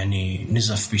اونو يعني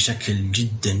نزف بشكل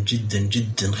جدا جدا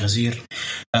جدا غزير.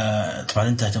 طبعا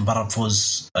انتهت المباراة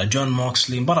بفوز جون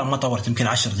موكسلي. المباراة ما طورت يمكن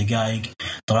 10 دقائق.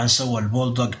 طبعا سوى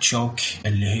البولدوغ تشوك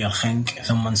اللي هي الخنق،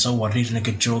 ثم سوى الرير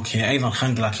نيكد تشوك هي ايضا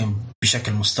خنق لكن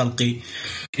بشكل مستلقي،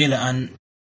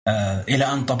 الى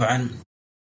ان طبعا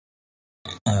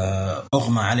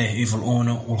اغمى عليه ايفل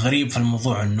اونو. والغريب في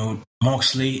الموضوع انه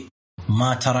موكسلي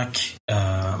ما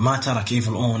ترك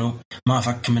ايفل اونو، ما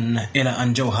فك منه، الى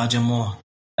ان جو هاجموه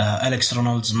أليكس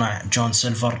رونالدز مع جون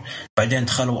سيلفر. بعدين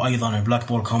دخلوا ايضا البلاك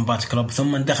بول كومبات كلوب،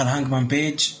 ثم دخل هانجمان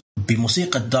بيج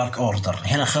بموسيقى دارك اوردر.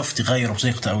 هنا خفت يغير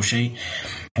موسيقته او شيء،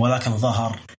 ولكن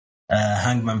ظهر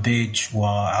هانجمان بيج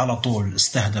وعلى طول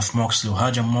استهدف موكسلي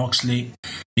وهاجم موكسلي.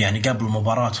 يعني قبل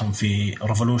مباراتهم في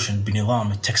ريفولوشن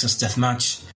بنظام التكساس ديث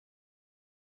ماتش،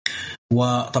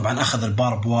 وطبعا أخذ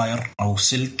البارب واير أو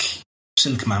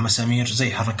سلك مع مسامير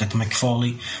زي حركة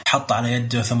ماكفولي، حط على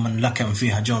يده ثم لكم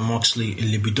فيها جون موكسلي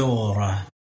اللي بدوره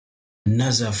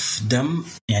نزف دم.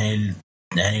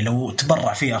 يعني لو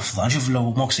تبرع فيه أفضل. أشوف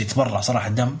لو موكسلي تبرع صراحة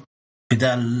دم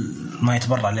بدال ما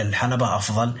يتبرع للحلبة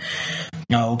أفضل.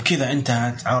 وبكذا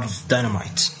انتهت عرض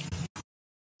داينامايت.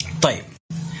 طيب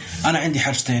أنا عندي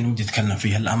حاجتين ودي أتكلم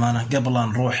فيها الأمانة قبل أن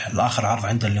نروح لآخر عرض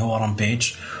عندنا اللي هو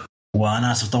رامبيج.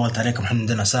 وأنا آسف طولت عليكم، احنا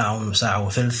عندنا ساعة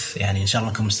وثلث، يعني إن شاء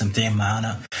الله انكم مستمتعين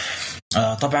معنا.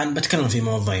 طبعا بتكلم في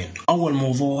موضوعين. أول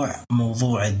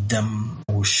موضوع الدم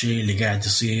والشيء اللي قاعد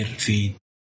يصير في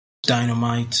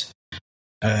داينامايت،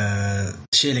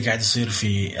 الشيء اللي قاعد يصير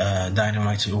في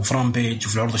داينامايت وفي رامبيج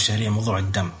وفي العروض الشهرية، موضوع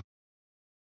الدم.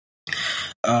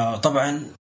 طبعا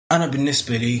أنا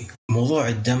بالنسبة لي موضوع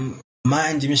الدم ما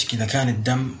عندي مشكلة كان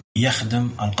الدم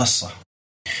يخدم القصة.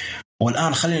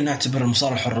 والآن خلينا نعتبر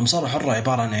المصارعة الحرة. المصارعة الحرة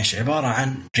عبارة عن إيش؟ عبارة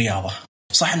عن رياضة،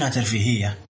 صح إنها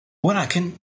ترفيهية،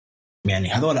 ولكن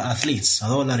يعني هذول أثليتس،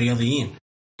 هذول رياضيين،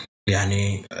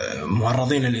 يعني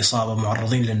معرضين للإصابة،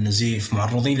 معرضين للنزيف،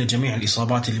 معرضين لجميع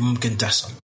الإصابات اللي ممكن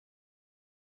تحصل.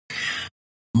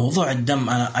 موضوع الدم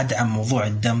أنا أدعم موضوع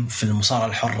الدم في المصارعة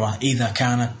الحرة إذا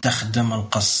كانت تخدم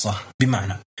القصة.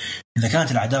 بمعنى إذا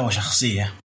كانت العداوة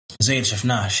شخصية زي اللي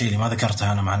شفناه، الشيء اللي ما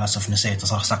ذكرته أنا مع الأسف نسيته،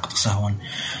 صار سقط سهوا،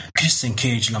 كريستين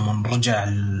كيج لما رجع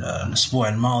الأسبوع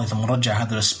الماضي ثم رجع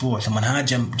هذا الأسبوع ثم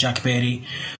هاجم جاك بيري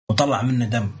وطلع منه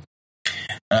دم.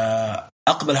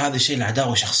 أقبل هذا الشيء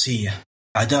العداوة شخصية،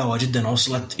 عداوة جدا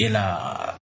وصلت إلى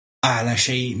أعلى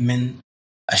شيء من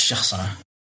الشخصنة.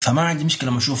 فما عندي مشكلة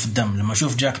لما أشوف الدم، لما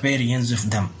أشوف جاك بيري ينزف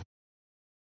دم.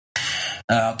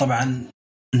 طبعا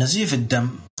نزيف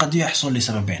الدم قد يحصل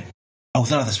لسببين أو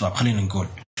 3 أسباب خلينا نقول.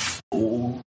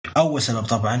 أول سبب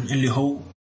طبعا اللي هو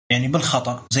يعني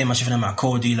بالخطأ، زي ما شفنا مع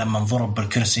كودي لما انضرب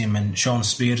بالكرسي من شون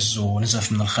سبيرز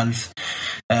ونزف من الخلف،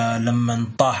 لما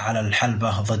طاح على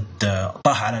الحلبة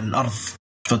طاح على الأرض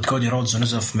ضد كودي رودز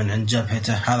ونزف من عند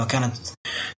جبهته، هذا كانت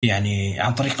يعني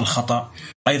عن طريق الخطأ.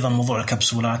 أيضا موضوع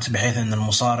الكبسولات، بحيث أن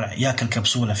المصارع يأكل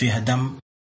كبسولة فيها دم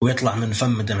ويطلع من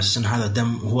فم دم، أساسا هذا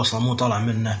دم وهو أصلا مو طالع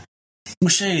منه.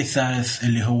 والشيء الثالث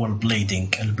اللي هو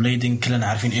البليدنج كلنا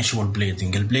عارفين إيش هو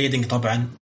البليدنج طبعا.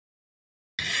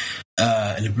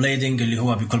 البليدنج اللي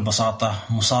هو بكل بساطة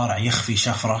مصارع يخفي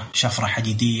شفرة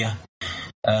حديدية،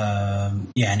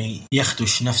 يعني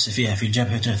يخدش نفسه فيها في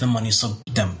جبهته ثم يصب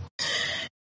دم.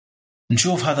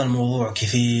 نشوف هذا الموضوع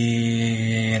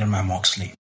كثير مع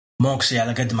موكسلي.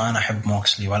 على قد ما أنا أحب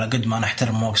موكسلي وعلى قد ما أنا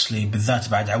أحترم موكسلي، بالذات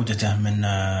بعد عودته من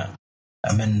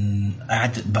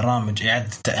برامج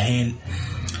إعادة التأهيل،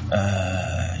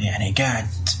 يعني قاعد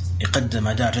يقدم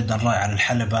أداء جدا رائع على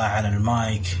الحلبة، على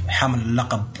المايك، حمل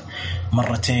اللقب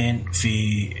مرتين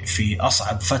في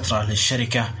أصعب فترة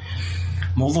للشركة.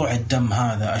 موضوع الدم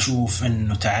هذا أشوف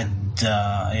أنه تعدى،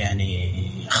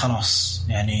 يعني خلاص،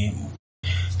 يعني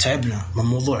تعبنا من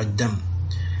موضوع الدم،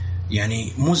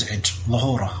 يعني مزعج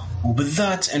ظهوره.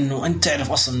 وبالذات أنه أنت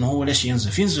تعرف أصلا أنه هو ليش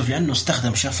ينزف لأنه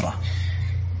استخدم شفرة.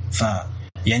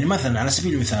 يعني مثلا على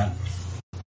سبيل المثال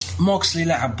موكسلي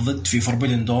لعب ضد في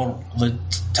فوربيدن دور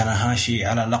ضد تاناهاشي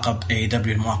على لقب AEW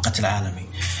المؤقت العالمي.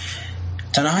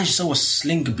 تاناهاشي سوى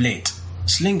سلينج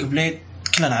بليد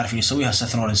كلنا عارفين يسويها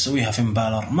سيث رولينز، يسويها فين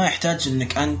بالر، ما يحتاج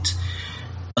انك انت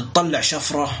تطلع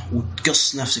شفرة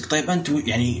وتقص نفسك. طيب انت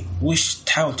يعني وش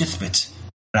تحاول تثبت؟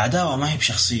 العداوة ما هي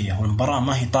بشخصية، والمباراة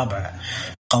ما هي طابع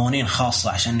قوانين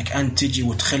خاصة عشان انك انت تجي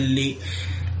وتخلي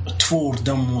تفور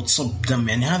دم وتصب دم.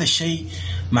 يعني هذا الشيء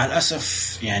مع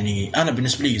الأسف يعني أنا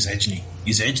بالنسبة لي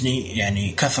يزعجني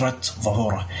يعني كثرة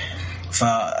ظهوره.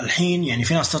 فالحين يعني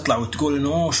في ناس تطلع وتقول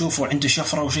إنه شوفوا عنده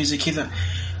شفرة وشيء زي كذا.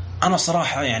 أنا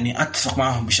صراحة يعني أتفق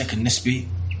معهم بشكل نسبي،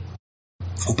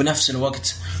 وبنفس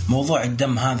الوقت موضوع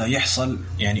الدم هذا يحصل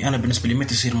يعني أنا بالنسبة لي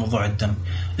متى يصير موضوع الدم؟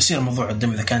 يصير موضوع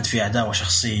الدم إذا كانت في عداوة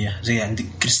شخصية زي عندك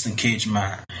كريستن كيج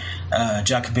مع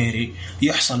جاك بيري،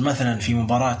 يحصل مثلا في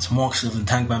مباراة موكسلي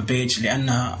ضد هانجمان بيج،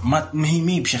 لأنها ما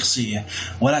هي بشخصية،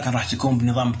 ولكن راح تكون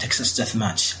بنظام تكساس ديث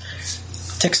ماتش.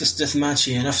 تكساس ديث ماتش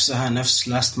هي نفسها نفس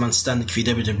لاست مان ستاندينج في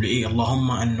WWE،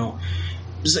 اللهم أنه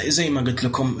زي ما قلت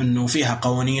لكم أنه فيها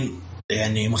قوانين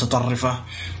يعني متطرفة،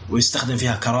 ويستخدم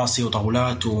فيها كراسي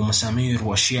وطاولات ومسامير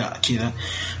وأشياء كذا،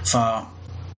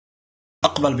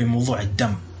 فأقبل بموضوع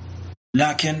الدم.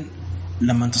 لكن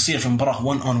لما تصير في مباراة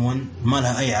 1-on-1 ما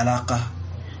لها أي علاقة.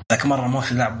 ذاك مرة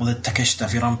موكسلي لعب ضد تاكيشتا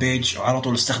في رامبيج وعلى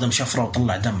طول استخدم شفرة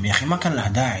وطلع دم، يا أخي ما كان له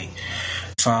داعي.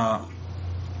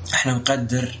 فإحنا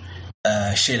نقدر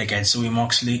الشيء اللي قاعد يسويه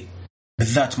موكسلي،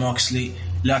 بالذات موكسلي،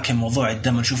 لكن موضوع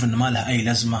الدم نشوف إنه ما له أي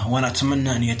لازمة. وأنا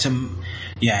أتمنى أن يتم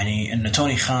يعني أن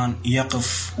توني خان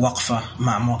يقف وقفة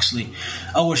مع موكسلي.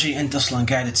 أول شيء أنت أصلا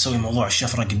قاعد تسوي موضوع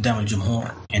الشفرة قدام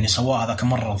الجمهور، يعني سواء هذاك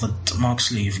مرة ضد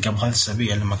موكسلي في قبل 3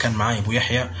 أسابيع لما كان معاي أبو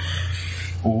يحيى،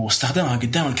 واستخدمها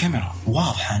قدام الكاميرا،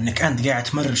 واضحة أنك أنت قاعد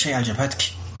تمرر شيء على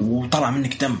جبهتك وطلع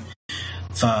منك دم،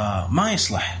 فما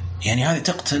يصلح. يعني هذه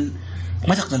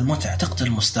ما تقتل المتعة،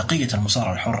 تقتل مصداقية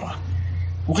المصارعة الحرة.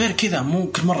 وغير كذا مو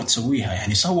كل مرة تسويها،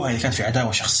 يعني سوها إذا كانت في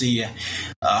عداوة شخصية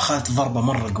أخذت ضربة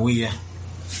مرة قوية،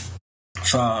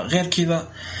 فغير كذا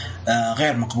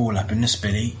غير مقبولة بالنسبة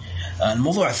لي.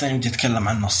 الموضوع الثاني بدي أتكلم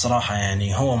عنه الصراحة،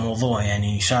 يعني هو موضوع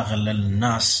يعني شاغل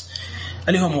الناس،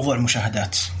 اللي هو موضوع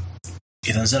المشاهدات.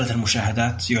 إذا نزلت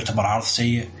المشاهدات يعتبر عرض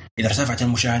سيء، إذا ارتفعت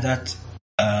المشاهدات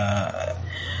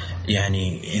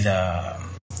يعني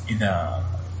إذا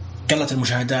قلت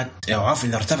المشاهدات، أو عفوا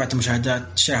إذا ارتفعت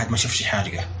المشاهدات شاهد ما شوف شي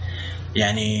حاجة.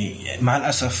 يعني مع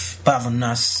الأسف بعض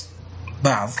الناس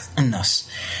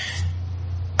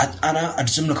أنا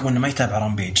أجزم لكم أنه ما يتابع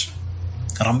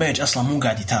رامبيج أصلا مو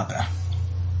قاعد يتابعه،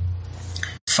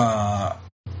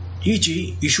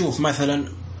 فيجي يشوف مثلا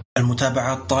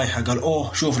المتابعات طايحة قال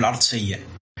أوه شوف العرض سيء،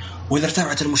 وإذا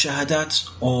ارتفعت المشاهدات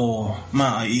أوه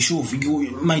ما يشوف،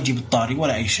 ما يجيب الطاري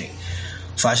ولا أي شيء.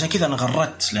 فعشان كذا أنا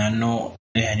غردت، لأنه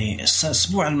يعني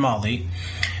الأسبوع الماضي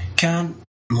كان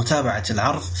متابعة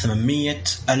العرض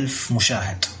 800,000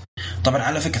 مشاهد. طبعا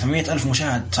على فكرة 800,000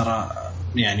 مشاهد ترى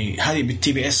يعني هذه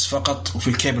بالتي بي اس فقط وفي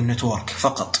الكيبل نتورك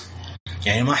فقط،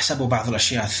 يعني ما حسبوا بعض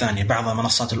الأشياء الثانية، بعض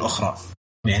المنصات الأخرى،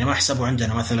 يعني ما حسبوا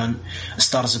عندنا مثلا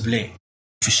ستارز بلاي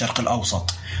في الشرق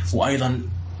الأوسط، وأيضا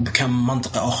بكم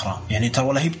منطقة أخرى. يعني ترى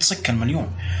ولا هي بتسكر 1,000,000.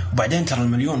 وبعدين ترى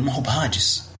 1,000,000 ما هو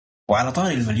بهاجس. وعلى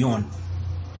طاري 1,000,000،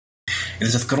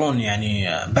 إذا تذكرون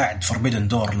يعني بعد فوربيدن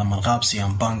دور لما غاب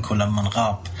سيام بانك ولما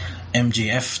غاب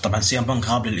MJF، طبعا سيام بانك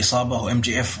غاب للإصابة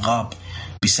وMJF غاب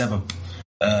بسبب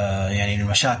يعني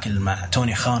المشاكل مع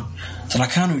توني خان، ترى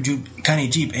كان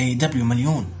يجيب AEW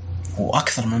 1,000,000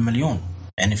 وأكثر من 1,000,000،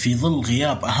 يعني في ظل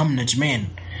غياب أهم نجمين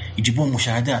يجيبون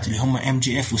مشاهدات اللي هم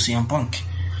MJF وسيام بانك.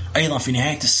 أيضا في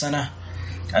نهاية السنة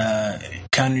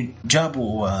كانوا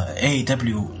جابوا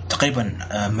AEW تقريبا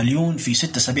 1,000,000 في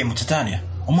 6 أسابيع متتالية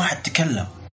وما حد تكلم.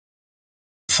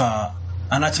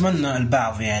 فأنا أتمنى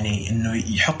البعض يعني إنه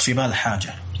يحط في باله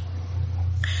حاجة،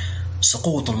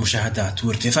 سقوط المشاهدات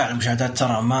وارتفاع المشاهدات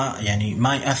ترى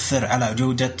ما يأثر على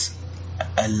جودة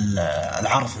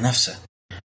العرض نفسه.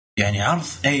 يعني عرض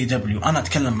AEW، أنا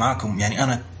أتكلم معاكم يعني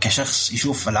أنا كشخص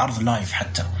يشوف العرض لايف،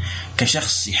 حتى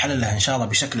كشخص يحلله إن شاء الله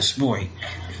بشكل أسبوعي،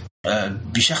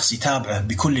 بشخص يتابعه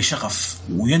بكل شغف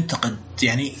وينتقد.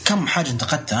 يعني كم حاجة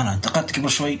انتقدتها أنا، انتقدت قبل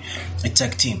شوي التاج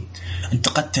تيم،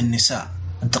 انتقدت النساء،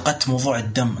 انتقدت موضوع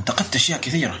الدم، انتقدت أشياء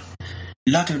كثيرة،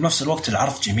 لكن بنفس الوقت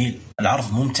العرض جميل،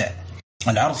 العرض ممتع،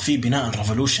 العرض فيه بناء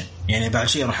ريفولوشن. يعني بعد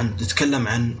شيء راح نتكلم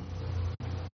عن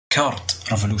كارت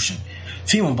ريفولوشن،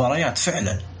 في مباريات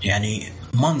فعلا يعني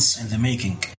months in the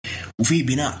making، وفي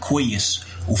بناء كويس،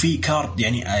 وفي كارت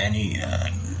يعني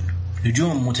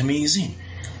نجوم متميزين.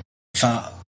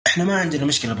 فإحنا ما عندنا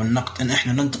مشكلة بالنقد إن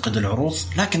إحنا ننتقد العروض،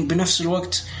 لكن بنفس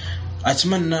الوقت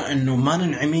أتمنى إنه ما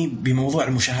ننعمي بموضوع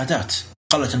المشاهدات.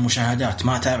 قلت المشاهدات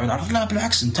ما تابع العرض، لا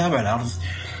بالعكس نتابع العرض.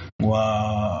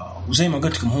 وزي ما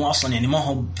قلت لكم هو اصلا يعني ما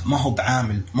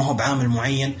هو بعامل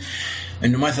معين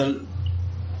انه مثلا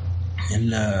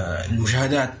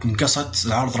المشاهدات انقصت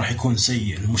العرض راح يكون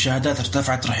سيء، المشاهدات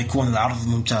ارتفعت راح يكون العرض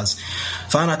ممتاز.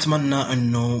 فأنا أتمنى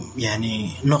أنه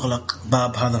يعني نغلق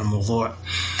باب هذا الموضوع.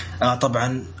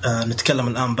 طبعا نتكلم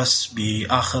الآن بس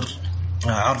بآخر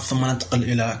عرض ثم ننتقل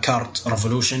إلى كارت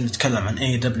ريفولوشن. نتكلم عن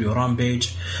AEW رامبيج.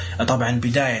 طبعا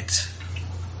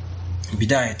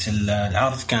بداية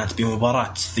العرض كانت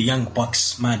بمباراة The Young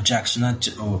Bucks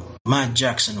مات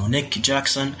جاكسون ونيك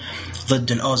جاكسون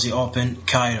ضد الأوزي أوبن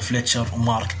كايل فليتشر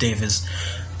ومارك ديفيز.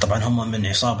 طبعا هم من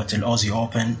عصابة الأوزي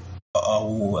أوبن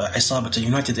أو عصابة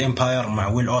اليونايتد إمباير مع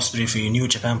ويل أوسبري في نيو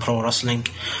جابان برو رسلينج.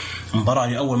 مباراة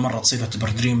لأول مرة تصير تعتبر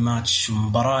دريم ماتش،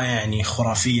 مباراة يعني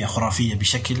خرافية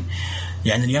بشكل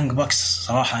يعني اليانج باكس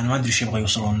صراحة أنا ما أدري شو يبغى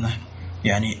يوصلون له.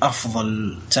 يعني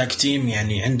أفضل تاج تيم،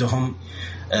 يعني عندهم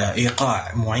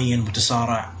إيقاع معين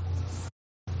متسارع،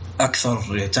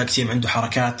 أكثر تاج تيم عنده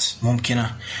حركات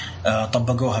ممكنة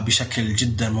طبقوها بشكل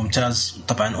جدا ممتاز.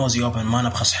 طبعا أوزي أوبن ما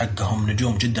نبخس حقهم،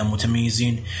 نجوم جدا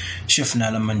متميزين.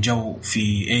 شفنا لما جو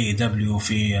في AEW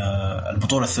في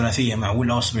البطولة الثلاثية مع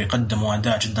ويل أوسبري قدموا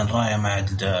أداء جدا رائع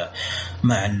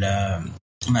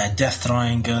مع الديث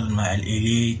تراينجل مع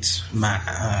الإليت، مع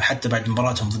حتى بعد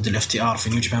مباراتهم ضد الFTR في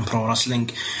نيو جابان برو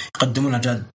رسلينج قدموا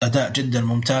أداء جدا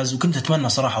ممتاز. وكنت أتمنى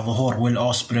صراحة ظهور ويل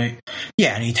أوسبري،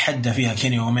 يعني يتحدى فيها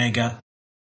كيني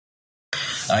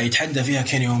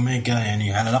أوميجا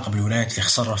يعني على لقب الولايات اللي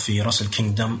خسرها في راسل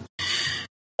كينغدم.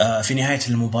 في نهاية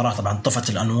المباراة طبعا طفت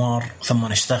الأنوار ثم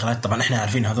اشتغلت. طبعا احنا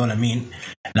عارفين هذول مين،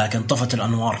 لكن طفت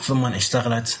الأنوار ثم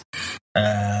اشتغلت.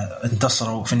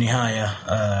 انتصروا في النهاية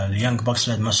اليانج باكس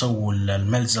بعد ما سووا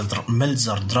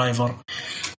الملزر درايفر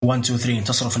 1 2 3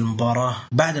 انتصروا في المباراة.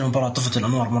 بعد المباراة طفت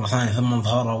الأنوار مرة ثانية ثم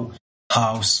ظهروا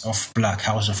هاوس اوف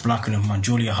بلاك اللي هم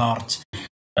جوليا هارت،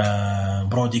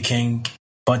 برودي كينج،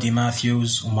 بودي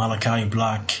ماثيوز ومالاكاي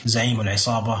بلاك زعيم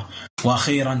العصابة.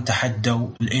 وأخيرا تحدوا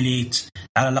الإليت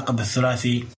على لقب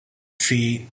الثلاثي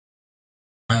في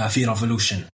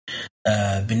ريفولوشن.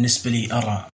 بالنسبة لي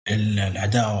أرى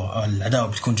العداوة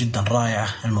بتكون جدا رائعة.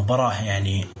 المباراة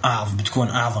يعني بتكون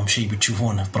أعظم شيء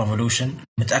بتشوفونه في ريفولوشن،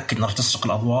 متأكد أنها تسرق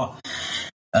الأضواء.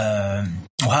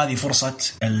 وهذه فرصة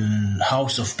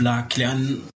الهاوس اوف بلاك،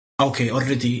 لأن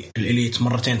اوريدي الإليت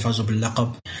مرتين فازوا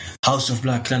باللقب. هاوس اوف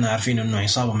بلاك لنا عارفين انه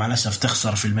عصابة مع الأسف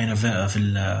تخسر في المين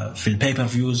في البيبر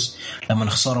فيوز لما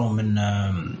خسروا من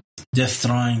ديث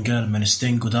تراينجل من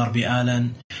ستينج وداربي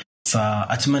آلن.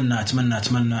 فأتمنى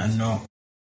انه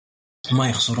ما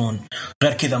يخسرون.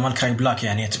 غير كذا مالكاي بلاك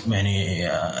يعني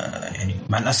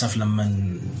مع الأسف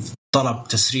لما طلب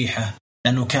تسريحه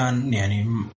لأنه كان يعني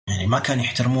ما كان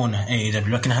يحترمونه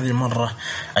لكن هذه المرة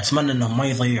أتمنى أنهم ما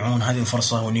يضيعون هذه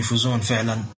الفرصة وأن يفوزون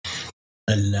فعلا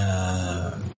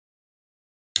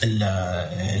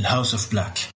الهاوس اوف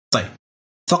بلاك. طيب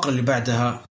الفقرة اللي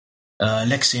بعدها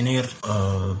لكسي نير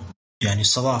يعني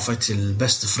استضافت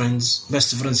البست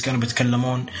فريندز كانوا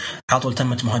بيتكلمون. على طول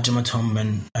تمت مهاجمتهم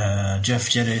من جيف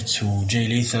جيريت وجاي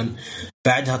ليثل.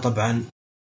 بعدها طبعا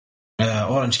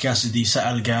أورنج كاسدي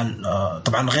سأل قال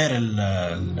طبعا غير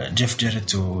جيف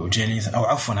جيريت وجاي ليثل أو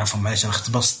عفوا معلش أنا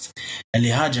اختبصت،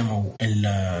 اللي هاجموا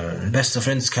البست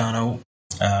فريندز كانوا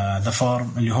ذا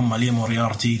فارم اللي هم لي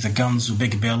موريارتي ذا جانز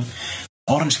وبيج بيل.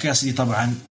 أورنج كاسدي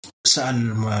طبعا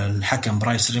سأل الحكم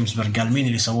برايس ريمسبرغ قال مين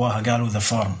اللي سواها، قالوا ذا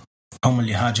فارم هم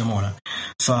اللي هاجمونا.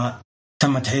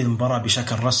 فتم تحديد المباراة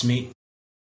بشكل رسمي.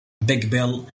 بيج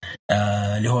بيل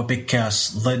اللي هو بيج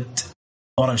كاس ضد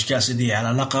أورنج كاسدي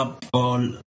على لقب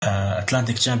أول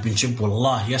أتلانتيك تشامبيونشيب.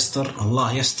 والله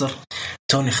يستر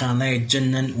توني خان لا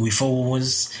يتجنن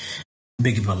ويفوز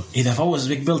بيج بيل. إذا فوز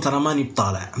بيج بيل ترى ماني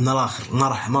بطالع من الآخر، ما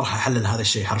راح أحلل هذا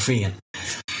الشيء حرفيا.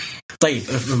 طيب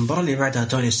المباراة اللي بعدها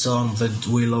توني ستورم ضد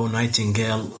ويلو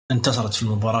نايتنجيل. انتصرت في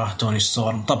المباراة توني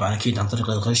ستورم طبعا أكيد عن طريق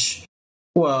الغش.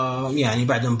 ويعني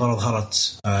بعد المباراة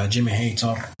ظهرت جيمي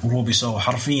هيتر وروبي سو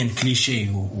حرفيا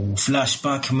كليشيه وفلاش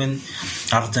باك من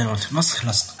عرض داينامايت، مسخ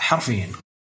لصق حرفيا.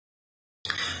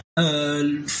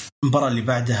 المباراة اللي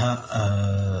بعدها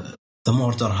The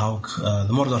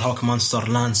Murder Hawk مونستر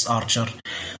لانس آرشر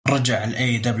رجع ال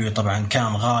AEW. طبعا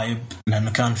كان غايب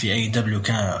لأنه كان في AEW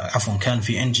كان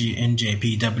في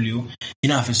NJPW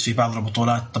ينافس في بعض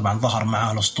البطولات. طبعا ظهر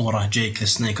معاه الأسطورة جيك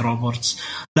سنيك روبرتس،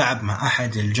 لعب مع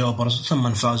أحد الجوبرز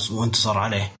ثم فاز وانتصر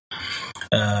عليه.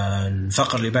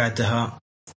 الفقرة اللي بعدها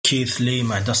كيث لي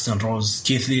مع داستن روز.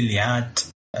 كيث لي اللي عاد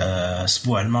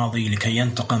أسبوع الماضي لكي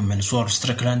ينتقم من سورف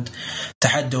ستريكلاند.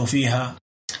 تحدوا فيها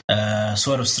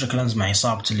سوالف ستريكلاند مع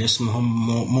إصابة اللي اسمهم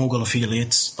موغل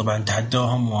أفيليتس، طبعا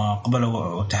تحدوهم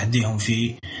وقبلوا تحديهم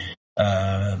في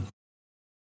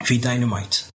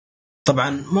داينامايت. طبعا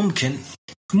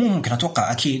ممكن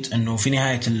أتوقع أكيد أنه في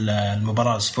نهاية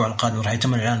المباراة الأسبوع القادم راح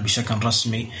يتم الإعلان بشكل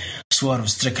رسمي سوالف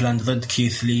ستريكلاند ضد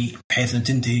كيث لي بحيث أن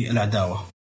تنتهي العداوة.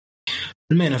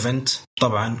 المين إيفنت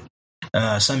طبعا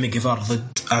سامي جيفار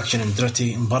ضد أكشن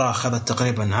اندريتي. مباراة أخذت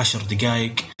تقريبا 10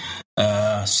 دقائق.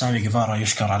 سامي جيفارا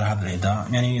يشكر على هذا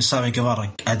الأداء، يعني سامي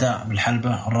جيفارا أداء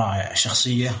بالحلبة رائع،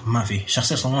 شخصية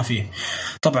أصلا ما فيه.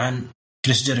 طبعا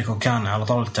كريس جيريكو كان على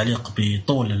طاولة التعليق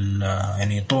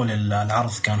بطول طول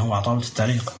العرض كان هو على طاولة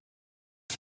التعليق.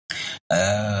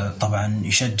 طبعا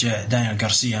يشجع دانيال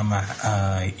غارسيا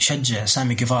يشجع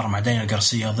سامي جيفارا مع دانيال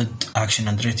غارسيا ضد أكشن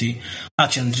اندريتي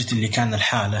اللي كان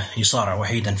الحالة يصارع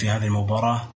وحيدا في هذه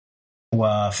المباراة،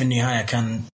 وفي النهاية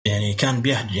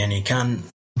كان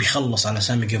بيخلص على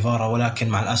سامي جيفارا، ولكن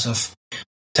مع الأسف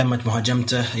تمت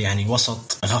مهاجمته يعني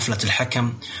وسط غفلة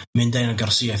الحكم من دانيال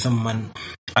غارسيا. ثم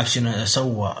أكشن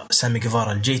سوى سامي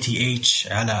جيفارا الجي تي اتش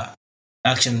على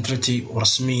أكشن اندريتي،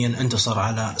 ورسميا انتصر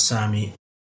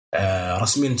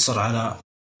على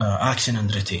أكشن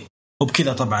اندريتي.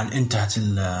 وبكذا طبعا انتهى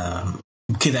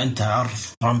عرض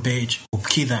رامبيج،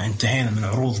 وبكذا انتهينا من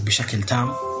عروض بشكل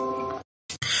تام.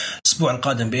 الأسبوع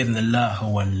القادم بإذن الله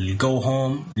هو الجو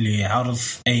هوم لعرض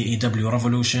AEW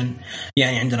Revolution.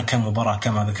 يعني عندنا كم مباراة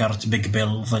كما ذكرت، بيج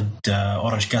بيل ضد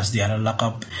أورنج كاسدي على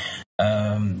اللقب.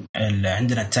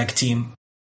 عندنا التاج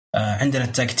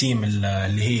تيم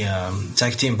اللي هي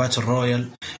تاج تيم باتل رويال.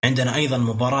 عندنا أيضا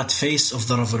مباراة فيس اوف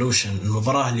ذا ريفولوشن،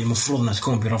 المباراة اللي مفروض أنها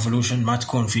تكون بريفولوشن، ما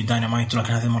تكون في داينامايت،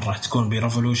 لكن هذه المرة راح تكون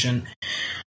بريفولوشن.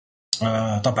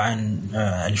 طبعا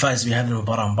الفائز بهذه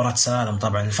المباراة مباراة سالم.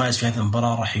 طبعا الفائز في هذه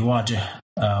المباراة راح يواجه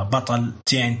بطل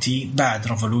TNT بعد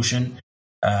ريفولوشن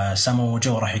سامو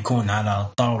جو، راح يكون على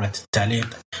طاولة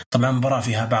التعليق. طبعا مباراة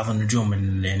فيها بعض النجوم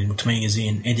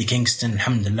المتميزين، إيدي كينغستون،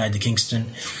 الحمد لله إيدي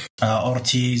كينغستون،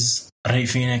 أورتيز، ري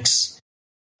فينيكس،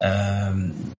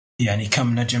 يعني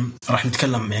كم نجم راح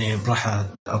نتكلم، يعني راح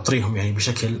أطريهم يعني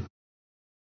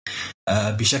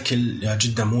بشكل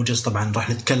جدا موجز. طبعا راح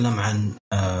نتكلم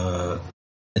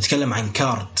عن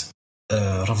كارد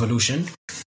ريفولوشن.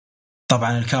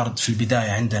 طبعا الكارد في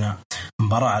البداية عندنا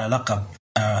مباراة على لقب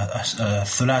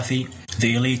الثلاثي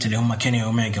The Elite اللي هم كيني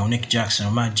أوميجا ونيك جاكسون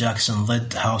ومات جاكسون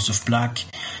ضد هاوس اوف بلاك.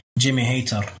 جيمي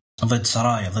هيتر ضد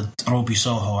سرايا ضد روبي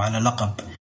سوهو على لقب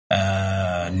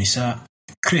النساء.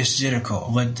 كريس جيريكو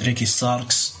ضد ريكي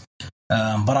ستاركس.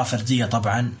 مباراة فردية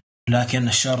طبعا، لكن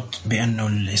الشرط بأنه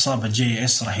الإصابة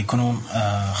JS راح يكونون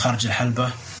خارج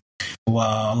الحلبة،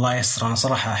 والله يسر. أنا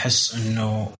صراحة أحس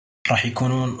أنه راح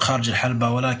يكونون خارج الحلبة،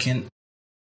 ولكن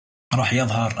راح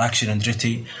يظهر أكشن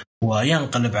اندريتي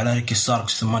وينقلب على ريكي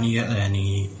ستاركس، ثم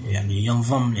يعني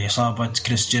ينضم لعصابة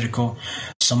كريس جيريكو.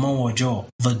 سامو جو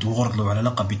ضد ووردلو على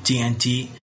لقب TNT.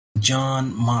 جون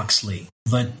ماكسلي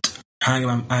ضد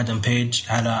هاجمان آدم بيج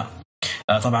على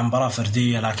طبعا مباراة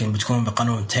فردية، لكن بتكون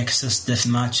بقانون تكساس ديث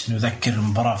ماتش. نذكر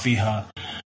المباراة فيها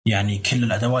يعني كل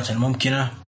الأدوات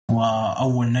الممكنة،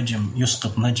 وأول نجم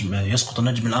يسقط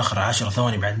النجم الآخر 10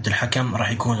 ثواني بعد الحكم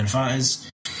راح يكون الفائز.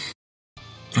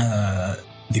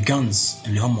 The Guns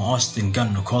اللي هم أوستن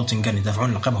جن وكولتن جن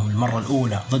يدافعون لقبهم المرة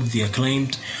الأولى ضد The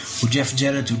Acclaimed وجيف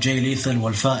جيرت وجاي ليثل،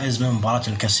 والفائز من مباراة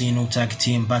الكاسينو تاج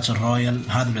تيم باتل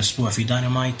رويال هذا الأسبوع في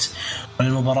داينامايت.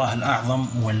 والمباراة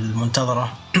الأعظم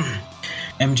والمنتظرة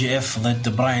MGF ضد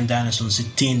براين دانيسون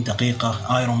 60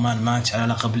 دقيقة ايرون مان ماتش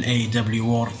على لقب AEW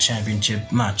World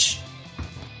Championship ماتش.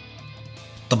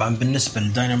 طبعا بالنسبة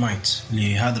للداينامايت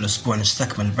لهذا الأسبوع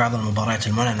نستكمل بعض المباريات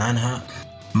المعلن عنها.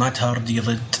 مات هاردي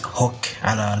ضد هوك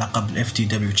على لقب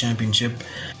FTW Championship.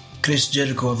 كريس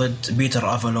جيريكو ضد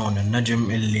بيتر أفالون،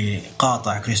 النجم اللي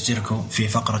قاطع كريس جيريكو في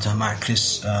فقرته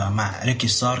مع ريكي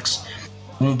ستاركس.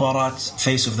 ومباراة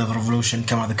Face of the Revolution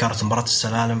كما ذكرت مباراة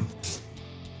السلالم.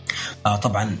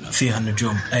 طبعا فيها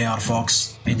النجوم AR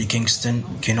فوكس، إيدي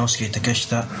كينغستون، كينوسكي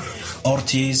تاكاشتا،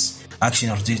 أورتيز،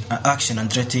 أكشن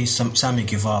أندريتي، سامي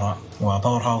جيفارا،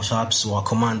 وباور هاوس هابس،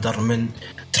 وكوماندر من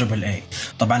تريبل اي.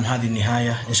 طبعا هذه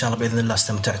النهاية، إن شاء الله بإذن الله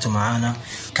استمتعتوا معنا.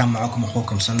 كان معكم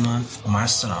أخوكم سلمان، ومع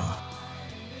السلامة.